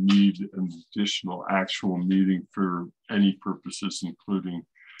we need an additional actual meeting for any purposes, including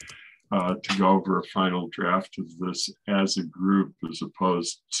to go over a final draft of this as a group, as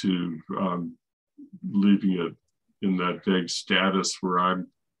opposed to leaving it in that vague status where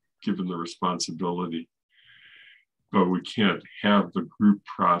I'm given the responsibility. But we can't have the group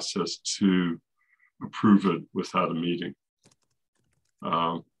process to approve it without a meeting.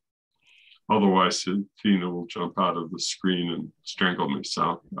 Otherwise, Tina will jump out of the screen and strangle me,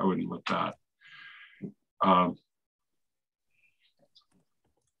 so I wouldn't want that.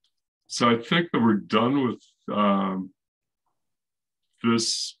 So I think that we're done with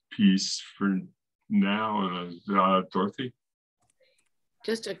this piece for now. Dorothy?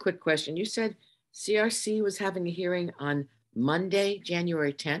 Just a quick question. You said CRC was having a hearing on Monday,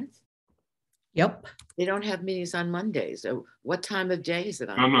 January 10th? Yep. They don't have meetings on Mondays. So what time of day is it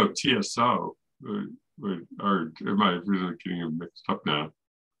on? Oh, no, TSO. Or am I really getting them mixed up now?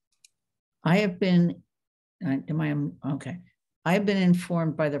 I have been, okay. I have been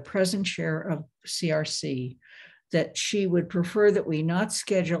informed by the present chair of CRC that she would prefer that we not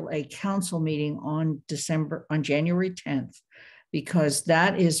schedule a council meeting on January 10th, because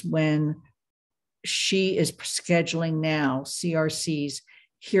that is when she is scheduling now CRC's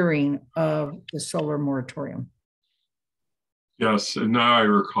hearing of the solar moratorium. Yes, and now I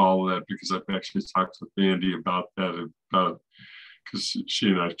recall that because I've actually talked with Andy about that, because she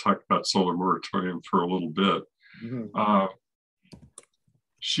and I talked about solar moratorium for a little bit. Mm-hmm.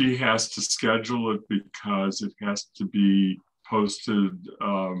 She has to schedule it because it has to be posted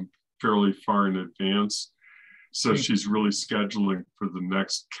fairly far in advance. So she's really scheduling for the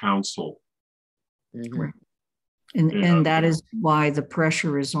next council. Mm-hmm. Right. And that is why the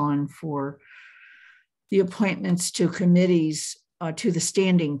pressure is on for the appointments to committees, to the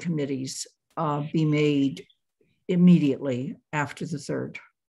standing committees, be made immediately after the 3rd.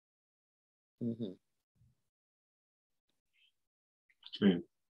 Mm-hmm. Okay.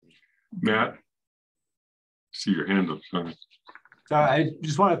 Matt, see your hand up. Sorry. So I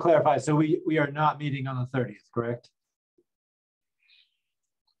just want to clarify. So we are not meeting on the 30th, correct?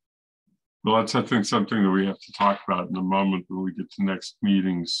 Well, that's, I think, something that we have to talk about in a moment when we get to next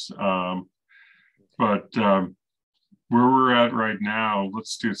meetings. But where we're at right now,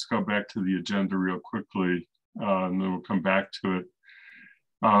 let's go back to the agenda real quickly, and then we'll come back to it.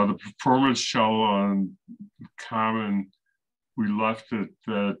 The performance shell on Common, we left it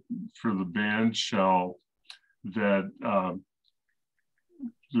that for the band shell that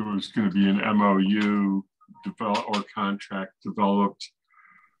there was going to be an MOU or contract developed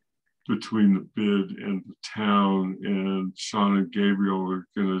between the bid and the town, and Sean and Gabriel are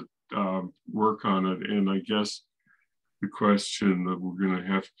going to work on it. And I guess the question that we're going to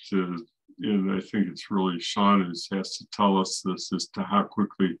have to, and I think it's really Sean who has to tell us this, as to how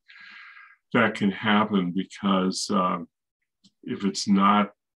quickly that can happen, because if it's not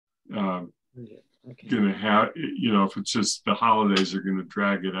going to have, if it's just the holidays are going to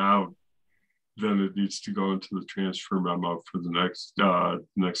drag it out, then it needs to go into the transfer memo for the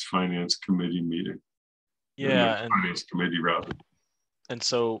next finance committee meeting. Yeah, finance committee rather. And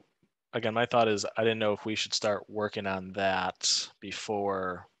so, again, my thought is I didn't know if we should start working on that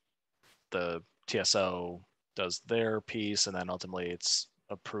before the TSO does their piece, and then ultimately it's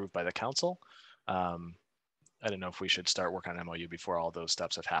approved by the council. I didn't know if we should start working on MOU before all those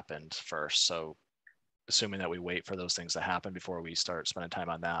steps have happened first. So assuming that we wait for those things to happen before we start spending time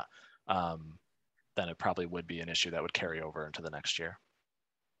on that, then it probably would be an issue that would carry over into the next year.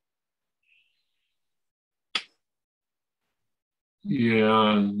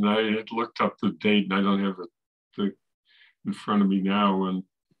 Yeah, and I had looked up the date, and I don't have it in front of me now. And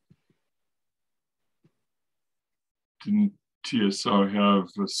didn't TSO have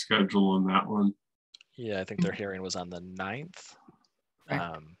a schedule on that one? Yeah, I think their hearing was on the 9th.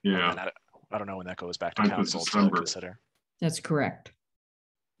 Yeah. I don't know when that goes back to council to consider. That's correct.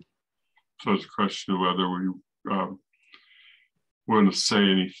 So it's a question of whether we want to say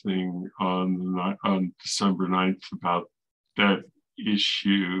anything on December 9th about that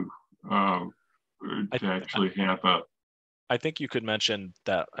issue, to actually have a. I think you could mention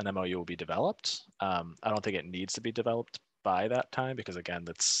that an MOU will be developed. I don't think it needs to be developed by that time, because again,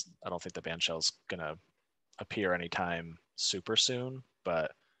 I don't think the band shell's gonna appear anytime super soon,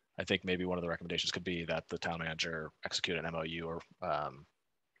 but I think maybe one of the recommendations could be that the town manager execute an MOU or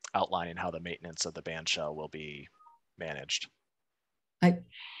outlining how the maintenance of the band shell will be managed.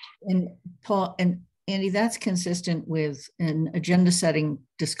 And Paul and Andy, that's consistent with an agenda setting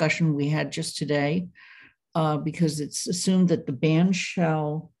discussion we had just today, because it's assumed that the band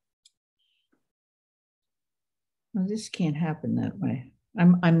shell. Well, this can't happen that way.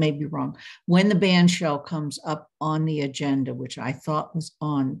 I may be wrong. When the band shell comes up on the agenda, which I thought was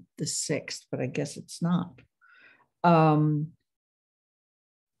on the 6th, but I guess it's not.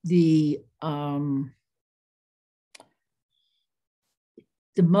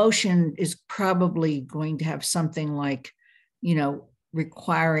 The motion is probably going to have something like,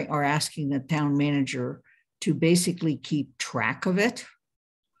 requiring or asking the town manager to basically keep track of it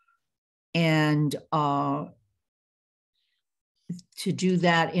and to do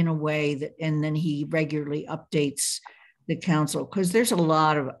that in a way that, and then he regularly updates the council, because there's a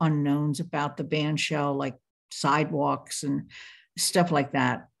lot of unknowns about the band shell, like sidewalks and stuff like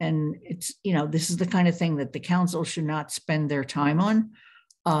that. And it's, this is the kind of thing that the council should not spend their time on.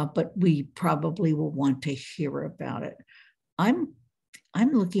 But we probably will want to hear about it. I'm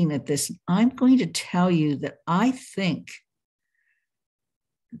looking at this. I'm going to tell you that I think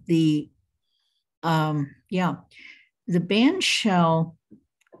the band shell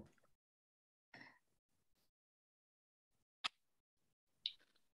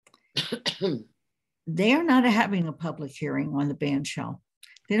they are not having a public hearing on the band shell.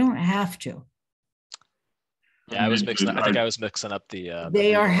 They don't have to. Yeah, I think I was mixing up the.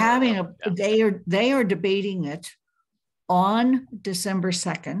 They are having a. Yeah. They are debating it on December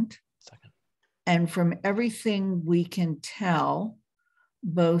 2nd, and from everything we can tell,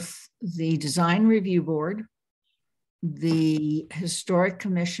 both the Design Review Board, the Historic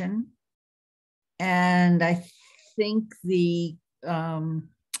Commission, and I think the. I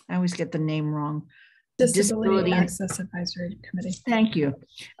always get the name wrong. Disability Access Advisory Committee. Thank you.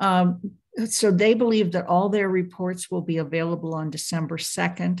 So they believe that all their reports will be available on December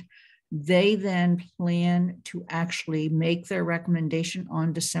 2nd. They then plan to actually make their recommendation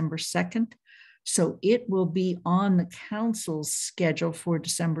on December 2nd. So it will be on the council's schedule for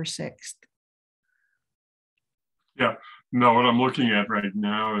December 6th. Yeah, no, what I'm looking at right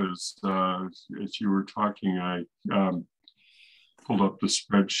now is, as you were talking, I pulled up the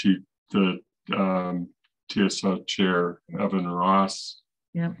spreadsheet that TSO Chair Evan Ross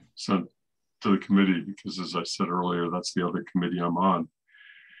sent to the committee, because as I said earlier, that's the other committee I'm on.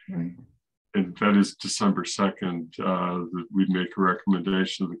 Right. And that is December 2nd, that we'd make a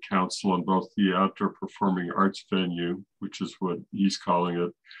recommendation to the council on both the outdoor performing arts venue, which is what he's calling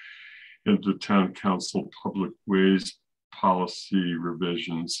it, and the town council public ways policy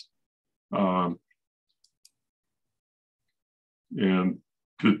revisions. And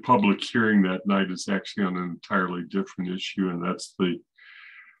the public hearing that night is actually on an entirely different issue, and that's the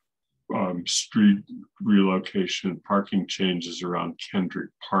street relocation and parking changes around Kendrick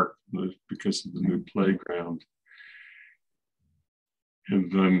Park because of the new playground.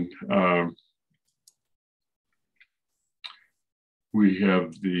 And then we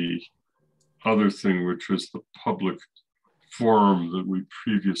have the other thing, which was the public forum that we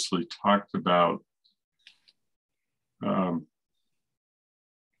previously talked about. And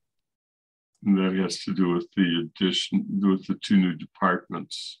that has to do with the addition, with the 2 new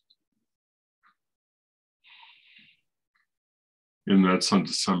departments. And that's on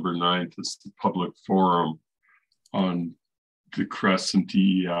December 9th. It's the public forum on the Crescent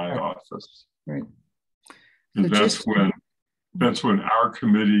DEI office. Right. And so that's when our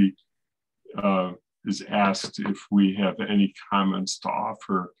committee is asked if we have any comments to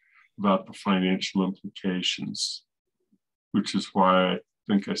offer about the financial implications, which is why I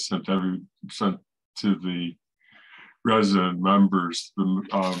think I sent to the resident members the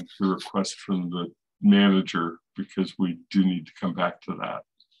request from the manager, because we do need to come back to that.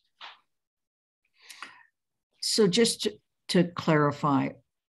 So just to clarify,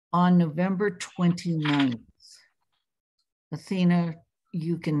 on November 29th, Athena,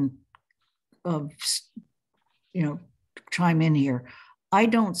 you can chime in here. I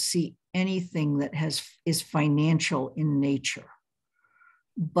don't see anything that is financial in nature.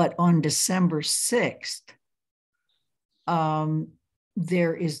 But on December 6th,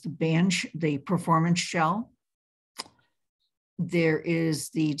 there is the performance shell. There is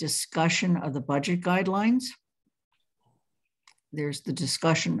the discussion of the budget guidelines. There's the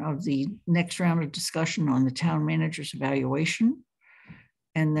discussion of the next round of discussion on the town manager's evaluation.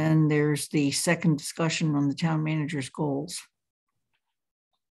 And then there's the second discussion on the town manager's goals.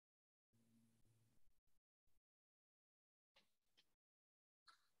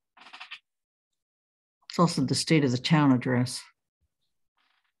 It's also the state of the town address.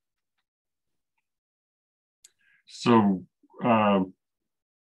 So do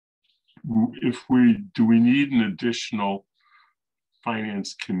we need an additional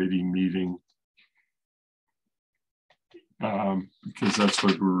finance committee meeting? Because that's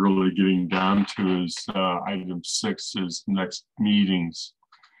what we're really getting down to is item 6 is next meetings.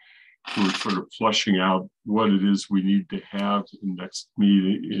 We're sort of flushing out what it is we need to have in next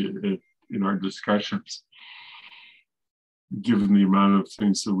meeting in our discussions. Given the amount of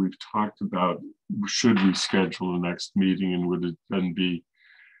things that we've talked about, should we schedule the next meeting, and would it then be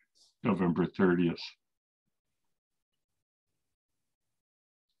November 30th?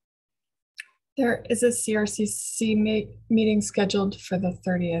 There is a CRCC meeting scheduled for the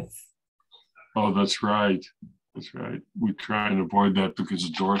 30th. Oh, that's right. That's right. We try and avoid that because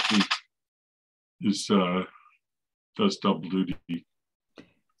Dorothy is does double duty.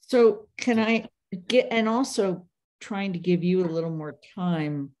 So can I get, and also trying to give you a little more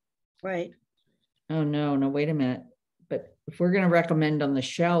time. Right. Oh, no, wait a minute. But if we're going to recommend on the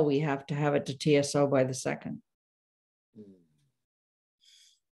shell, we have to have it to TSO by the 2nd.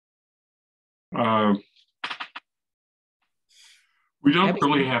 We don't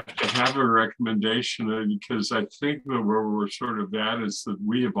really have to have a recommendation because I think that where we're sort of at is that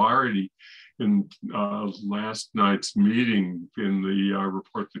we have already, in last night's meeting, in the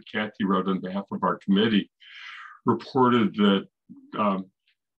report that Kathy wrote on behalf of our committee, reported that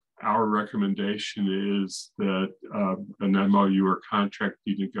our recommendation is that an MOU or contract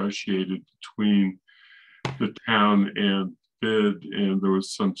be negotiated between the town and bid, and there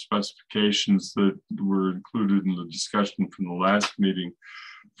was some specifications that were included in the discussion from the last meeting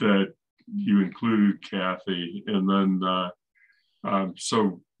that you included, Kathy. And then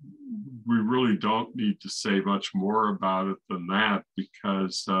so we really don't need to say much more about it than that,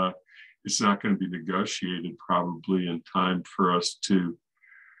 because it's not going to be negotiated probably in time for us to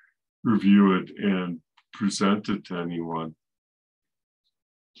review it and present it to anyone.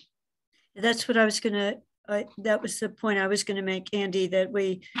 That's what I was going to, that was the point I was going to make, Andy, that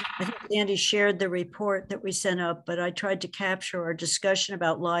I think Andy shared the report that we sent up, but I tried to capture our discussion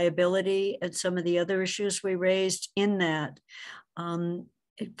about liability and some of the other issues we raised in that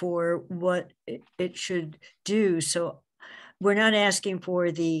for what it should do. So we're not asking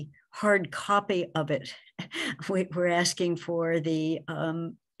for the hard copy of it. We're asking for the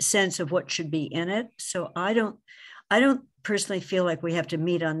sense of what should be in it. So I don't personally feel like we have to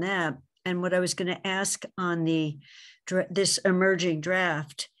meet on that. And what I was going to ask on this emerging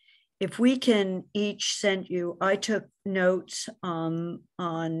draft, if we can each send you, I took notes on,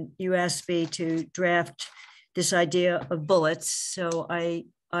 you asked me to draft this idea of bullets. So I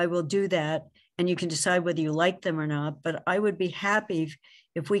will do that, and you can decide whether you like them or not, but I would be happy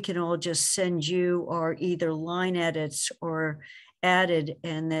if we can all just send you our either line edits or added,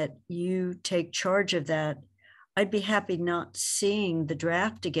 and that you take charge of that. I'd be happy not seeing the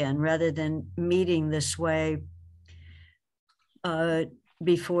draft again rather than meeting this way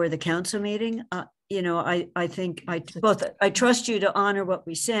before the council meeting. You know, I think I trust you to honor what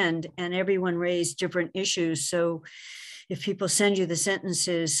we send, and everyone raised different issues. So if people send you the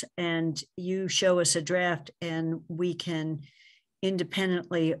sentences and you show us a draft and we can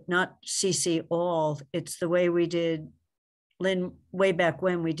independently, not CC all, it's the way we did, Lynn, way back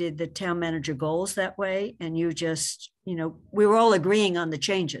when we did the town manager goals that way, and you just, you know, we were all agreeing on the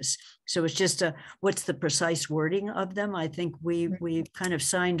changes. So it's just what's the precise wording of them? I think we kind of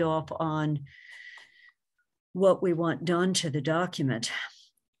signed off on what we want done to the document.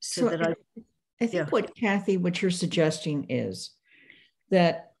 So that I think what Kathy, what you're suggesting is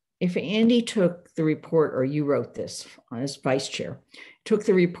that if Andy took the report, or you wrote this as vice chair, took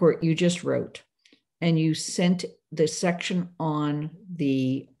the report you just wrote, and you sent the section on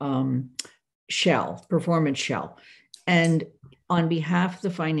the performance shell, and on behalf of the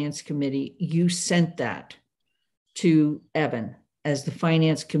finance committee, you sent that to Evan as the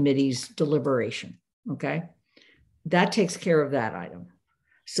finance committee's deliberation, okay? That takes care of that item.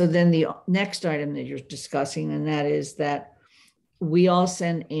 So then the next item that you're discussing, and that is that we all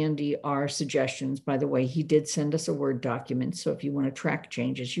send Andy our suggestions. By the way, he did send us a Word document, so if you want to track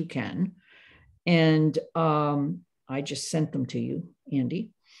changes, you can. And I just sent them to you,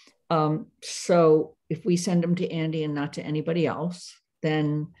 Andy. So if we send them to Andy and not to anybody else,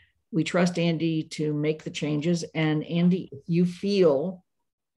 then we trust Andy to make the changes. And Andy, if you feel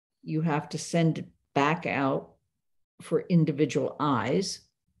you have to send it back out for individual eyes,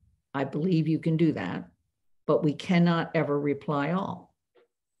 I believe you can do that, but we cannot ever reply all.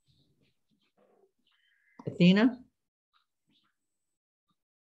 Athena?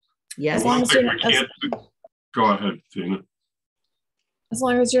 Yes. One thing we can't go ahead, Tina. As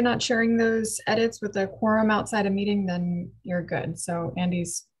long as you're not sharing those edits with a quorum outside a meeting, then you're good. So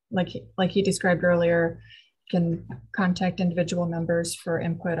Andy's, like he described earlier, can contact individual members for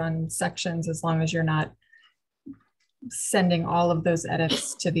input on sections as long as you're not sending all of those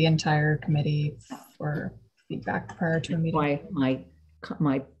edits to the entire committee for feedback prior to a meeting. Why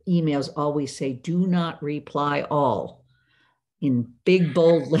my emails always say, do not reply all in big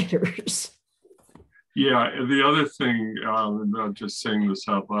bold letters. Yeah, and the other thing, I'm not just saying this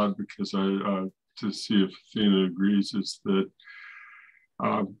out loud because to see if Athena agrees, is that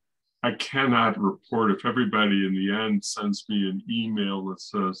I cannot report if everybody in the end sends me an email that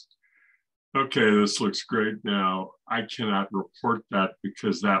says, okay, this looks great now. I cannot report that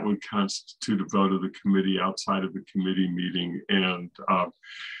because that would constitute a vote of the committee outside of the committee meeting. And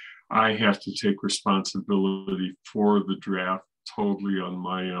I have to take responsibility for the draft totally on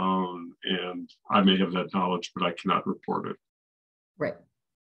my own. And I may have that knowledge, but I cannot report it. Right.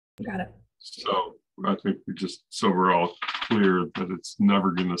 Got it. So I think we're all clear that it's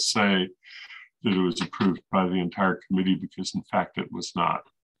never going to say that it was approved by the entire committee, because in fact it was not.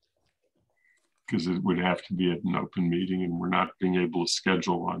 Because it would have to be at an open meeting and we're not being able to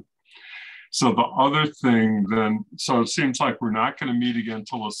schedule one. So the other thing then, so it seems like we're not going to meet again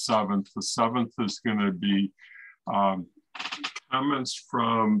until the 7th. The 7th is going to be comments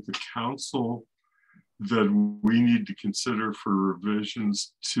from the council that we need to consider for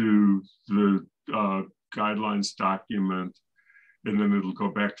revisions to the guidelines document. And then it'll go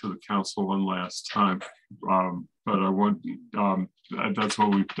back to the council one last time. But I want, that's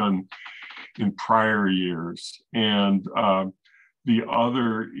what we've done in prior years. And the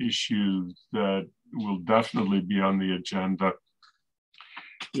other issue that will definitely be on the agenda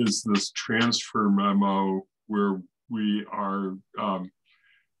is this transfer memo, where we are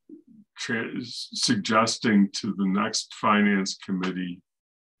suggesting to the next finance committee,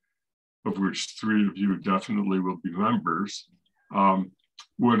 of which 3 of you definitely will be members,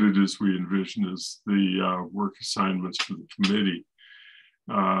 what it is we envision is the work assignments for the committee.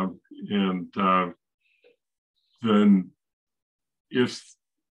 Then if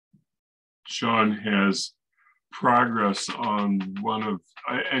Sean has progress on one of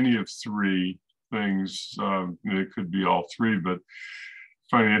any of 3 things, it could be all 3, but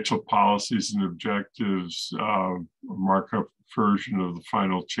financial policies and objectives, a markup version of the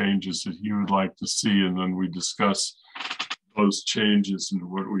final changes that he would like to see, and then we discuss those changes and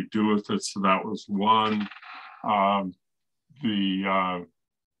what we do with it. So that was one.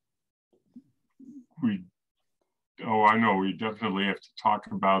 I know we definitely have to talk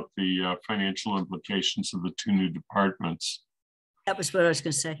about the financial implications of the 2 new departments. That was what I was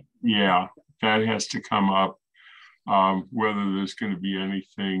going to say. Yeah, that has to come up. Whether there's going to be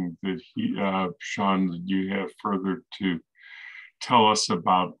anything that Sean, that you have further to tell us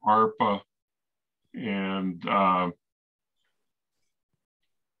about ARPA, and I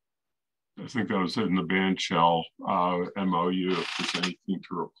think that was in the band shell MOU, if there's anything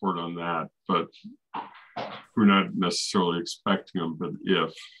to report on that. But we're not necessarily expecting them, but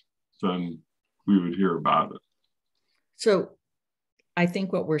if, then we would hear about it. So I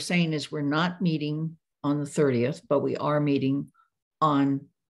think what we're saying is we're not meeting on the 30th, but we are meeting on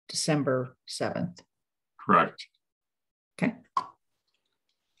December 7th. Correct. Okay.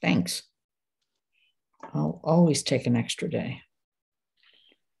 Thanks. I'll always take an extra day.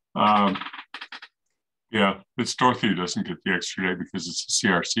 Yeah, it's Dorothy who doesn't get the extra day because it's a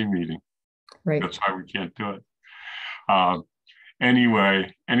CRC meeting. Right. That's why we can't do it.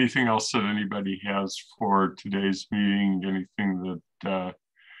 Anyway, anything else that anybody has for today's meeting? Anything that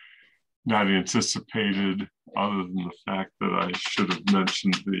not anticipated, other than the fact that I should have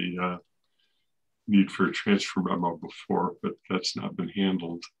mentioned the need for a transfer memo before, but that's not been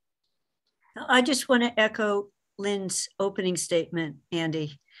handled. I just want to echo Lynn's opening statement,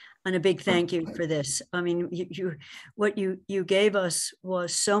 Andy, and a big thank you for this. I mean, what you gave us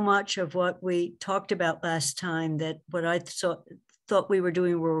was so much of what we talked about last time, that what I thought we were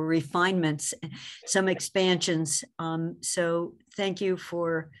doing were refinements, some expansions. So thank you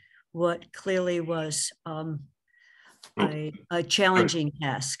for what clearly was a challenging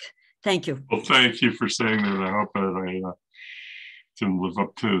task. Thank you. Well, thank you for saying that. I hope that I can live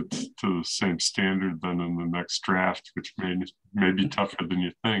up to the same standard then in the next draft, which may be tougher than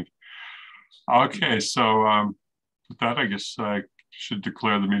you think. Okay, so with that, I guess I should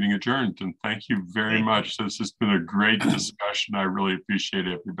declare the meeting adjourned. And thank you very much. This has been a great discussion. I really appreciate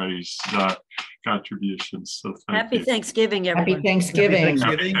everybody's contributions. So Happy you. Thanksgiving, everyone. Happy Thanksgiving.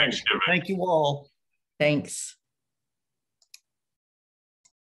 Happy Thanksgiving. Thank you all. Thanks.